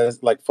them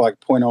as like for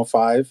like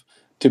 0.05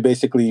 to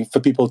basically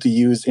for people to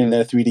use in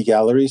their 3D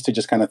galleries to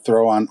just kind of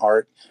throw on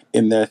art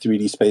in their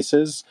 3D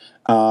spaces.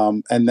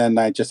 And then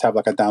I just have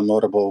like a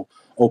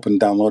open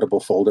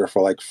downloadable folder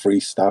for like free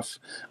stuff.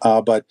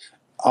 But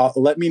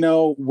let me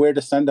know where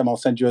to send them. I'll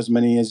send you as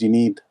many as you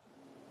need.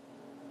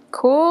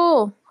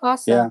 Cool.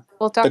 Awesome. Yeah.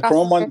 We'll talk the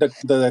chrome one,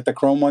 the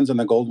chrome ones and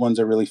the gold ones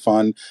are really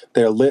fun.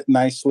 They're lit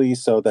nicely,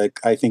 so that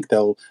I think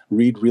they'll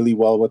read really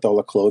well with all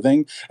the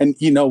clothing. And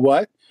you know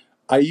what?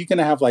 Are you going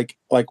to have like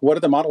what are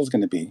the models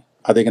going to be?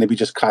 Are they going to be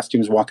just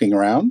costumes walking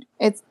around?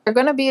 They're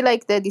going to be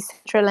like the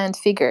Decentraland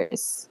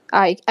figures.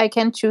 I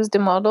can choose the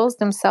models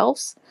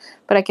themselves,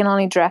 but I can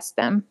only dress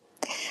them.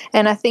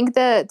 And I think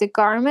the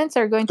garments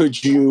are going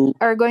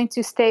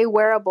to stay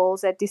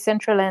wearables at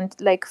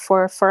Decentraland like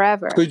for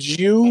forever. Could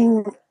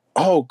you?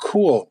 Oh,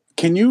 cool.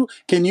 Can you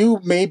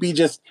maybe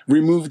just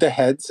remove the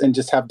heads and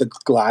just have the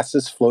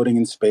glasses floating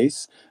in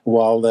space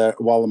while the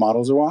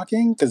models are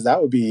walking? Because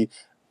that would be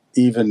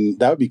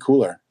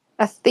cooler.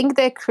 I think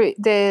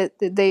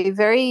they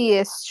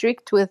very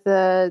strict with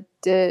the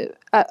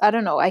I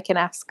don't know. I can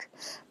ask,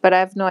 but I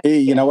have no idea.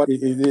 You know what?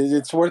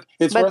 It's worth.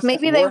 But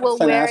maybe they will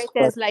wear it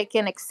as like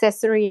an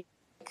accessory.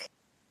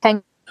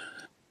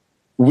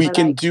 We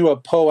can do a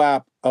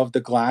POAP of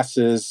the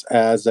glasses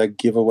as a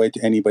giveaway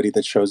to anybody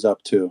that shows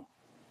up too.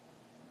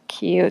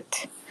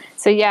 Cute.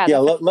 So yeah. Yeah.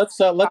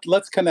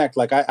 Let's connect.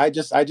 Like I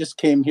just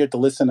came here to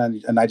listen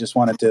and I just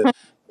wanted to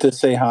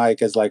say hi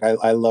because like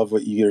I love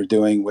what you're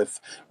doing with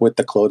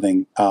the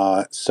clothing.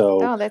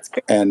 So that's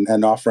great.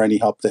 And offer any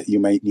help that you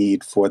might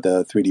need for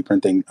the 3D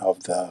printing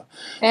of the.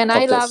 And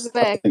I love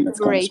the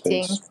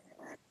rating.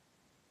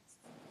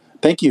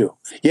 Thank you.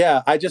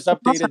 Yeah, I just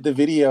updated the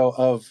video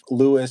of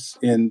Louis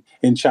in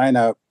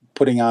China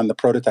putting on the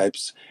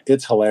prototypes.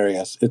 It's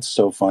hilarious. It's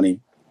so funny.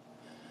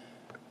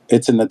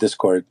 It's in the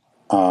Discord.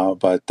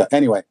 But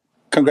anyway,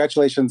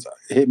 congratulations.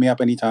 Hit me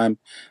up anytime.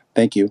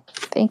 Thank you.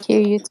 Thank you.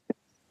 You too.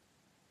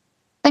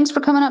 Thanks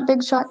for coming up,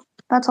 Big Shot.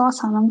 That's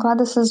awesome. I'm glad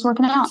this is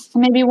working out.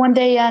 Maybe one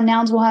day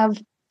Nouns will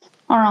have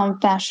our own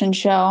fashion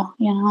show,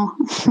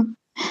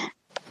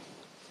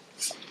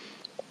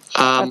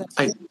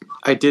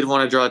 I did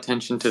want to draw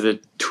attention to the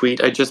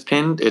tweet I just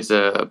pinned.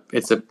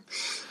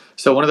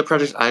 So one of the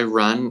projects I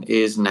run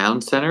is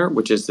Noun Center,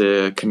 which is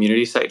the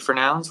community site for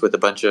nouns with a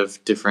bunch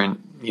of different,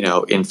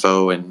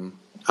 info and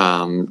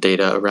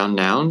data around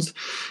nouns.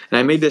 And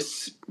I made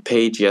this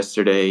page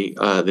yesterday,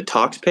 the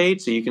talks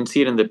page, so you can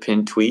see it in the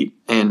pinned tweet.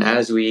 And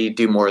as we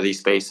do more of these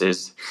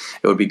spaces,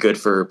 it would be good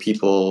for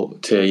people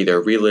to either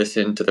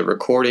re-listen to the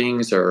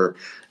recordings or,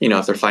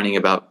 if they're finding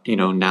about,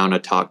 noun a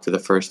talk for the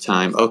first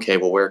time, okay,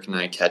 well, where can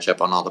I catch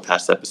up on all the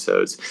past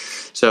episodes?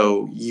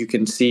 So you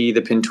can see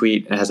the pinned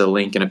tweet. It has a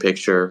link and a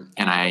picture,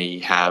 and I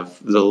have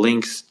the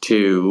links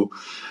to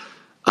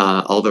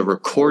all the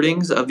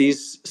recordings of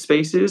these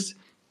spaces.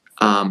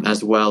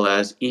 As well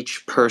as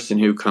each person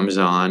who comes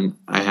on,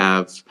 I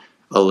have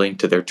a link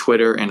to their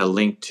Twitter and a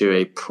link to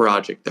a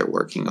project they're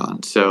working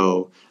on.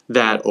 So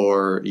that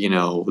or,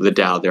 the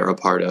DAO they're a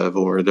part of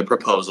or the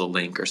proposal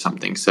link or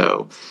something.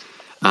 So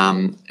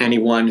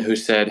anyone who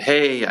said,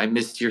 hey, I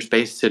missed your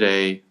space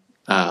today,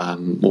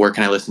 where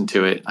can I listen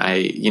to it?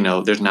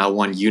 There's now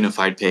one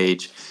unified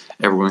page.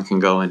 Everyone can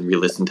go and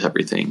re-listen to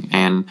everything.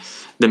 And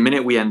the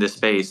minute we end this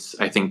space,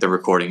 I think the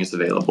recording is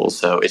available.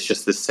 So it's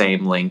just the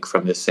same link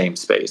from the same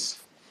space.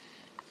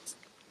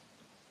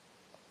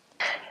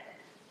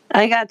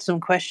 I got some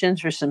questions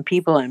for some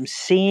people I'm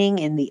seeing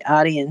in the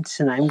audience,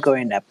 and I'm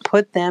going to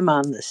put them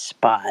on the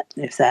spot,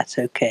 if that's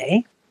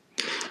okay.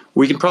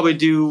 We can probably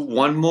do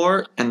one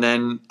more, and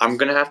then I'm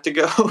going to have to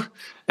go,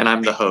 and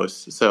I'm the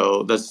host.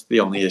 So that's the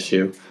only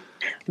issue.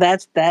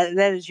 That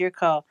is your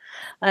call.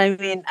 I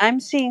mean, I'm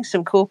seeing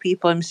some cool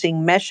people. I'm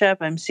seeing Meshup.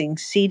 I'm seeing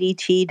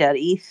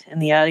CDT.eth in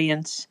the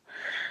audience.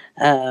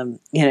 And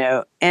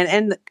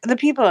the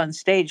people on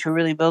stage who are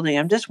really building,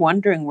 I'm just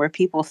wondering where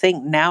people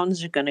think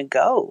nouns are going to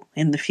go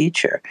in the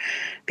future.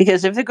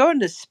 Because if they're going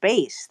to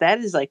space, that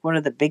is like one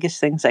of the biggest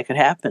things that could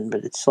happen.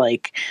 But it's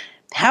like,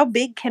 how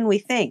big can we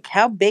think?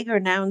 How big are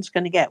nouns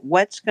going to get?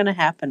 What's going to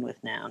happen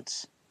with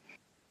nouns?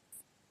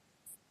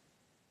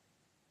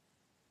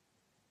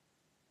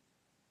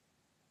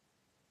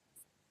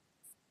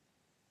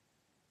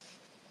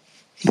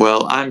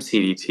 Well, I'm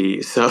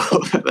CDT, so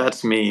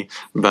that's me,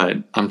 but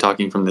I'm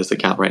talking from this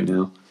account right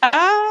now.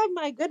 Oh,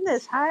 my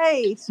goodness.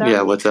 Hi. Sorry.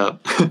 Yeah, what's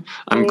up?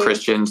 I'm Hey.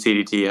 Christian,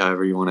 CDT,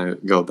 however you want to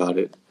go about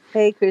it.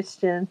 Hey,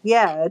 Christian.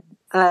 Yeah,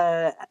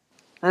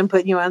 I'm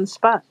putting you on the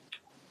spot.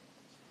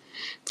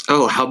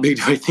 Oh, how big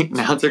do I think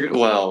nouns are going to...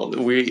 Well,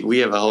 we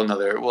have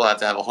we'll have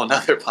to have a whole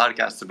nother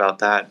podcast about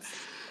that.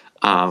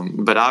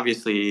 But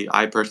obviously,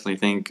 I personally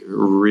think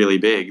really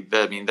big.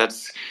 I mean,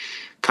 that's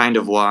kind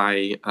of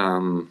why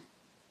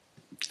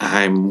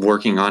I'm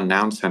working on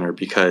Noun Center,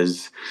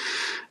 because,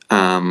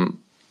 the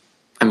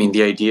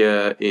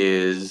idea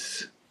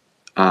is...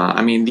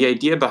 the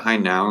idea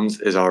behind nouns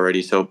is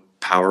already so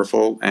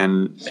powerful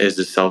and is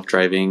a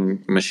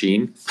self-driving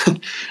machine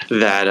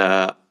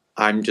that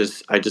I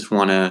just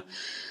want to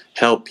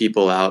help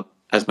people out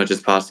as much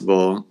as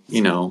possible,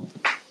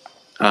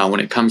 when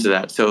it comes to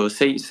that. So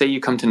say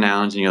you come to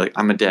Nouns and you're like,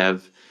 I'm a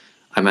dev,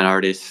 I'm an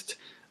artist,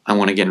 I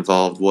want to get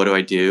involved. What do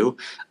I do?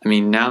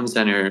 Noun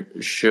Center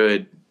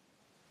should,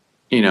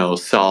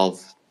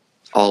 solve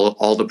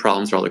all the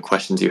problems or all the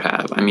questions you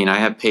have. I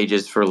have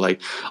pages for like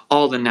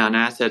all the noun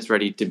assets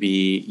ready to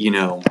be,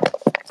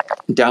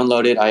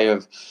 downloaded. I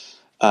have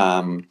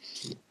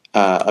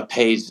a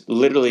page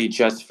literally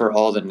just for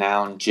all the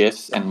noun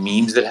GIFs and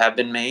memes that have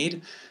been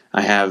made.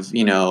 I have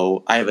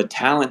a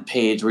talent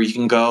page where you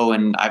can go,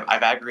 and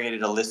I've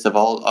aggregated a list of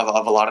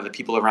of a lot of the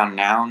people around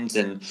nouns,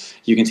 and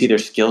you can see their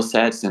skill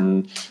sets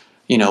and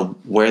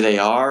where they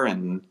are,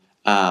 and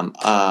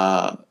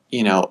a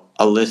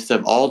list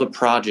of all the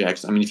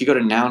projects. If you go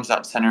to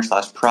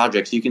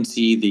nouns.center/projects, you can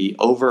see the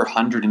over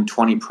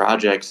 120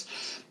 projects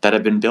that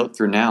have been built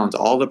through Nouns,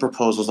 all the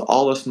proposals,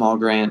 all the small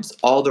grants,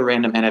 all the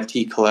random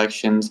NFT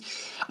collections.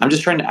 I'm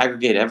just trying to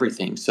aggregate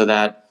everything so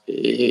that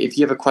if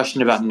you have a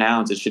question about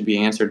nouns, it should be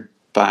answered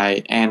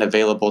by and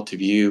available to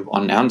view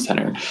on Noun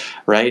Center,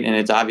 right? And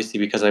it's obviously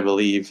because I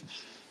believe,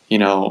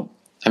 from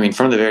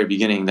the very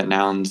beginning that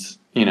nouns,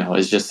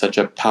 is just such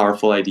a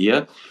powerful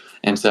idea.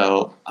 And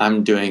so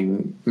I'm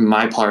doing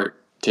my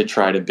part to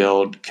try to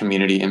build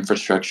community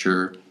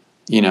infrastructure,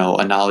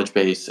 a knowledge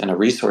base and a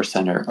resource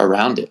center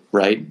around it,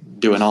 right?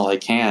 Doing all I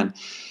can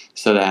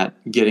so that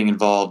getting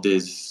involved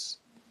is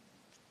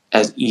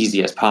as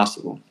easy as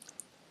possible.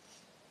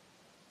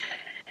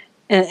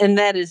 And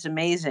that is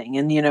amazing.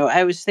 And,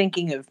 I was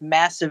thinking of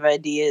massive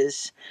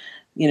ideas,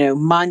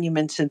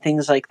 monuments and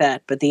things like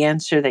that. But the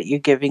answer that you're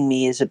giving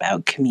me is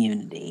about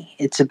community.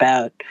 It's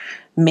about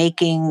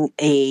making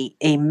a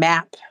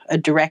map, a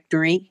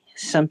directory,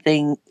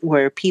 something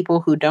where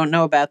people who don't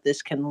know about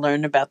this can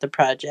learn about the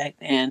project.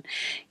 And,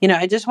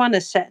 I just want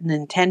to set an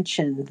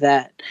intention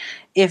that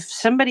if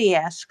somebody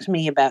asks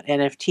me about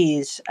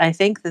NFTs, I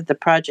think that the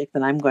project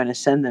that I'm going to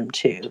send them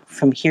to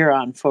from here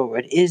on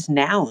forward is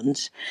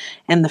Nouns.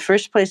 And the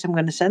first place I'm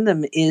going to send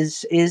them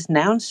is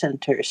Noun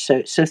Center.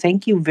 So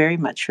thank you very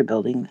much for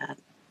building that.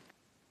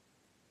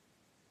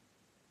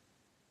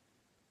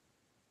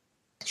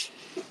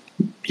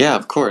 Yeah,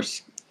 of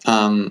course.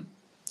 And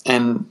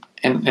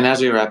as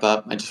we wrap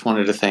up, I just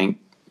wanted to thank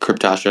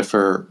Cryptasha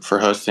for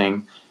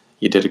hosting.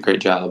 You did a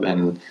great job,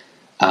 and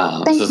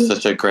this was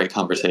such a great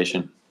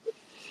conversation.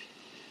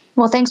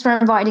 Well, thanks for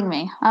inviting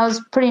me. I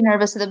was pretty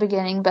nervous at the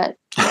beginning, but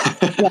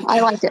yeah, I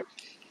liked it.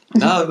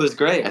 No, it was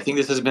great. I think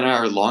this has been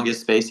our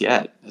longest space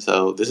yet.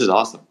 So this is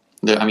awesome.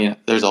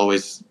 There's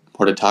always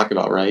more to talk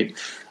about, right?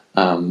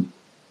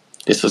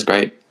 This was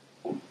great.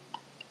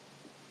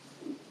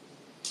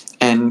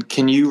 And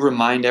can you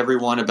remind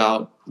everyone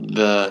about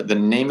the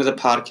name of the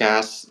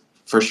podcast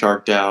for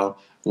Shark DAO,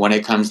 when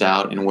it comes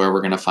out, and where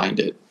we're going to find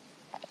it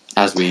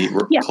as we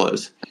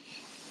close?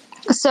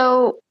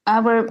 So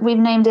we've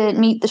named it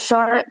Meet the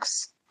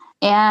Sharks,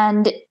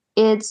 and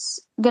it's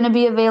going to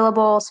be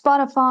available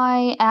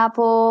Spotify,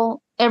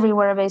 Apple,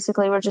 everywhere.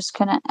 Basically, we're just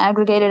going to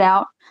aggregate it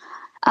out.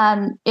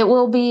 It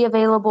will be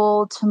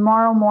available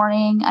tomorrow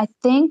morning, I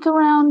think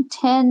around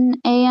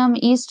 10 a.m.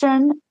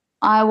 Eastern.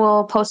 I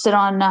will post it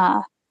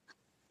on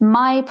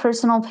my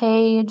personal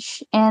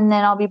page, and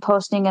then I'll be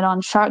posting it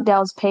on Shark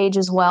DAO's page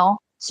as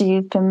well, so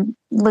you can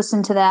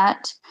listen to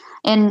that.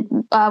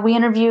 And I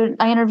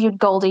interviewed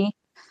Goldie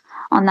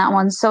on that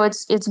one, so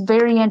it's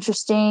very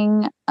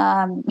interesting.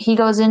 He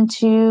goes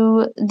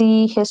into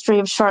the history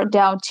of Shark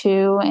DAO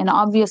too, and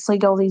obviously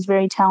Goldie's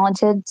very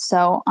talented,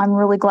 so I'm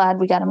really glad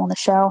we got him on the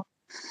show.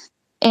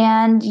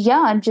 And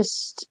yeah, I'm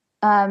just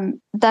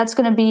that's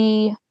gonna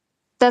be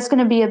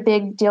a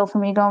big deal for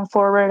me going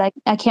forward.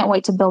 I can't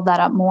wait to build that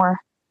up more.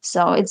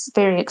 So it's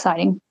very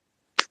exciting.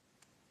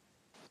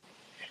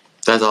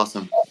 That's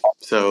awesome.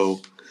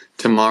 So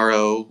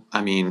tomorrow,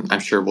 I mean, I'm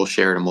sure we'll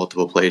share it in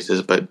multiple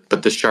places, but the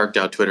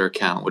SharkDAO Twitter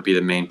account would be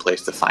the main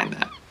place to find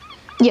that.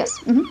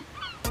 Yes.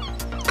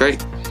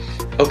 Great.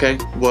 Okay.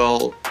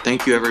 Well,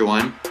 thank you,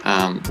 everyone.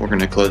 We're going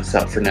to close this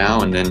out for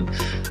now, and then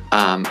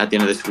at the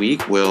end of this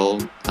week,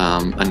 we'll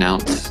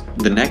announce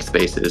the next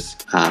spaces.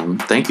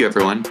 Thank you,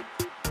 everyone.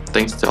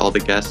 Thanks to all the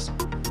guests.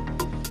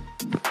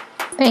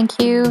 Thank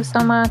you so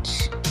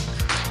much.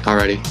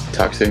 Alrighty.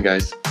 Talk soon,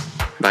 guys.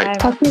 Bye.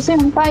 Talk to you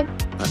soon. Bye.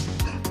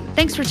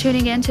 Thanks for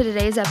tuning in to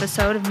today's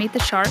episode of Meet the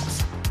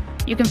Sharks.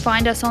 You can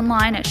find us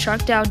online at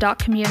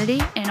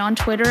sharkdao.community and on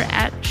Twitter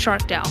at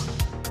sharkdao.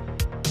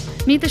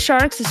 Meet the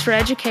Sharks is for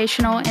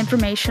educational,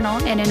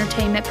 informational, and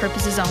entertainment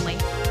purposes only.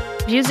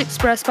 Views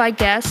expressed by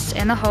guests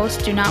and the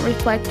host do not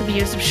reflect the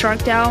views of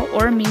SharkDAO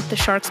or Meet the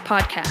Sharks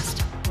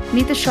podcast.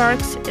 Meet the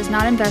Sharks is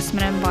not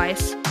investment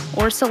advice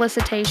or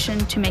solicitation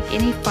to make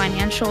any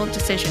financial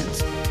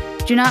decisions.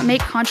 Do not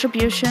make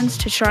contributions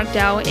to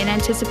SharkDAO in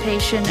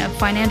anticipation of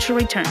financial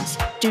returns.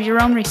 Do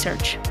your own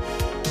research.